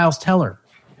into Miles Teller.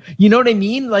 You know what I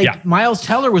mean? Like Miles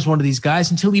Teller was one of these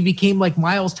guys until he became like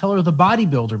Miles Teller, the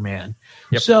bodybuilder man.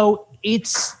 Yep. So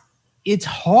it's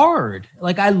hard.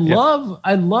 Like, I love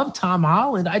Tom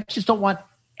Holland. I just don't want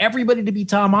everybody to be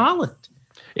Tom Holland.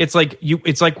 It's like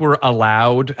we're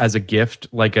allowed as a gift,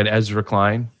 like an Ezra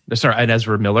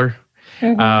Miller.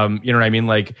 Mm-hmm. You know what I mean?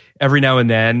 Like, every now and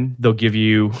then they'll give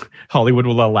you, Hollywood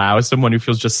will allow someone who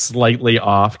feels just slightly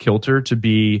off kilter to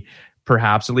be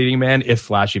perhaps a leading man, if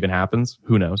Flash even happens.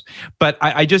 Who knows? But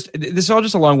this is all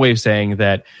just a long way of saying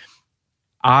that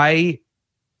I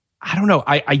don't know.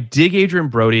 I dig Adrian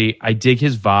Brody. I dig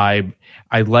his vibe.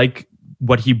 I like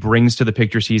what he brings to the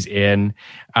pictures he's in.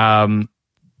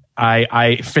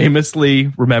 I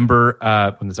famously remember,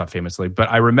 it's not famously, but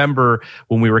I remember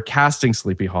when we were casting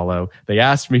Sleepy Hollow, they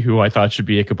asked me who I thought should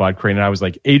be Ichabod Crane, and I was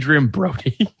like, Adrian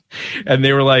Brody. And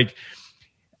they were like,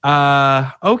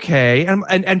 okay.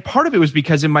 And part of it was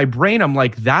because in my brain, I'm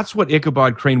like, that's what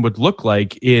Ichabod Crane would look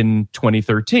like in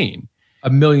 2013.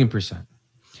 1,000,000%.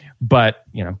 But,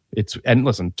 and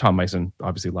listen, Tom Meissen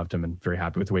obviously loved him and very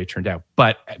happy with the way it turned out.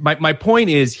 But my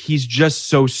point is, he's just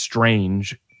so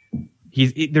strange. He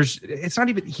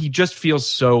just feels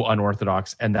so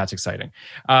unorthodox, and that's exciting.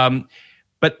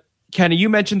 But Kenny, you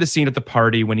mentioned the scene at the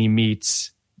party when he meets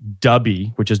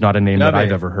Dubby, which is not a name that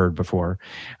I've ever heard before.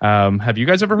 Have you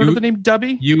guys ever heard of the name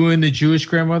Dubby? You and the Jewish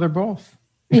grandmother both.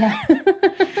 Yeah. So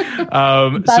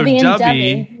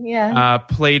Dubby,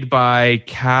 played by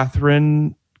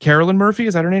Carolyn Murphy,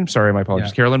 is that her name? Sorry, my apologies.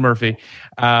 Yeah. Carolyn Murphy.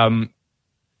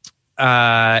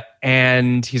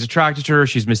 And he's attracted to her.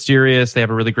 She's mysterious. They have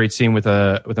a really great scene with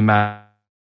a map.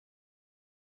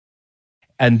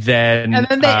 And then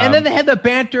they had the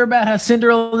banter about how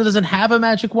Cinderella doesn't have a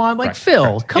magic wand. Like, right,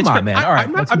 Phil, come on, man. All right,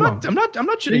 I'm not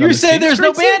shitting. You're saying there's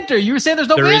no banter. You're saying there's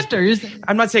no banter.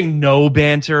 I'm not saying no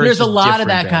banter. There's a lot of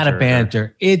that kind of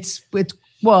banter. It's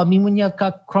well, I mean, when you've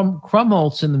got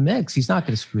Krumholtz in the mix, he's not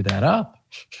going to screw that up.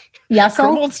 Yes,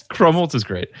 Krumholtz is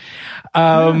great.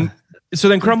 So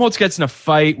then Krumholtz gets in a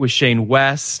fight with Shane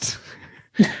West.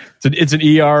 It's an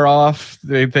ER off.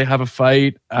 They have a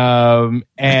fight.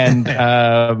 And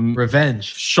revenge.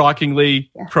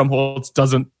 Shockingly, Krumholtz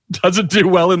doesn't do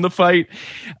well in the fight.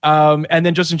 And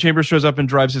then Justin Chambers shows up and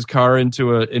drives his car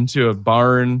into a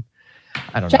barn.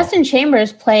 I don't know. Justin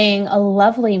Chambers playing a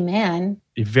lovely man.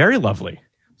 Very lovely.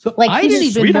 So like, I didn't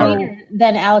even know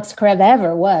than Alex Karev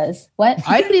ever was. What?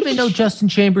 I didn't even know Justin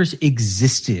Chambers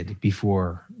existed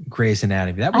before Grey's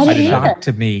Anatomy. That was a shock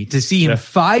to me to see him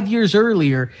 5 years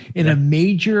earlier in a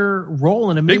major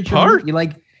role in a big major part.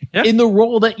 Movie, in the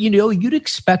role that you'd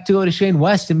expect to go to Shane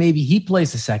West and maybe he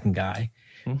plays the second guy.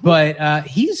 Mm-hmm. But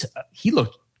he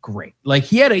looked great. Like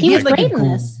he had a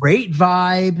great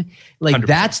vibe. Like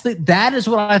 100%. That is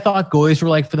what I thought Goys were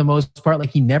like for the most part.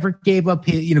 Like he never gave up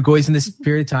his, Goys in this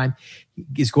period of time.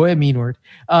 Is Goy a mean word?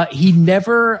 He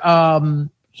never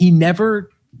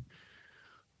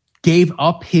gave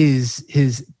up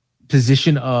his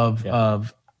position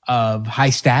of high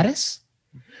status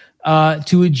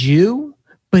to a Jew,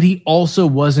 but he also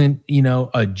wasn't,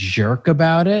 a jerk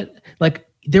about it. Like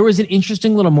there was an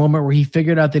interesting little moment where he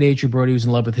figured out that Adrian Brody was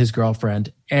in love with his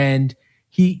girlfriend, and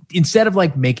he, instead of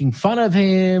like making fun of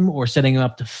him or setting him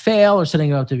up to fail or setting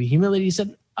him up to be humiliated, he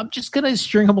said, I'm just going to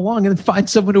string him along and find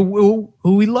someone who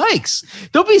he likes.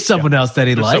 There'll be someone else that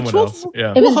he likes. We'll hook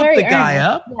the guy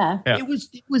up. Yeah. It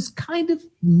was kind of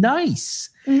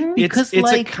nice. Mm-hmm. Because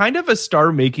it's a kind of a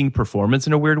star-making performance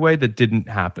in a weird way that didn't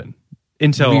happen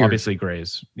until obviously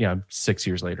Grey's, 6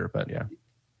 years later. But yeah.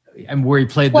 And where he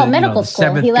played medical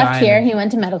school. He left here. He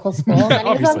went to medical school. And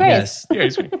he was on Grey's.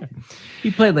 Yes.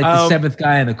 He played like the seventh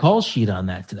guy on the call sheet on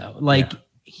that, though. Like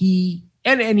he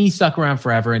stuck around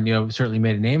forever and certainly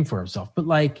made a name for himself. But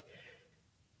I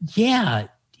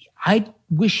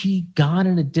wish he'd gone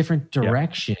in a different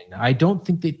direction. Yeah. I don't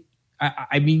think that.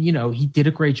 I mean, he did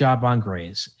a great job on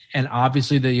Grey's, and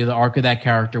obviously the arc of that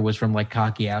character was from like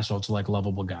cocky asshole to like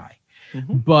lovable guy.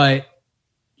 Mm-hmm. But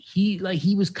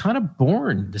he was kind of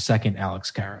born the second Alex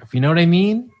Karev. You know what I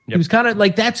mean? Yep. He was kind of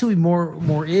like, that's who he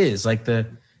more is, like the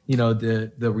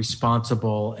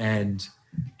responsible and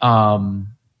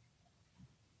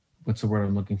what's the word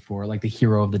I'm looking for? Like the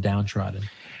hero of the downtrodden.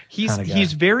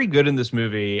 He's very good in this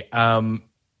movie.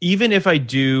 even if I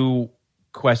do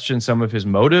question some of his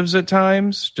motives at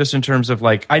times, just in terms of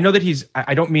like, I know that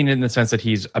I don't mean in the sense that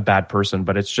he's a bad person,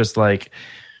 but it's just like,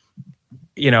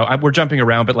 we're jumping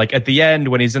around, but like at the end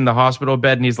when he's in the hospital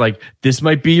bed and he's like, this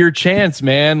might be your chance,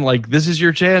 man. Like, this is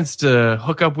your chance to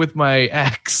hook up with my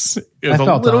ex. I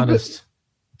felt honest.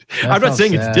 I'm not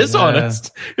saying it's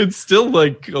dishonest. Yeah. It's still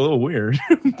like a little weird.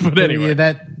 But anyway.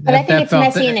 But I think it's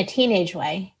messy in a teenage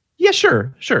way. Yeah,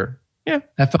 sure. Yeah.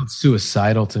 That felt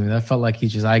suicidal to me. That felt like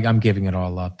he's just, I'm giving it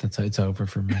all up. It's over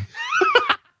for me.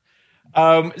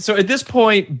 So at this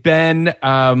point, Ben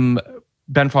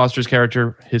Foster's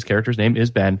character, his character's name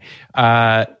is Ben,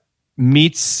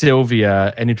 meets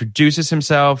Sylvia and introduces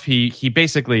himself. He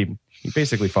basically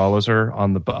follows her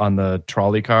on the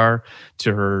trolley car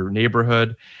to her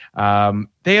neighborhood.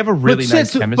 They have a really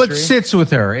nice chemistry, but sits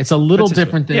with her. It's a little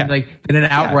different than than an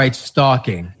outright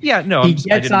stalking. Yeah, no, he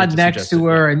gets on next to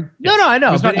her, and no, I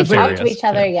know. They talk to each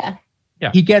other. Yeah.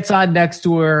 He gets on next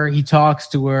to her. He talks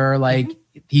to her. Like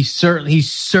he's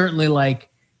certainly like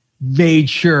made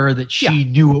sure that she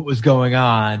knew what was going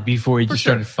on before he just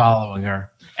started following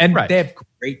her. And they have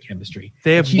great chemistry.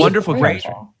 They have wonderful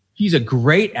chemistry. She's a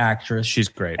great actress. She's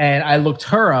great. And I looked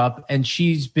her up, and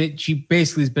she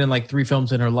basically has been in like 3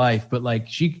 films in her life. But like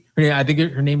I think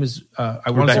her name is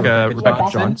Rebecca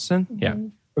Johnson. Yeah,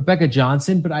 Rebecca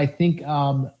Johnson. But I think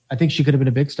she could have been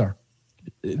a big star.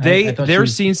 Their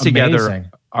scenes together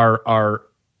are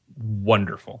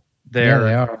wonderful. They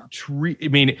are. I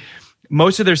mean,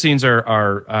 most of their scenes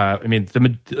are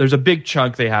there's a big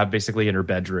chunk they have basically in her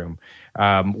bedroom,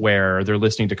 where they're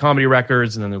listening to comedy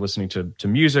records and then they're listening to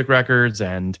music records,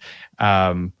 and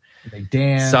they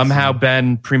dance. Somehow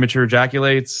Ben premature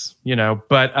ejaculates,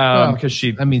 but because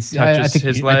she touches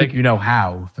his leg. I think you know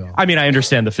how, Phil. I mean, I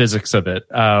understand the physics of it,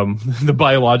 the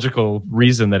biological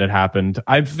reason that it happened.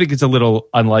 I think it's a little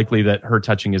unlikely that her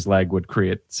touching his leg would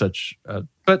create such.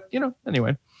 But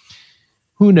anyway.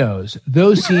 Who knows?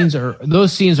 Those scenes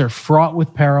are fraught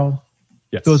with peril.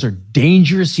 Yes. Those are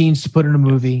dangerous scenes to put in a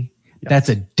movie. Yes. That's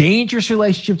a dangerous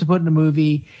relationship to put in a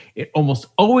movie. It almost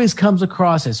always comes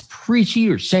across as preachy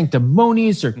or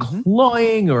sanctimonious or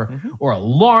cloying or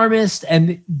alarmist.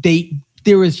 And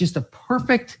there was just a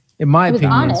perfect, in my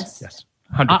opinion, honest. Yes,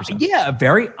 100%.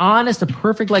 Very honest, a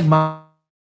perfect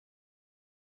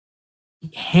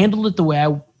handled it the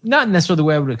way not necessarily the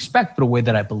way I would expect, but a way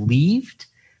that I believed.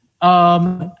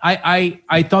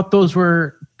 I thought those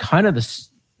were kind of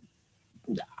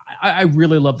I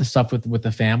really love the stuff with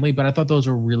the family, but I thought those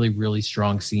were really, really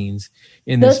strong scenes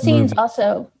in those this movie. Those scenes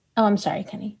also. Oh, I'm sorry,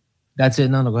 Kenny. That's it.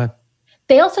 No, go ahead.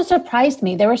 They also surprised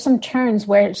me. There were some turns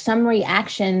where some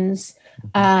reactions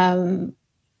were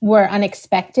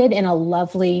unexpected in a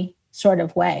lovely sort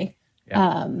of way.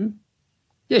 Yeah.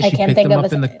 I can't think of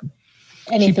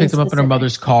She picked him up in her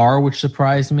mother's car, which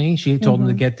surprised me. She told him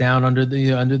to get down under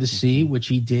the seat, which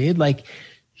he did. Like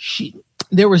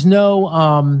there was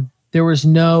no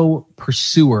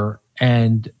pursuer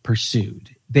and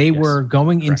pursued. They were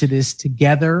going into this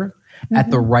together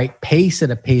at the right pace, at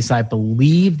a pace I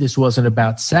believe. This wasn't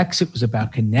about sex; it was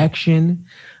about connection.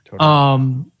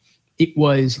 Totally.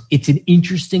 It's an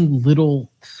interesting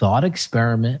little thought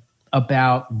experiment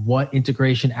about what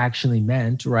integration actually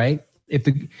meant, right? If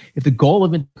the goal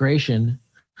of integration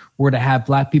were to have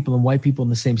Black people and white people in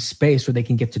the same space where they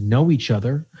can get to know each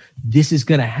other, this is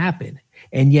going to happen.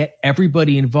 And yet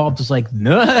everybody involved is like,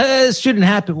 no, this shouldn't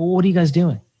happen. Well, what are you guys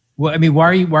doing? Well, I mean,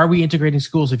 why are we integrating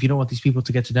schools if you don't want these people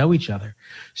to get to know each other?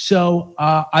 So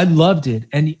I loved it,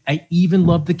 and I even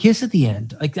loved the kiss at the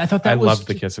end. Like I thought I loved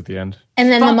the kiss at the end. And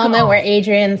then the moment where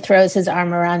Adrian throws his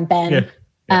arm around Ben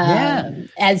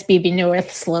as Bebe Neuwirth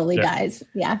slowly dies.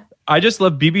 Yeah. I just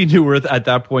love Bebe Neuwirth at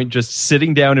that point, just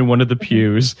sitting down in one of the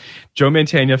pews. Joe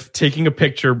Mantegna taking a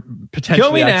picture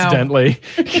potentially accidentally.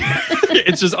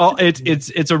 It's just all.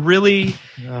 It's a really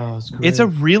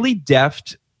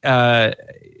deft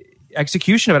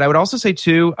execution of it. I would also say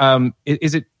too.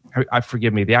 Is it?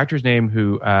 Forgive me. The actor's name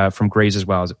who from Grey's as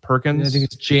well. Is it Perkins? I think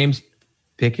it's James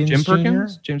Pickens. Jim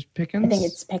Perkins. Jr.? James Pickens. I think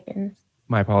it's Pickens.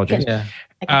 My apologies. Yeah.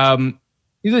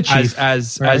 He's a chief,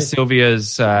 as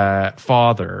Sylvia's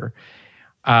father,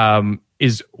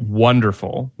 is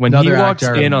wonderful. When he walks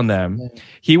in on them,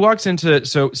 he walks into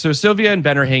so Sylvia and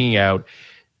Ben are hanging out.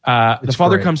 The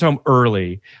father comes home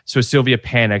early, so Sylvia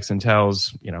panics and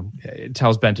tells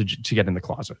Ben to get in the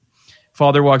closet.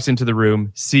 Father walks into the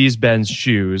room, sees Ben's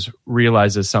shoes,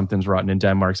 realizes something's rotten in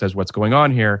Denmark, says, "What's going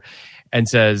on here?" and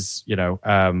says,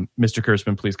 "Mr.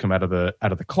 Kurtzman, please come out of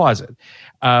the closet."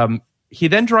 He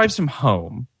then drives him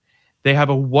home, They have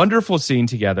a wonderful scene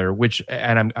together, which,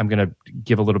 and I'm going to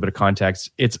give a little bit of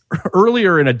context. It's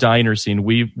earlier in a diner scene.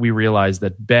 We realize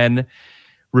that Ben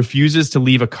refuses to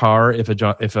leave a car if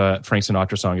a Frank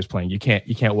Sinatra song is playing. You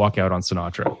can't walk out on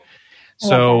Sinatra.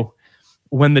 So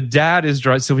when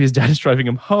Sylvia's dad is driving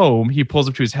him home, he pulls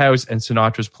up to his house and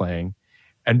Sinatra's playing.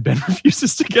 And Ben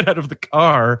refuses to get out of the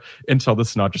car until the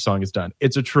Sinatra song is done.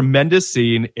 It's a tremendous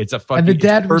scene. It's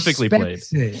perfectly played.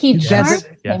 He charms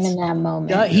him in that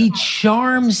moment. He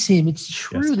charms him. It's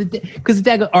true. Because the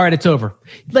dad goes, all right, it's over.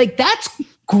 Like, that's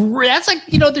great. That's like,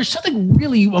 there's something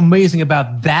really amazing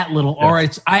about that little, all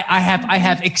right, I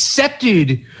have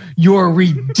accepted your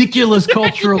ridiculous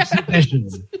cultural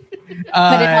traditions.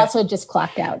 But it also just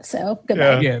clocked out, so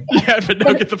goodbye. Yeah, but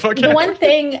now get the fuck out. The one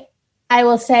thing I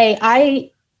will say,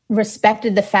 I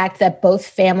respected the fact that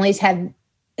both parents had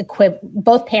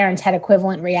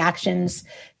equivalent reactions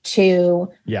to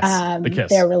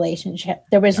their relationship.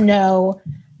 There was nothing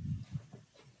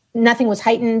was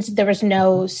heightened. There was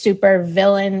no super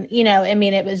villain.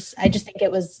 I just think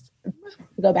it was,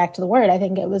 to go back to the word, I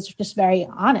think it was just very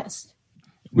honest.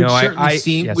 Which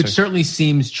certainly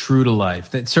seems true to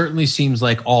life. That certainly seems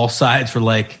like all sides were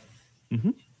like,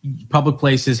 public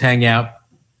places hang out,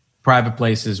 private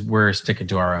places, we're sticking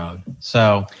to our own.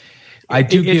 So I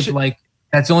do that's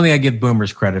the only thing I give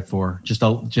boomers credit for,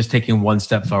 just taking one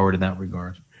step forward in that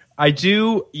regard. I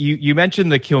do. You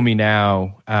mentioned the Kill Me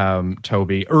Now,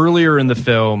 Toby. Earlier in the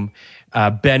film,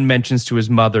 Ben mentions to his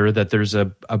mother that there's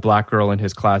a black girl in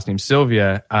his class named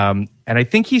Sylvia. And I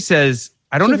think he says,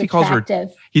 I don't know if he calls her,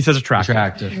 he says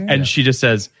attractive. Mm-hmm. And she just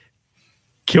says,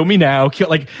 kill me now.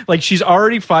 Like she's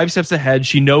already 5 steps ahead.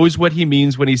 She knows what he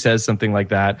means when he says something like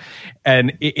that.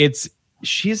 And God,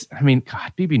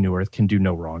 Bebe Neuwirth can do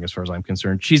no wrong as far as I'm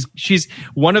concerned. She's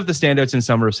one of the standouts in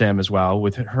Summer of Sam as well,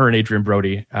 with her and Adrian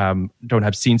Brody. Don't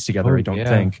have scenes together, I don't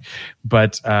think.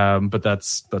 But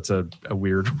that's a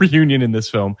weird reunion in this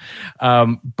film.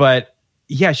 But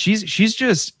yeah,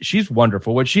 she's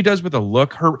wonderful. What she does with a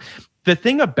look, the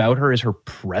thing about her is her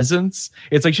presence.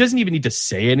 It's like she doesn't even need to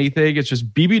say anything. It's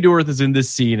just Bebe Neuwirth is in this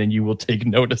scene and you will take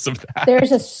notice of that.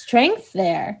 There's a strength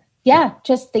there. Yeah,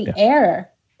 just the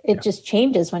air. It just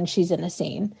changes when she's in a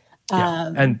scene.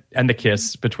 And the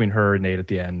kiss between her and Nate at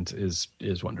the end is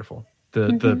wonderful.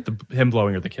 The him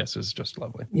blowing her the kiss is just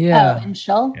lovely. Yeah. Oh, and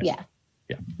Shull? Yeah.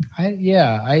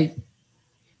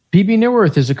 Bebe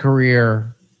Neuwirth is a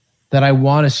career that I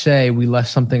want to say we left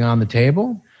something on the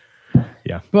table.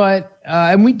 Yeah. But,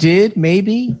 and we did,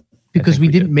 maybe, because we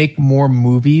didn't make more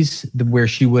movies where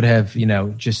she would have,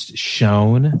 just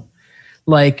shown.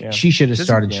 Like, she should have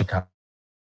started Chicago.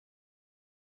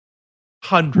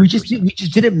 100%. We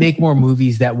just didn't make more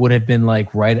movies that would have been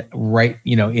like right,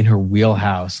 in her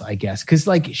wheelhouse, I guess. Because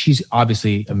like she's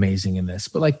obviously amazing in this,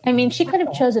 but like she could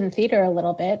have chosen theater a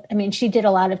little bit. She did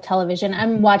a lot of television.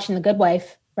 I'm watching The Good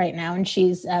Wife right now, and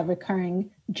she's a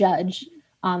recurring judge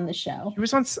on the show. She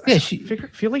was on.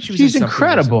 Feel like she's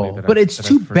incredible, but it's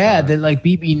too bad that like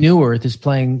Bebe Neuwirth is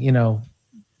playing,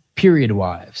 period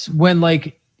wives when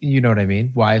like you know what I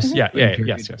mean, wives.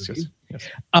 Yes.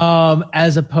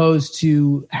 As opposed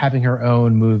to having her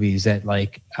own movies that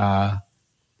like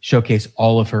showcase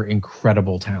all of her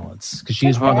incredible talents, because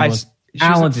she's one of the most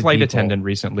talented. She's a flight people. Attendant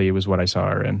recently was what I saw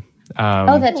her in.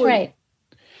 That's right.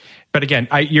 But again,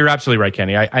 you're absolutely right,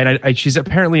 Kenny. She's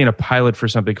apparently in a pilot for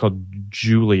something called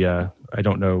Julia. I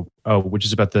don't know. Which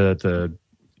is about the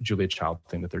Julia Child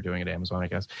thing that they're doing at Amazon, I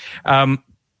guess.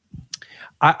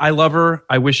 I love her.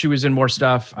 I wish she was in more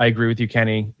stuff. I agree with you,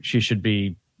 Kenny. She should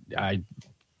be. I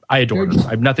adore her.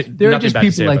 I've nothing. There are nothing just bad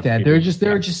to say people like about that.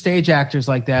 There are just stage actors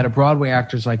like that, or Broadway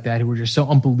actors like that, who are just so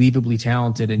unbelievably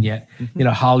talented, and yet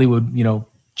Hollywood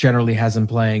generally has them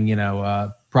playing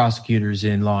prosecutors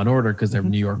in Law and Order because they're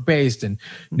New York based, and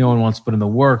no one wants to put in the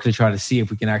work to try to see if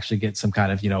we can actually get some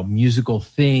kind of musical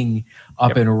thing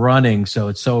up and running. So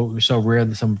it's so rare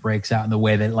that someone breaks out in the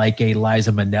way that like a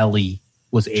Liza Minnelli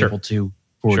was able to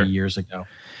 40 years ago.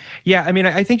 Yeah,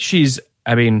 I think she's.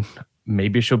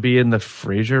 Maybe she'll be in the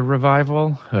Frasier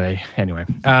revival. Anyway,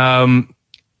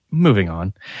 moving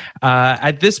on.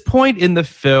 At this point in the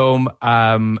film,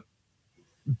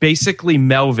 basically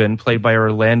Melvin, played by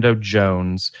Orlando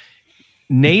Jones,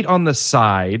 Nate on the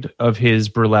side of his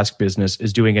burlesque business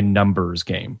is doing a numbers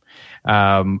game.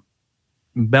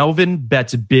 Melvin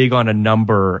bets big on a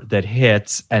number that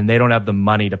hits, and they don't have the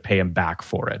money to pay him back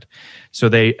for it. So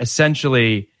they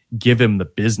essentially give him the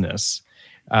business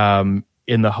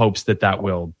in the hopes that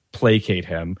will placate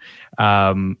him,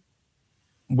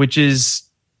 which is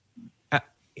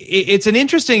it's an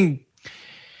interesting.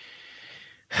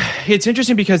 It's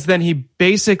interesting because then he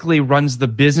basically runs the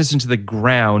business into the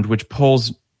ground, which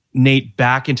pulls Nate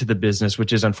back into the business,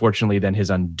 which is unfortunately then his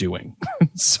undoing.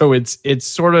 So it's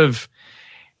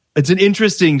an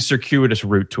interesting circuitous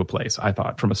route to a place, I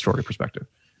thought, from a story perspective.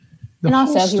 And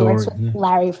also, he works with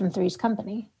Larry from Three's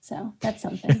Company, so that's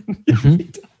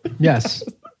something. Yes,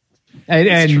 and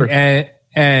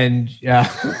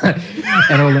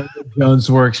Orlando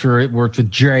Jones worked with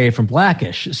Jerry from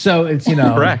Blackish, so it's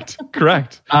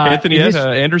correct. Anthony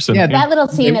Anderson. Yeah, that little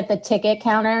scene at the ticket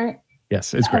counter.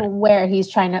 Yes, it's great. Where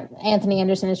Anthony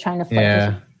Anderson is trying to flirt.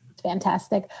 Yeah. It's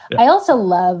fantastic. Yeah. I also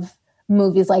love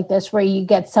movies like this where you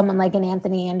get someone like an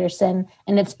Anthony Anderson,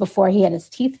 and it's before he had his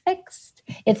teeth fixed.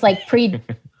 It's like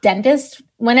pre-dentist.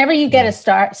 Whenever you get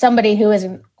somebody who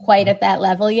isn't quite at that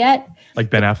level yet. Like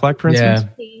Ben Affleck, for instance?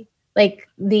 Like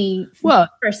the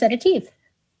first set of teeth.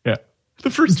 Yeah.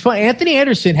 The first. It's funny. Anthony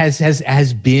Anderson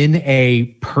has been a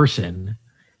person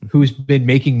who's been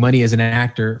making money as an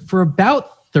actor for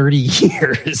about 30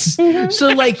 years. So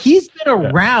like he's been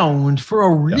around for a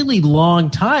really long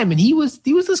time. And he was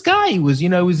this guy. He was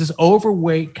this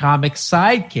overweight comic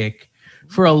sidekick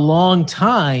for a long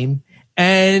time.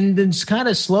 And then just kind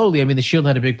of slowly, I mean, The Shield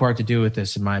had a big part to do with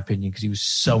this, in my opinion, because he was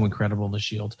so incredible in The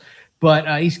Shield.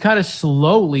 But he's kind of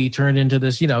slowly turned into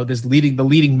this, the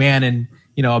leading man in,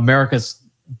 America's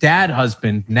dad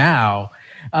husband now.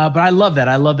 But I love that.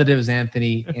 I love that it was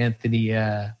Anthony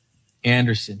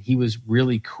Anderson. He was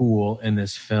really cool in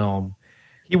this film.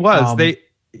 He was.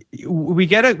 We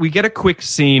get a quick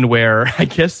scene where I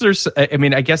guess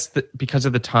because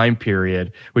of the time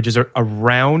period, which is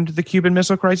around the Cuban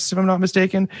Missile Crisis, if I'm not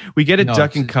mistaken, we get a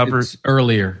duck and cover. It's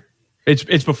earlier.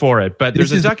 It's before it, but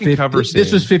there's a duck and cover scene.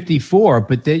 This was 1954,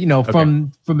 but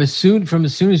from as soon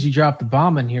as you dropped the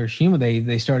bomb in Hiroshima,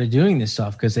 they started doing this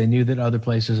stuff because they knew that other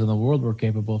places in the world were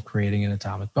capable of creating an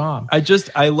atomic bomb.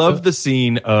 I love the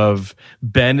scene of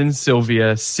Ben and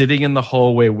Sylvia sitting in the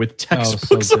hallway with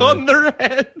textbooks on their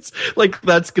heads. Like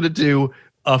that's gonna do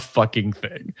a fucking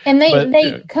thing. And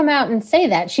they come out and say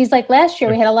that. She's like, last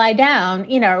year we had to lie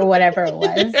down, or whatever it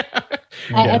was.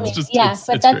 But that's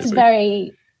crazy.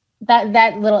 Very.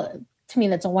 That little, to me,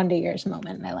 that's a wonder years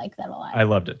moment, and I like that a lot. I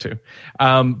loved it too.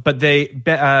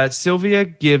 But Sylvia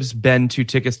gives Ben 2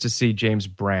 tickets to see James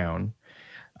Brown.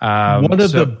 One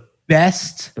of the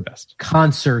best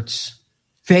concerts,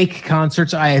 fake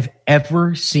concerts I have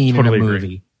ever seen in a movie.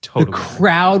 Agree. Totally. The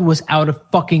crowd was out of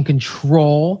fucking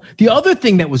control. The other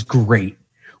thing that was great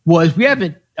was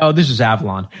this is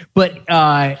Avalon, but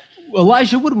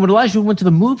Elijah Wood, when Elijah went to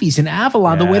the movies in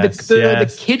Avalon, the way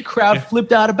the kid crowd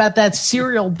flipped out about that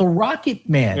cereal, The Rocket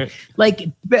Man. Like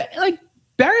Barry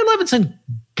Levinson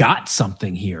got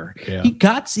something here. Yeah.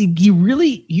 He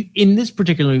really in this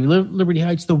particular movie, Liberty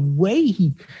Heights, the way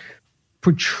he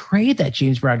portrayed that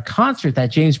James Brown concert,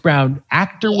 that James Brown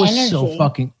actor was so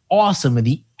fucking awesome. And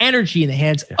the energy and the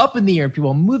hands up in the air,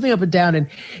 people moving up and down and,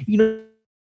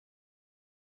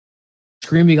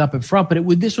 screaming up in front, but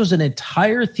this was an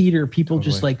entire theater of people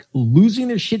just like losing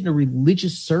their shit in a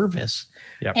religious service.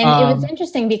 Yep. And it was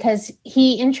interesting because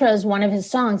he intros one of his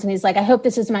songs and he's like, I hope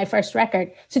this is my first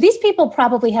record. So these people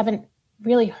probably haven't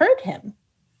really heard him.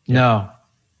 No.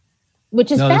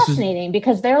 Which is fascinating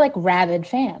because they're like rabid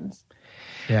fans.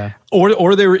 Yeah.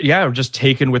 Or they were just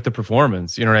taken with the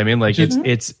performance. You know what I mean? Like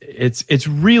it's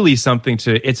really something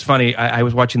to. It's funny. I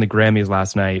was watching the Grammys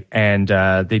last night, and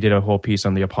they did a whole piece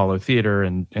on the Apollo Theater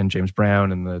and James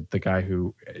Brown and the guy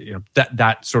who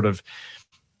that sort of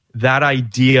that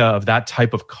idea of that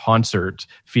type of concert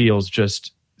feels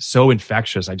just so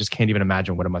infectious. I just can't even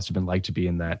imagine what it must have been like to be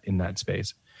in that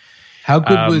space. How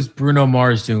good was Bruno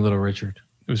Mars doing Little Richard?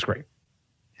 It was great.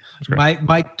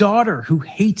 My daughter, who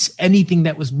hates anything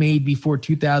that was made before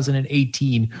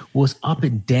 2018, was up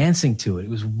and dancing to it. It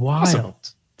was wild. Awesome.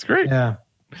 It's great. Yeah.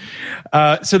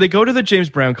 So they go to the James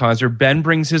Brown concert. Ben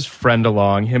brings his friend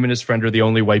along. Him and his friend are the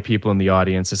only white people in the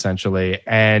audience, essentially.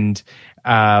 And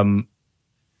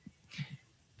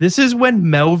this is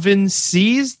when Melvin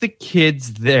sees the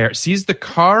kids there, sees the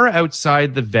car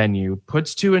outside the venue,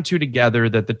 puts 2 and 2 together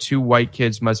that the 2 white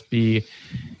kids must be...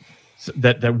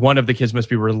 That one of the kids must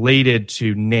be related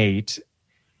to Nate.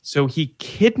 So he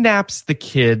kidnaps the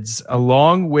kids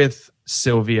along with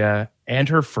Sylvia and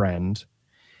her friend.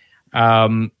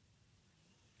 Not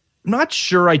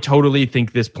sure I totally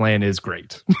think this plan is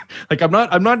great. Like I'm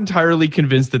not entirely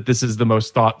convinced that this is the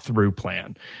most thought through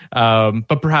plan.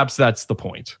 But perhaps that's the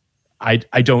point.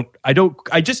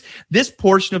 This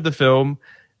portion of the film,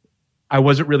 I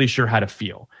wasn't really sure how to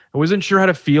feel. I wasn't sure how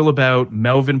to feel about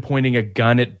Melvin pointing a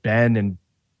gun at Ben and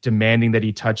demanding that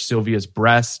he touch Sylvia's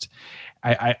breast.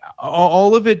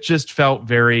 all of it just felt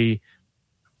very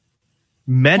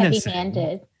menacing.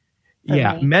 Heavy-handed.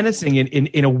 Yeah, menacing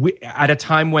at a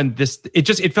time when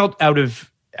it felt out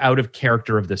of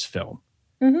character of this film.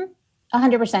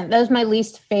 100%. That was my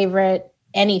least favorite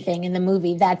anything in the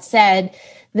movie. That said,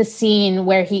 the scene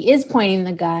where he is pointing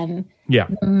the gun,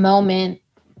 the moment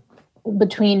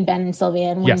between Ben and Sylvia,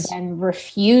 and when Ben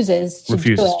refuses to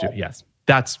do it, yes,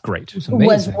 that's great.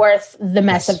 Was worth the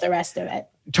mess of the rest of it.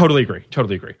 Totally agree.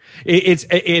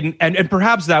 And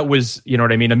perhaps that was, you know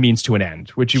what I mean, a means to an end,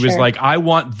 which he was like, I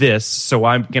want this, so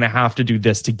I'm going to have to do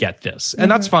this to get this,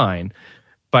 and that's fine.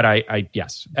 But I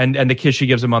yes, and the kiss she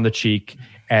gives him on the cheek,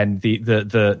 and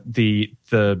the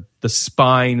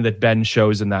spine that Ben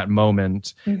shows in that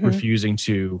moment, refusing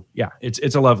to,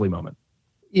 it's a lovely moment.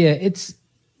 Yeah,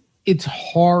 it's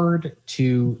hard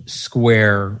to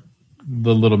square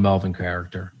the little Melvin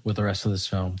character with the rest of this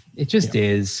film. It just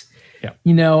is. Yeah.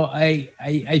 You know,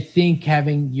 I think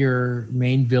having your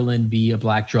main villain be a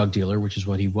black drug dealer, which is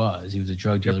what he was. He was a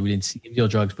drug dealer. We didn't see him deal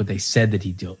drugs, but they said that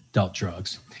he dealt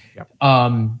drugs. Yep.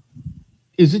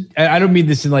 Is it? I don't mean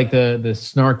this in like the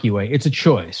snarky way. It's a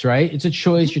choice, right? It's a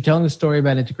choice. You're telling a story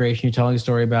about integration. You're telling a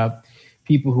story about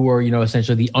people who are, you know,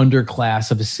 essentially the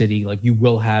underclass of a city. Like, you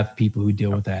will have people who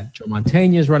deal with that. Joe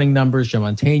Mantegna is running numbers. Joe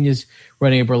Mantegna is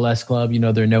running a burlesque club. You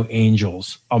know, there are no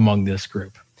angels among this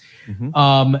group.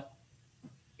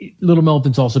 Little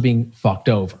Melvin's also being fucked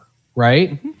over,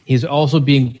 right? He's also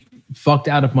being fucked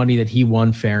out of money that he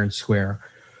won fair and square.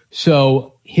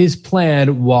 So his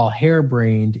plan, while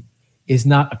harebrained, is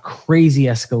not a crazy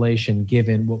escalation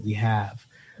given what we have.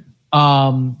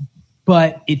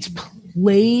 But it's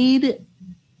played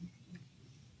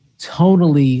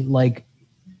tonally like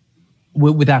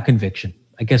without conviction,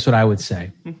 I guess what I would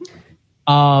say.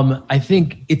 I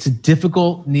think it's a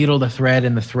difficult needle to thread,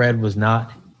 and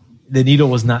the needle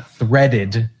was not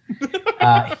threaded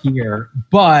here,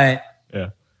 but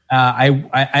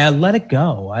I let it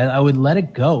go. I would let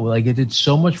it go. Like, it did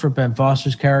so much for Ben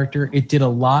Foster's character. It did a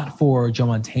lot for Joe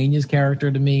Mantegna's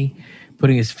character to me,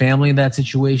 putting his family in that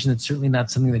situation. That's certainly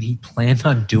not something that he planned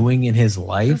on doing in his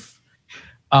life.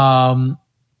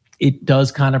 It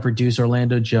does kind of reduce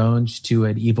Orlando Jones to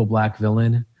an evil black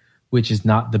villain, which is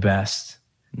not the best.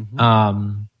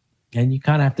 And you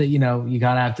kind of have to, you know,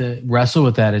 have to wrestle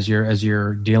with that as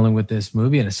you're dealing with this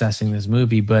movie and assessing this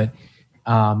movie. But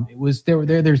there's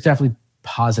definitely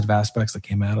positive aspects that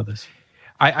came out of this.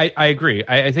 I agree.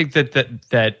 I think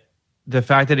that the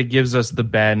fact that it gives us the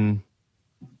Ben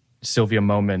Sylvia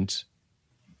moment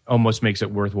almost makes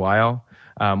it worthwhile,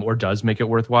 or does make it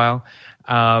worthwhile.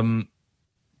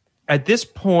 At this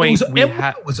point,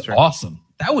 it was awesome.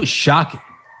 That was shocking.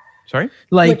 Sorry?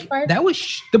 Like, that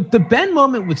was the Ben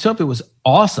moment with Sophie was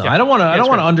awesome. Yeah. I don't want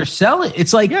to undersell it.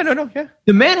 It's like,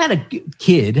 the man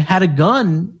had a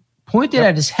gun pointed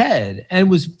at his head and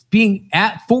was being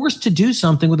forced to do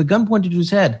something with a gun pointed to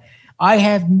his head. I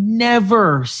have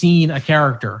never seen a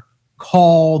character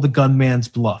call the gunman's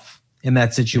bluff in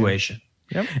that situation.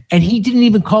 Yep. And he didn't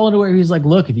even call it where he was like,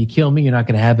 look, if you kill me, you're not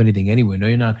going to have anything anyway. No,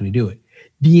 you're not going to do it.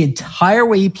 The entire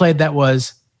way he played that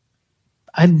was,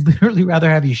 I'd literally rather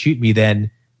have you shoot me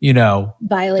than, you know,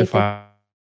 violate.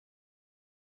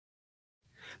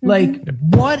 Like,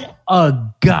 what a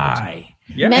guy.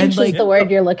 Yeah. Mensch is the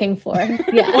word you're looking for.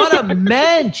 Yeah. What a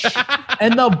mensch.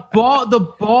 And the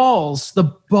balls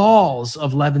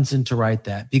of Levinson to write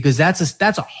that, because that's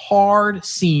a hard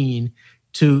scene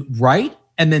to write,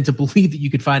 and then to believe that you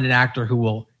could find an actor who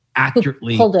will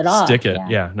accurately hold it off. Stick it.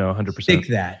 Yeah, no, 100%. Stick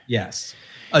that. Yes.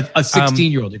 A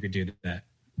 16-year-old who could do that.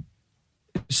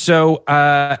 So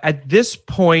at this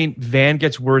point, Van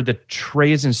gets word that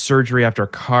Trey is in surgery after a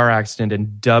car accident, and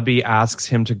Dubby asks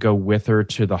him to go with her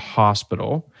to the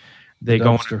hospital. They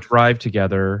go on a drive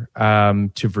together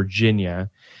to Virginia.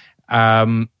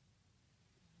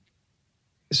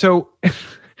 So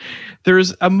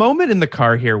there's a moment in the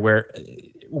car here where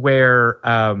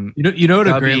you know what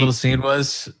a great little scene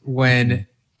was when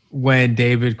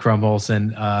David Krumholtz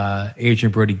and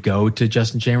Adrian Brody go to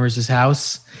Justin Chambers'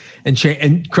 house, and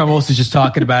Krumholtz is just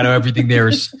talking about how everything there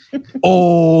is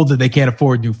old and they can't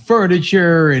afford new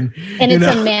furniture, and it's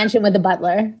a mansion with a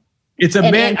butler. It's a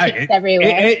antiques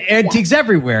everywhere. Antiques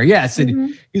everywhere, yes.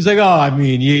 And he's like, "Oh, I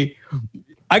mean,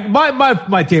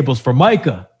 my table's for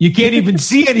Micah. You can't even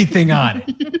see anything on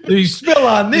it. You spill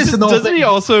on this." And doesn't he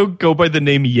also go by the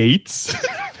name Yates?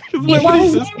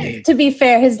 To be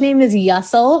fair, his name is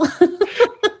Yussel.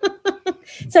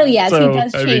 So yes, he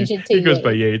does change it to he goes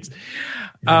by Yates.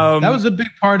 That was a big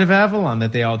part of Avalon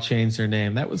that they all changed their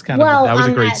name. That was kind of that was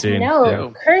a great scene.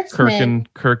 No,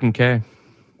 Kirk and Kay.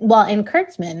 Well, in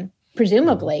Kurtzman,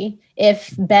 presumably,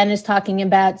 if Ben is talking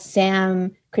about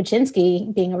Sam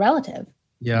Krasinski being a relative.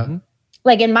 Yeah.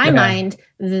 Like in my mind,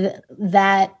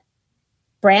 that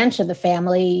branch of the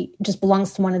family just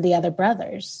belongs to one of the other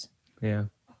brothers. Yeah,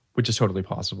 which is totally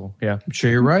possible. Yeah, I'm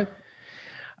sure you're right.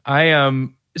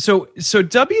 So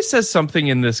Debbie says something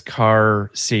in this car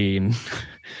scene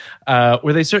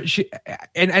where they start.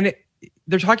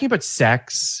 They're talking about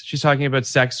sex. She's talking about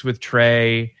sex with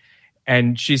Trey,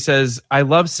 and she says, "I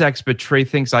love sex, but Trey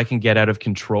thinks I can get out of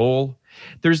control."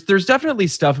 There's definitely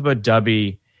stuff about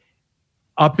Debbie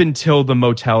up until the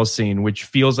motel scene, which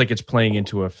feels like it's playing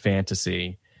into a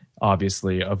fantasy,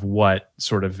 obviously, of what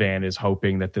sort of Van is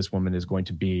hoping that this woman is going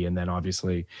to be. And then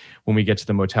obviously when we get to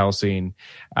the motel scene,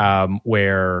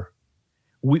 where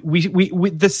we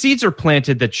the seeds are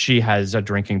planted that she has a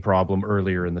drinking problem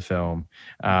earlier in the film.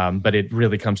 But it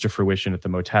really comes to fruition at the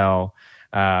motel,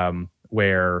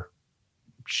 where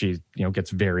she, gets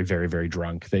very, very, very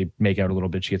drunk. They make out a little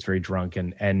bit. She gets very drunk.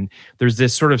 And there's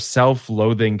this sort of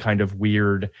self-loathing kind of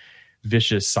weird,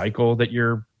 vicious cycle that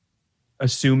you're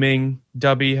assuming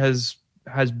Debbie is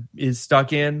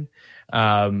stuck in.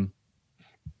 And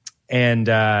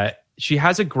she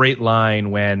has a great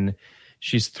line when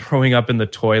she's throwing up in the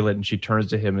toilet and she turns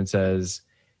to him and says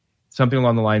something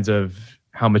along the lines of,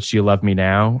 "How much do you love me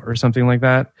now?" or something like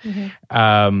that.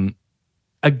 Mm-hmm.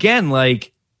 Again,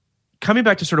 like, coming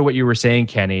back to sort of what you were saying,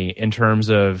 Kenny, in terms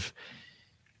of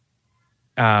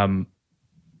Levinson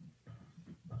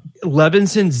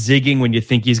zigging when you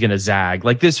think he's going to zag.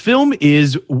 Like, this film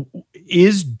is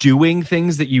doing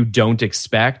things that you don't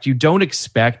expect. You don't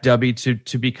expect Debbie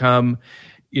to become,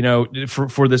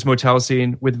 for this motel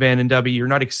scene with Van and Debbie, you're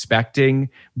not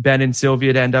expecting Ben and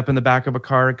Sylvia to end up in the back of a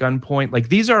car at gunpoint. Like,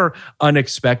 these are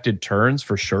unexpected turns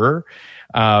for sure.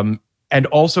 And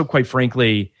also, quite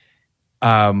frankly,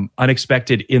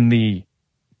 unexpected in the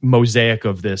mosaic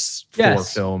of this four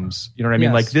films. You know what I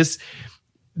mean? Like, this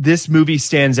movie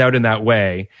stands out in that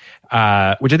way,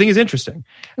 which I think is interesting.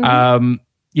 Mm-hmm.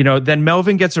 Then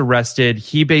Melvin gets arrested.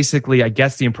 He basically, I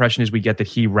guess the impression is we get that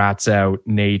he rats out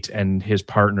Nate and his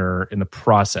partner in the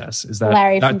process. Is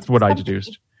that that's what I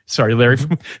deduced? Sorry, Larry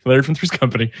from Three's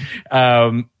Company.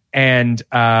 And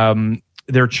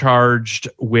they're charged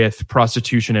with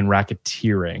prostitution and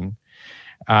racketeering.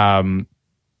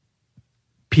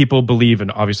 People believe,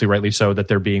 and obviously rightly so, that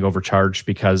they're being overcharged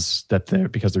because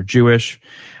they're Jewish,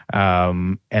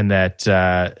 and that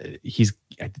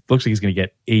it looks like he's going to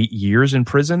get 8 years in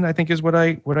prison, I think is what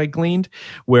I gleaned.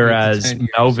 Whereas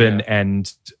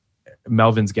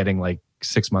Melvin's getting like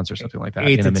 6 months or something like that.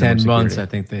 8 to 10 months, I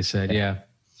think they said. Yeah.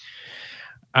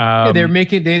 They're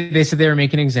making. They said they were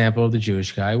making an example of the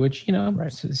Jewish guy, which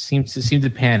seems to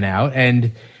pan out.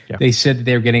 And they said that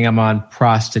they were getting him on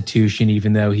prostitution,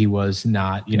 even though he was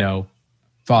not,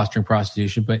 fostering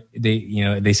prostitution. But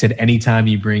they said anytime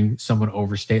you bring someone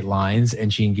over state lines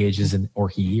and she engages in, or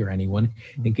he or anyone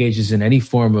engages in any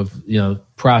form of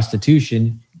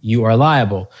prostitution, you are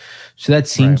liable. So that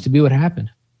seems to be what happened.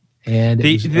 And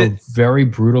it was a very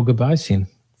brutal goodbye scene.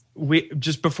 We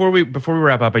just before we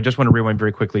wrap up, I just want to rewind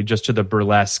very quickly just to the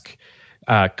burlesque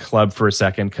club for a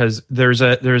second, because there's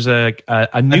a new.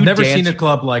 I've never seen a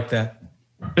club like that.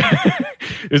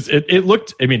 It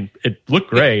looked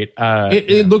great.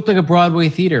 It looked like a Broadway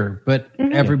theater, but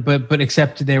but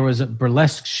except there was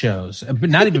burlesque shows, but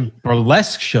not even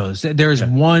burlesque shows. There's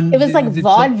one. It was like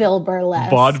vaudeville burlesque.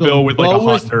 Vaudeville with like a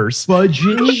hot nurse.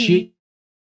 Budget shit.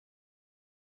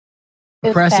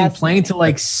 Pressing, playing to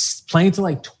like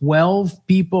 12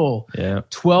 people,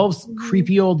 12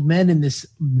 creepy old men in this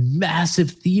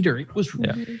massive theater. It was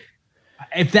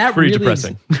if that pretty really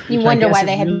depressing. You wonder why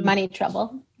they had money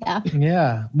trouble.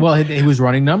 Yeah. Well, he was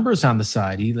running numbers on the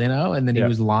side, and then he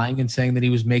was lying and saying that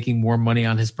he was making more money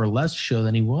on his burlesque show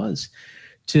than he was.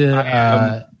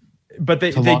 But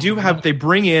they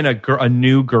bring in a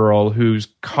new girl whose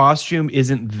costume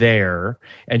isn't there,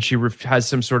 and she has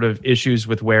some sort of issues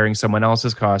with wearing someone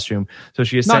else's costume. So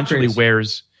she essentially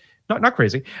wears not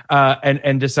crazy,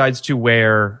 and decides to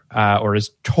wear or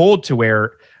is told to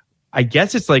wear. I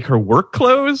guess it's like her work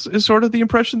clothes is sort of the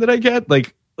impression that I get,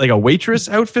 like a waitress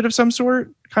outfit of some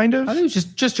sort, kind of. I think it was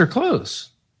just her clothes.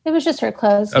 It was just her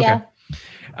clothes. Okay. Yeah.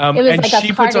 It was like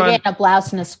a cardigan, a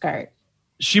blouse, and a skirt.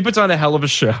 She puts on a hell of a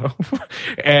show,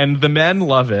 and the men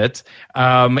love it.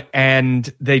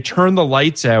 And they turn the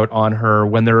lights out on her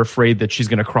when they're afraid that she's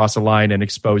going to cross a line and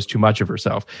expose too much of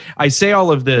herself. I say all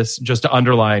of this just to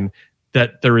underline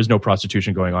that there is no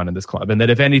prostitution going on in this club, and that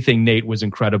if anything, Nate was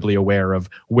incredibly aware of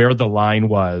where the line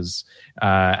was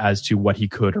as to what he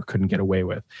could or couldn't get away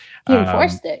with. He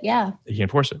enforced it, yeah. He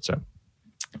enforced it, so.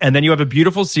 And then you have a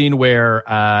beautiful scene where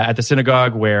at the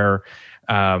synagogue where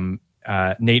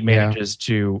Nate manages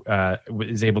to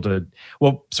is able to.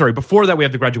 Well, sorry. Before that, we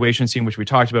have the graduation scene, which we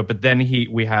talked about. But then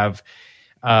we have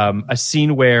a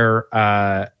scene where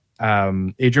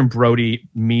Adrian Brody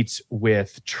meets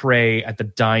with Trey at the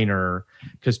diner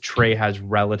because Trey has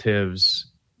relatives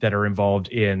that are involved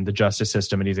in the justice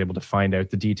system, and he's able to find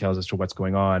out the details as to what's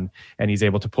going on, and he's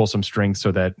able to pull some strings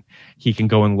so that he can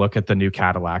go and look at the new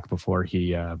Cadillac before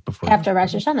after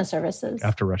Rosh Hashanah services.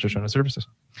 After Rosh Hashanah services,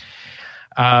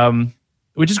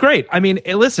 which is great. I mean,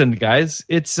 listen, guys,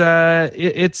 it's a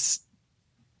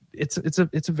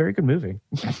very good movie.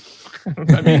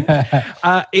 I mean,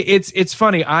 it's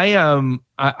funny.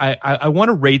 I want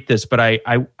to rate this, but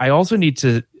I also need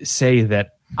to say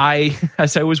that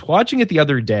as I was watching it the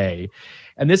other day,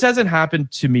 and this hasn't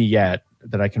happened to me yet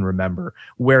that I can remember,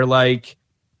 where like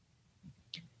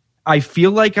I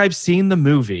feel like I've seen the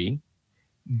movie,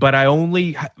 but I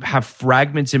only have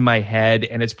fragments in my head,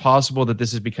 and it's possible that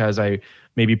this is because I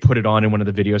maybe put it on in one of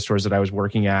the video stores that I was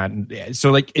working at. And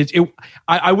so like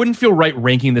I wouldn't feel right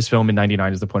ranking this film in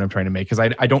 99 is the point I'm trying to make, because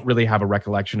I don't really have a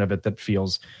recollection of it that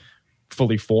feels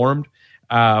fully formed.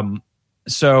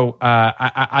 So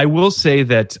I will say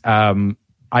that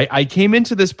I came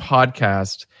into this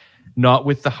podcast not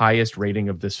with the highest rating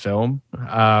of this film,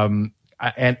 and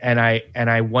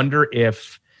I wonder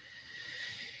if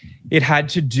it had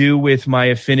to do with my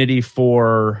affinity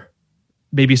for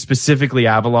maybe specifically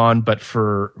Avalon, but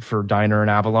for Diner and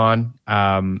Avalon,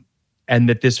 and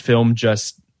that this film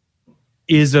just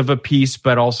is of a piece,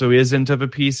 but also isn't of a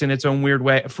piece in its own weird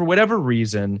way. For whatever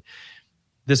reason,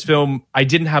 this film, I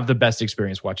didn't have the best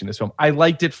experience watching this film. I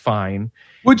liked it fine.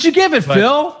 What'd you give it,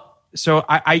 Phil? So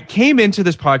I came into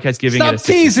this podcast giving Stop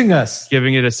teasing us.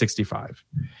 Giving it a 65.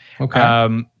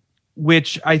 Okay.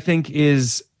 Which I think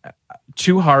is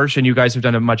too harsh, and you guys have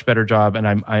done a much better job, and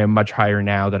I am much higher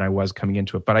now than I was coming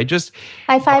into it. But I just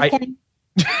high five, Kenny.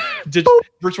 Did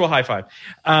virtual high five.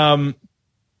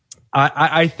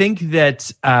 I think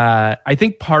that I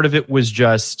think part of it was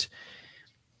just,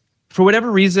 for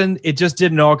whatever reason, it just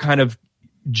didn't all kind of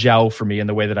gel for me in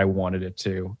the way that I wanted it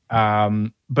to.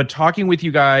 But talking with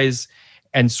you guys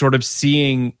and sort of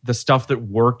seeing the stuff that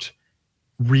worked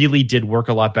really did work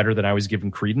a lot better than I was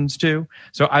giving credence to.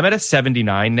 So I'm at a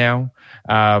 79 now.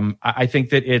 I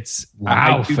think that it's,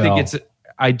 wow,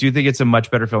 I do think it's a much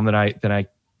better film than I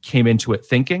came into it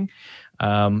thinking.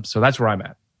 So that's where I'm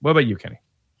at. What about you, Kenny?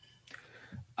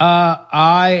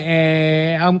 I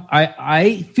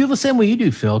feel the same way you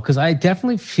do, Phil, because I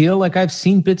definitely feel like I've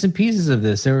seen bits and pieces of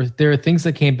this. There are things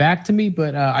that came back to me,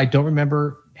 but I don't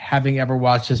remember having ever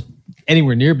watched this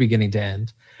anywhere near beginning to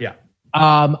end. Yeah.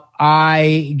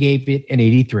 I gave it an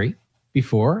 83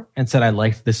 before and said I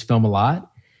liked this film a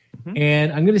lot,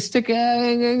 and I'm going to stick it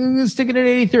at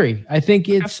 83. I think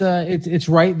it's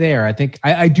right there. I think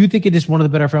I do think it is one of the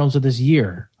better films of this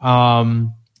year.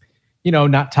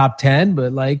 Not top 10,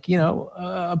 but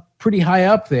pretty high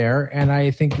up there. And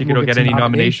I think you don't get any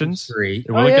nominations.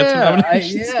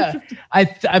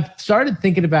 I've started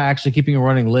thinking about actually keeping a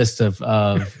running list of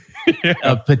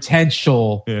of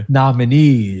potential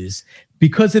nominees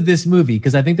because of this movie,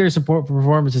 because I think there's support for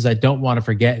performances I don't want to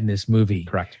forget in this movie.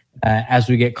 Correct. As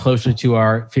we get closer to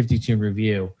our 52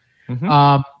 review.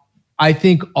 I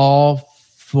think all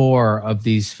four of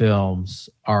these films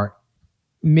are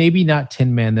maybe not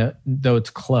Tin Man, though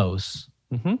it's close,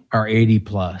 are 80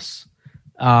 plus.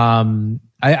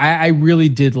 I really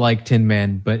did like Tin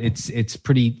Man, but it's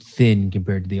pretty thin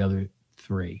compared to the other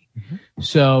three.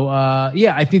 So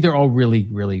I think they're all really,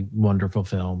 really wonderful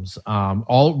films.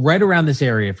 All right around this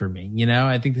area for me.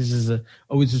 I think this is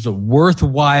always just a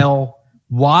worthwhile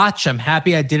watch. I'm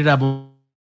happy I did it up.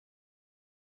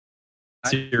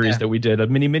 Series that we did, a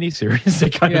mini series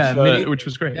that kind of which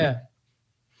was great. Yeah.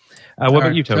 What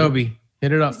about you, Toby?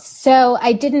 Hit it up. So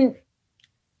I didn't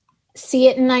see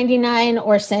it in 99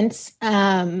 or since.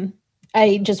 I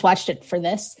just watched it for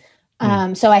this.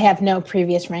 So I have no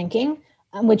previous ranking,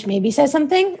 which maybe says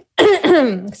something.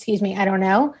 Excuse me. I don't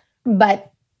know.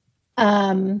 But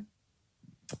I'm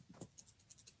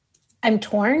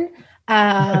torn.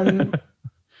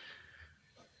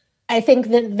 I think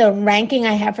that the ranking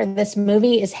I have for this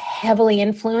movie is heavily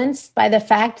influenced by the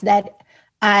fact that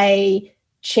I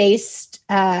chased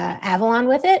Avalon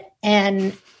with it,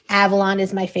 and Avalon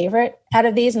is my favorite out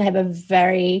of these, and I have a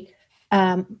very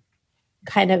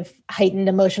kind of heightened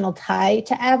emotional tie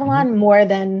to Avalon, more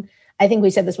than, I think we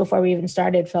said this before we even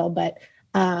started, Phil, but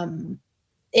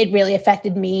it really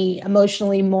affected me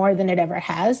emotionally more than it ever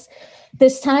has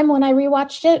this time when I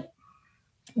rewatched it.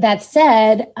 That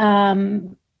said,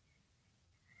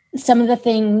 some of the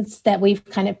things that we've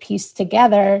kind of pieced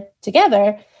together,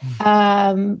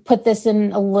 put this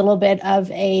in a little bit of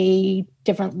a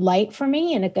different light for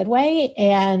me in a good way.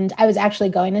 And I was actually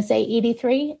going to say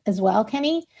 83 as well,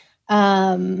 Kenny.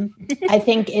 I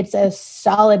think it's a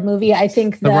solid movie. I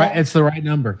think it's the right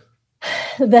number.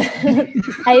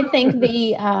 I think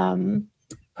the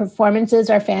performances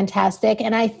are fantastic.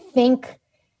 And I think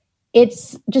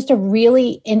it's just a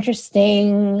really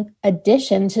interesting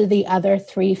addition to the other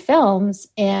three films.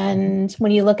 And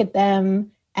when you look at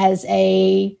them as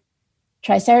a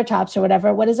triceratops or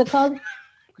whatever, what is it called?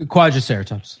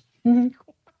 Quadriceratops.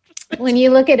 Mm-hmm. When you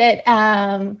look at it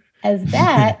as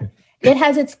that, it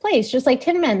has its place, just like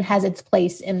Tin Man has its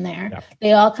place in there. Yeah.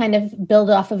 They all kind of build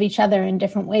off of each other in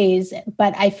different ways.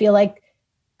 But I feel like,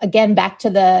 again, back to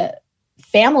the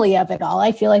family of it all,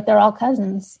 I feel like they're all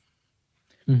cousins.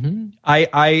 Mm-hmm.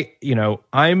 I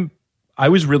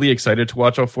was really excited to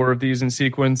watch all four of these in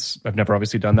sequence. I've never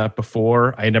obviously done that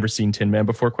before. I had never seen Tin Man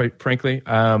before, quite frankly.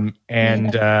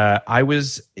 It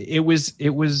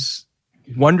was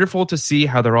wonderful to see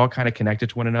how they're all kind of connected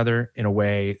to one another in a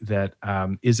way that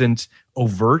isn't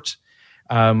overt.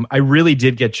 I really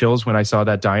did get chills when I saw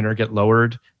that diner get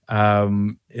lowered.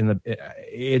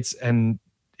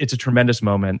 It's a tremendous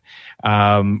moment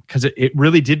because it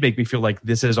really did make me feel like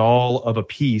this is all of a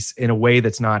piece in a way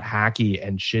that's not hacky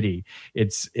and shitty.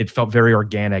 It felt very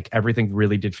organic. Everything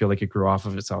really did feel like it grew off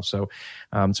of itself. So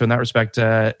in that respect,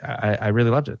 I really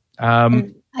loved it.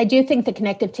 I do think the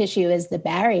connective tissue is the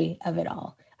Barry of it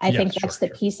all. I think that's the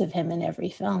piece of him in every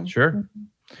film. Sure.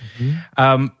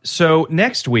 Mm-hmm. So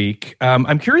next week,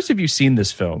 I'm curious if you've seen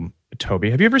this film, Toby.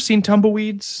 Have you ever seen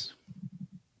Tumbleweeds?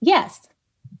 Yes.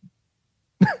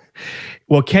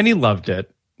 Well, Kenny loved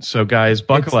it. So guys,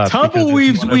 buckle up.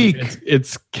 Tumbleweeds week.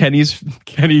 It's Kenny.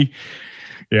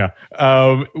 Yeah.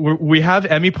 We have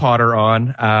Emmy Potter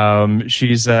on.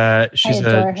 She's a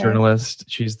journalist.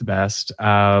 She's the best.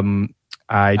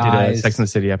 I did a Sex and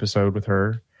the City episode with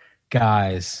her.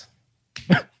 Guys,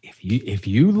 if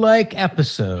you like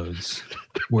episodes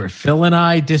where Phil and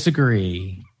I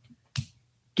disagree,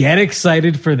 get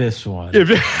excited for this one.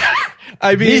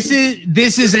 I mean,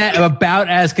 this is about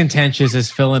as contentious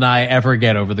as Phil and I ever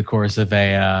get over the course of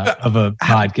a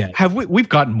podcast. We've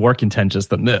gotten more contentious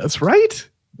than this, right?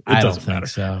 I don't think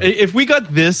so. If we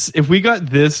got this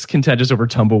contentious over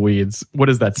Tumbleweeds, what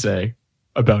does that say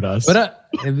about us? But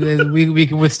we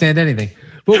can withstand anything.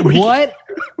 But what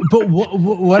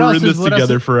else is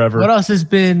together forever? What else has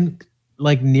been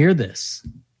like near this?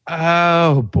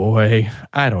 Oh boy,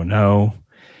 I don't know.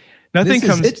 Nothing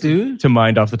comes to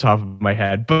mind off the top of my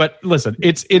head. But listen,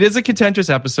 it is a contentious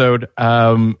episode.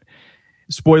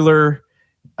 Spoiler,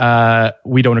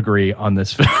 we don't agree on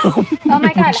this film. Oh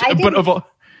my God.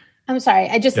 I'm sorry.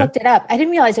 I just looked it up. I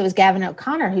didn't realize it was Gavin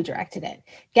O'Connor who directed it.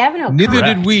 Gavin O'Connor. Neither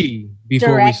did we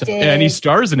before we saw it. And he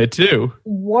stars in it too.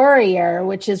 Warrior,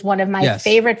 which is one of my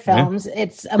favorite films. Yeah.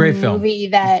 It's a movie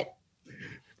that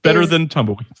better than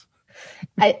Tumbleweeds.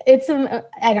 For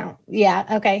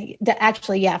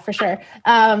sure.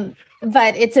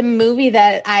 But it's a movie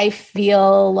that I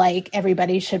feel like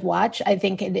everybody should watch. I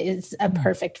think it is a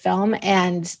perfect film,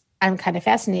 and I'm kind of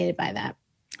fascinated by that.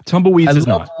 Tumbleweeds is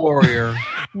not Warrior,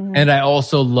 and I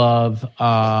also love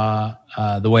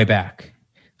The Way Back,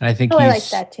 and I think he's I like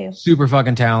that too. Super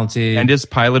fucking talented, and is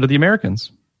Pilot of the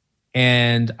Americans.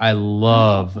 And I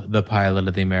love the Pilot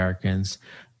of the Americans.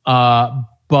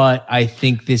 But I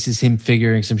think this is him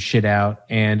figuring some shit out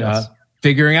and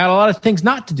figuring out a lot of things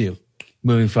not to do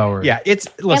moving forward. Yeah,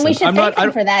 and we should thank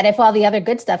him for that if all the other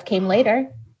good stuff came later.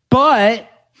 But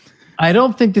I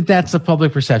don't think that that's the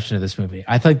public perception of this movie.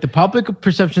 I think the public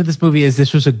perception of this movie is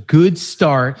this was a good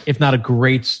start, if not a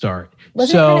great start. Was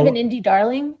it kind of an indie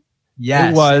darling?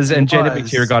 Yes, it was. And Janet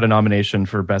McTeer got a nomination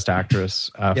for Best Actress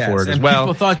for it as well.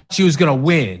 People thought she was going to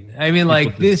win. I mean,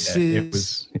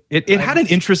 it had an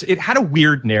interest. It had a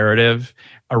weird narrative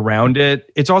around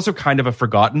it. It's also kind of a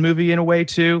forgotten movie in a way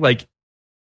too. Like,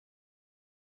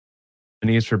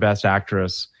 for Best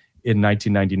Actress in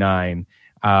 1999.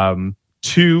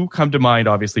 Two come to mind,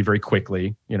 obviously, very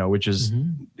quickly, which is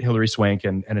Hilary Swank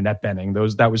and Annette Bening.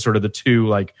 That was sort of the two,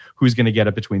 like, who's going to get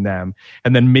it between them.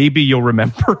 And then maybe you'll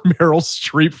remember Meryl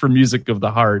Streep for Music of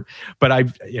the Heart.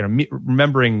 But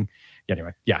remembering,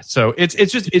 anyway, yeah. So it's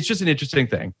just an interesting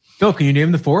thing. Phil, can you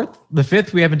name the fourth? The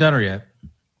fifth? We haven't done her yet.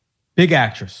 Big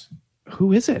actress.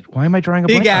 Who is it? Why am I drawing a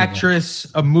blank? Big actress,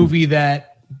 a movie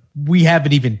that we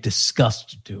haven't even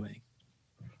discussed doing.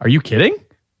 Are you kidding?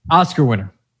 Oscar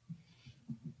winner.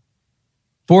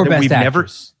 For Best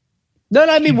Actress. No,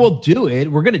 I mean, we'll do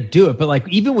it. We're going to do it. But like,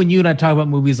 even when you and I talk about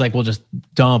movies like we'll just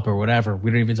dump or whatever,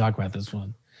 we don't even talk about this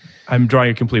one. I'm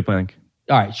drawing a complete blank.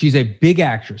 All right, she's a big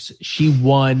actress. She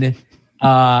won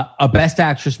a Best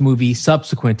Actress movie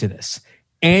subsequent to this,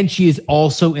 and she is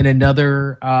also in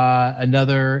another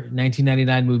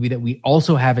 1999 movie that we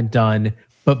also haven't done,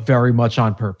 but very much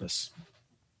on purpose.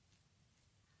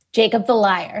 Jacob the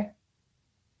Liar.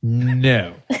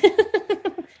 No.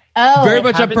 Oh, very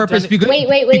much on purpose because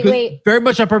wait. Very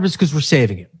much on purpose because we're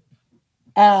saving it.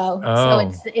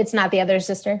 So it's not The Other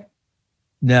Sister.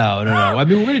 No. I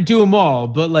mean, we're gonna do them all,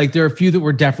 but like there are a few that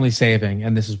we're definitely saving,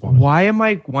 and this is one. Why am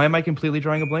I completely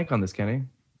drawing a blank on this, Kenny?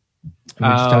 Can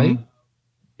I just tell you?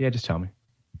 Yeah, just tell me.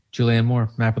 Julianne Moore,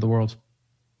 Map of the World.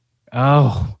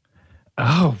 Oh,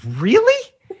 really?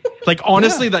 Like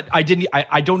honestly, that I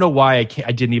don't know why I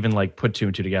didn't even like put two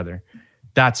and two together.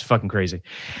 That's fucking crazy.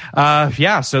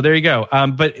 So there you go.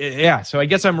 So I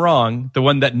guess I'm wrong. The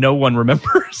one that no one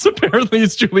remembers apparently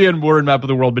is Julianne Moore in Map of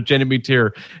the World, but Janet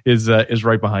McTeer is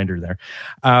right behind her there.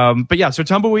 So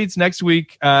Tumbleweeds next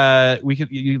week.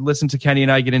 You listen to Kenny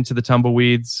and I get into the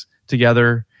Tumbleweeds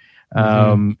together,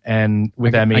 and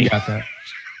with Emmy. I got that.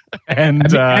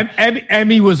 And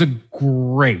Emmy was a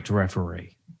great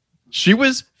referee. She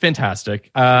was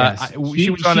fantastic. Yes. She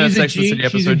was on a Sex and the City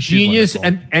episode. She's a genius,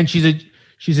 and she's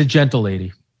a gentle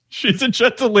lady. She's a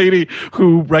gentle lady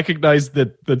who recognized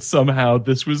that somehow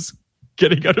this was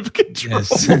getting out of control.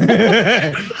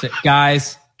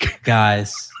 Yes.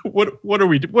 guys. What are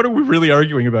we really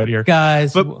arguing about here,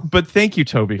 guys? But thank you,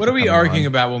 Toby. What are we arguing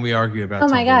about when we argue about? Oh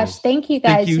my gosh! Thank you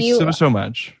guys. Thank you so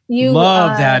much. You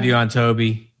love to have you on,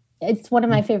 Toby. It's one of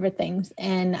my favorite things,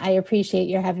 and I appreciate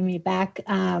your having me back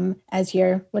as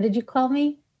your, what did you call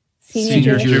me?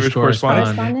 Senior Jewish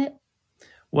correspondent.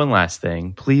 One last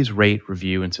thing, please rate,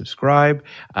 review, and subscribe.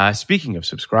 Speaking of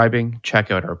subscribing,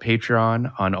 check out our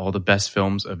Patreon on all the best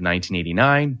films of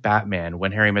 1989, Batman,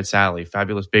 When Harry Met Sally,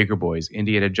 Fabulous Baker Boys,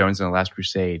 Indiana Jones and the Last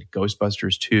Crusade,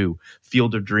 Ghostbusters 2,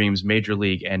 Field of Dreams, Major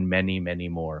League, and many, many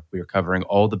more. We are covering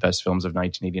all the best films of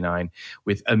 1989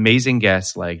 with amazing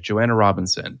guests like Joanna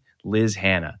Robinson, Liz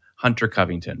Hanna, Hunter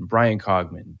Covington, Brian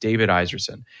Cogman, David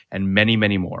Iserson, and many,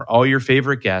 many more. All your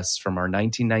favorite guests from our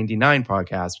 1999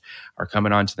 podcast are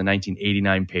coming on to the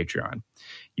 1989 Patreon.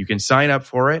 You can sign up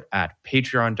for it at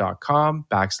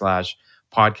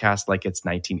patreon.com/podcast like it's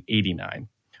 1989.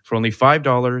 For only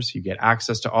 $5, you get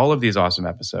access to all of these awesome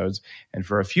episodes. And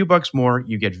for a few bucks more,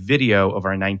 you get video of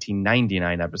our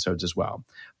 1999 episodes as well.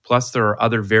 Plus, there are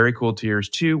other very cool tiers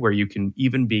too, where you can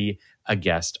even be a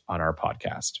guest on our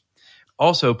podcast.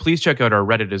 Also, please check out our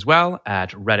Reddit as well at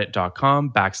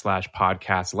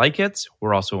reddit.com/podcastlikeits.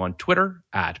 We're also on Twitter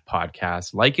at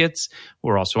podcastlikeits.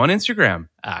 We're also on Instagram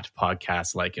at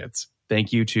podcastlikeits.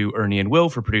 Thank you to Ernie and Will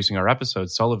for producing our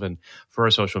episodes, Sullivan for our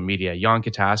social media, Jan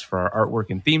Katas for our artwork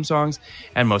and theme songs,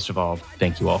 and most of all,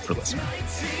 thank you all for listening.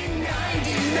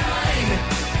 1999,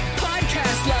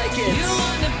 podcast like it. You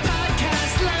want a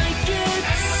podcast like it?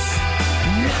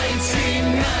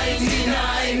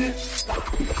 1999.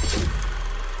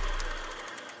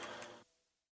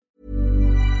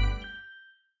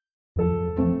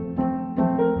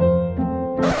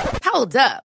 Hold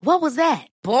up. What was that?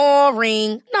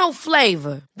 Boring. No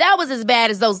flavor. That was as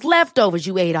bad as those leftovers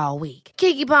you ate all week.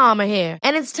 Keke Palmer here,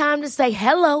 and it's time to say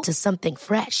hello to something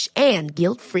fresh and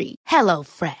guilt-free. Hello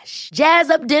Fresh. Jazz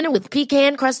up dinner with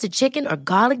pecan-crusted chicken or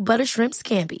garlic butter shrimp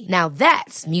scampi. Now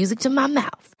that's music to my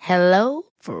mouth. Hello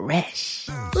Fresh.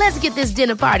 Let's get this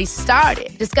dinner party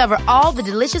started. Discover all the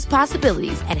delicious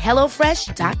possibilities at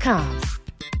HelloFresh.com.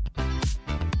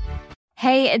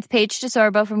 Hey, it's Paige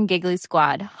DeSorbo from Giggly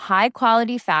Squad. High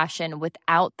quality fashion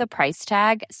without the price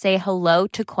tag. Say hello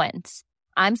to Quince.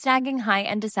 I'm snagging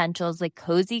high-end essentials like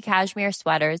cozy cashmere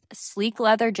sweaters, sleek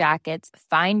leather jackets,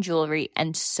 fine jewelry,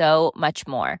 and so much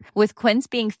more. With Quince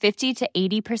being 50 to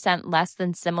 80% less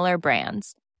than similar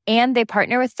brands. And they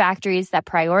partner with factories that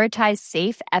prioritize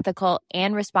safe, ethical,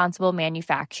 and responsible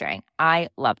manufacturing. I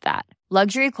love that.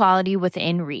 Luxury quality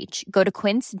within reach. Go to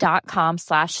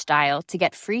quince.com/style to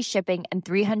get free shipping and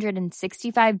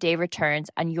 365-day returns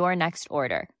on your next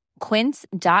order.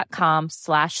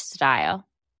 Quince.com/style.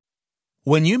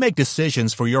 When you make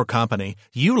decisions for your company,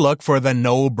 you look for the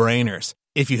no-brainers.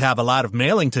 If you have a lot of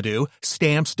mailing to do,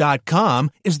 Stamps.com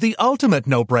is the ultimate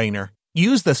no-brainer.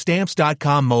 Use the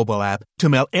Stamps.com mobile app to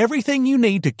mail everything you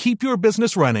need to keep your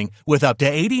business running with up to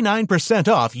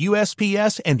 89% off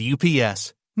USPS and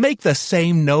UPS. Make the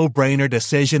same no-brainer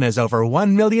decision as over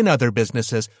 1 million other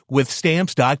businesses with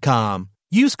Stamps.com.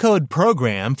 Use code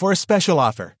PROGRAM for a special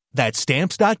offer. That's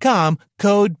Stamps.com,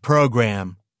 code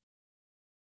PROGRAM.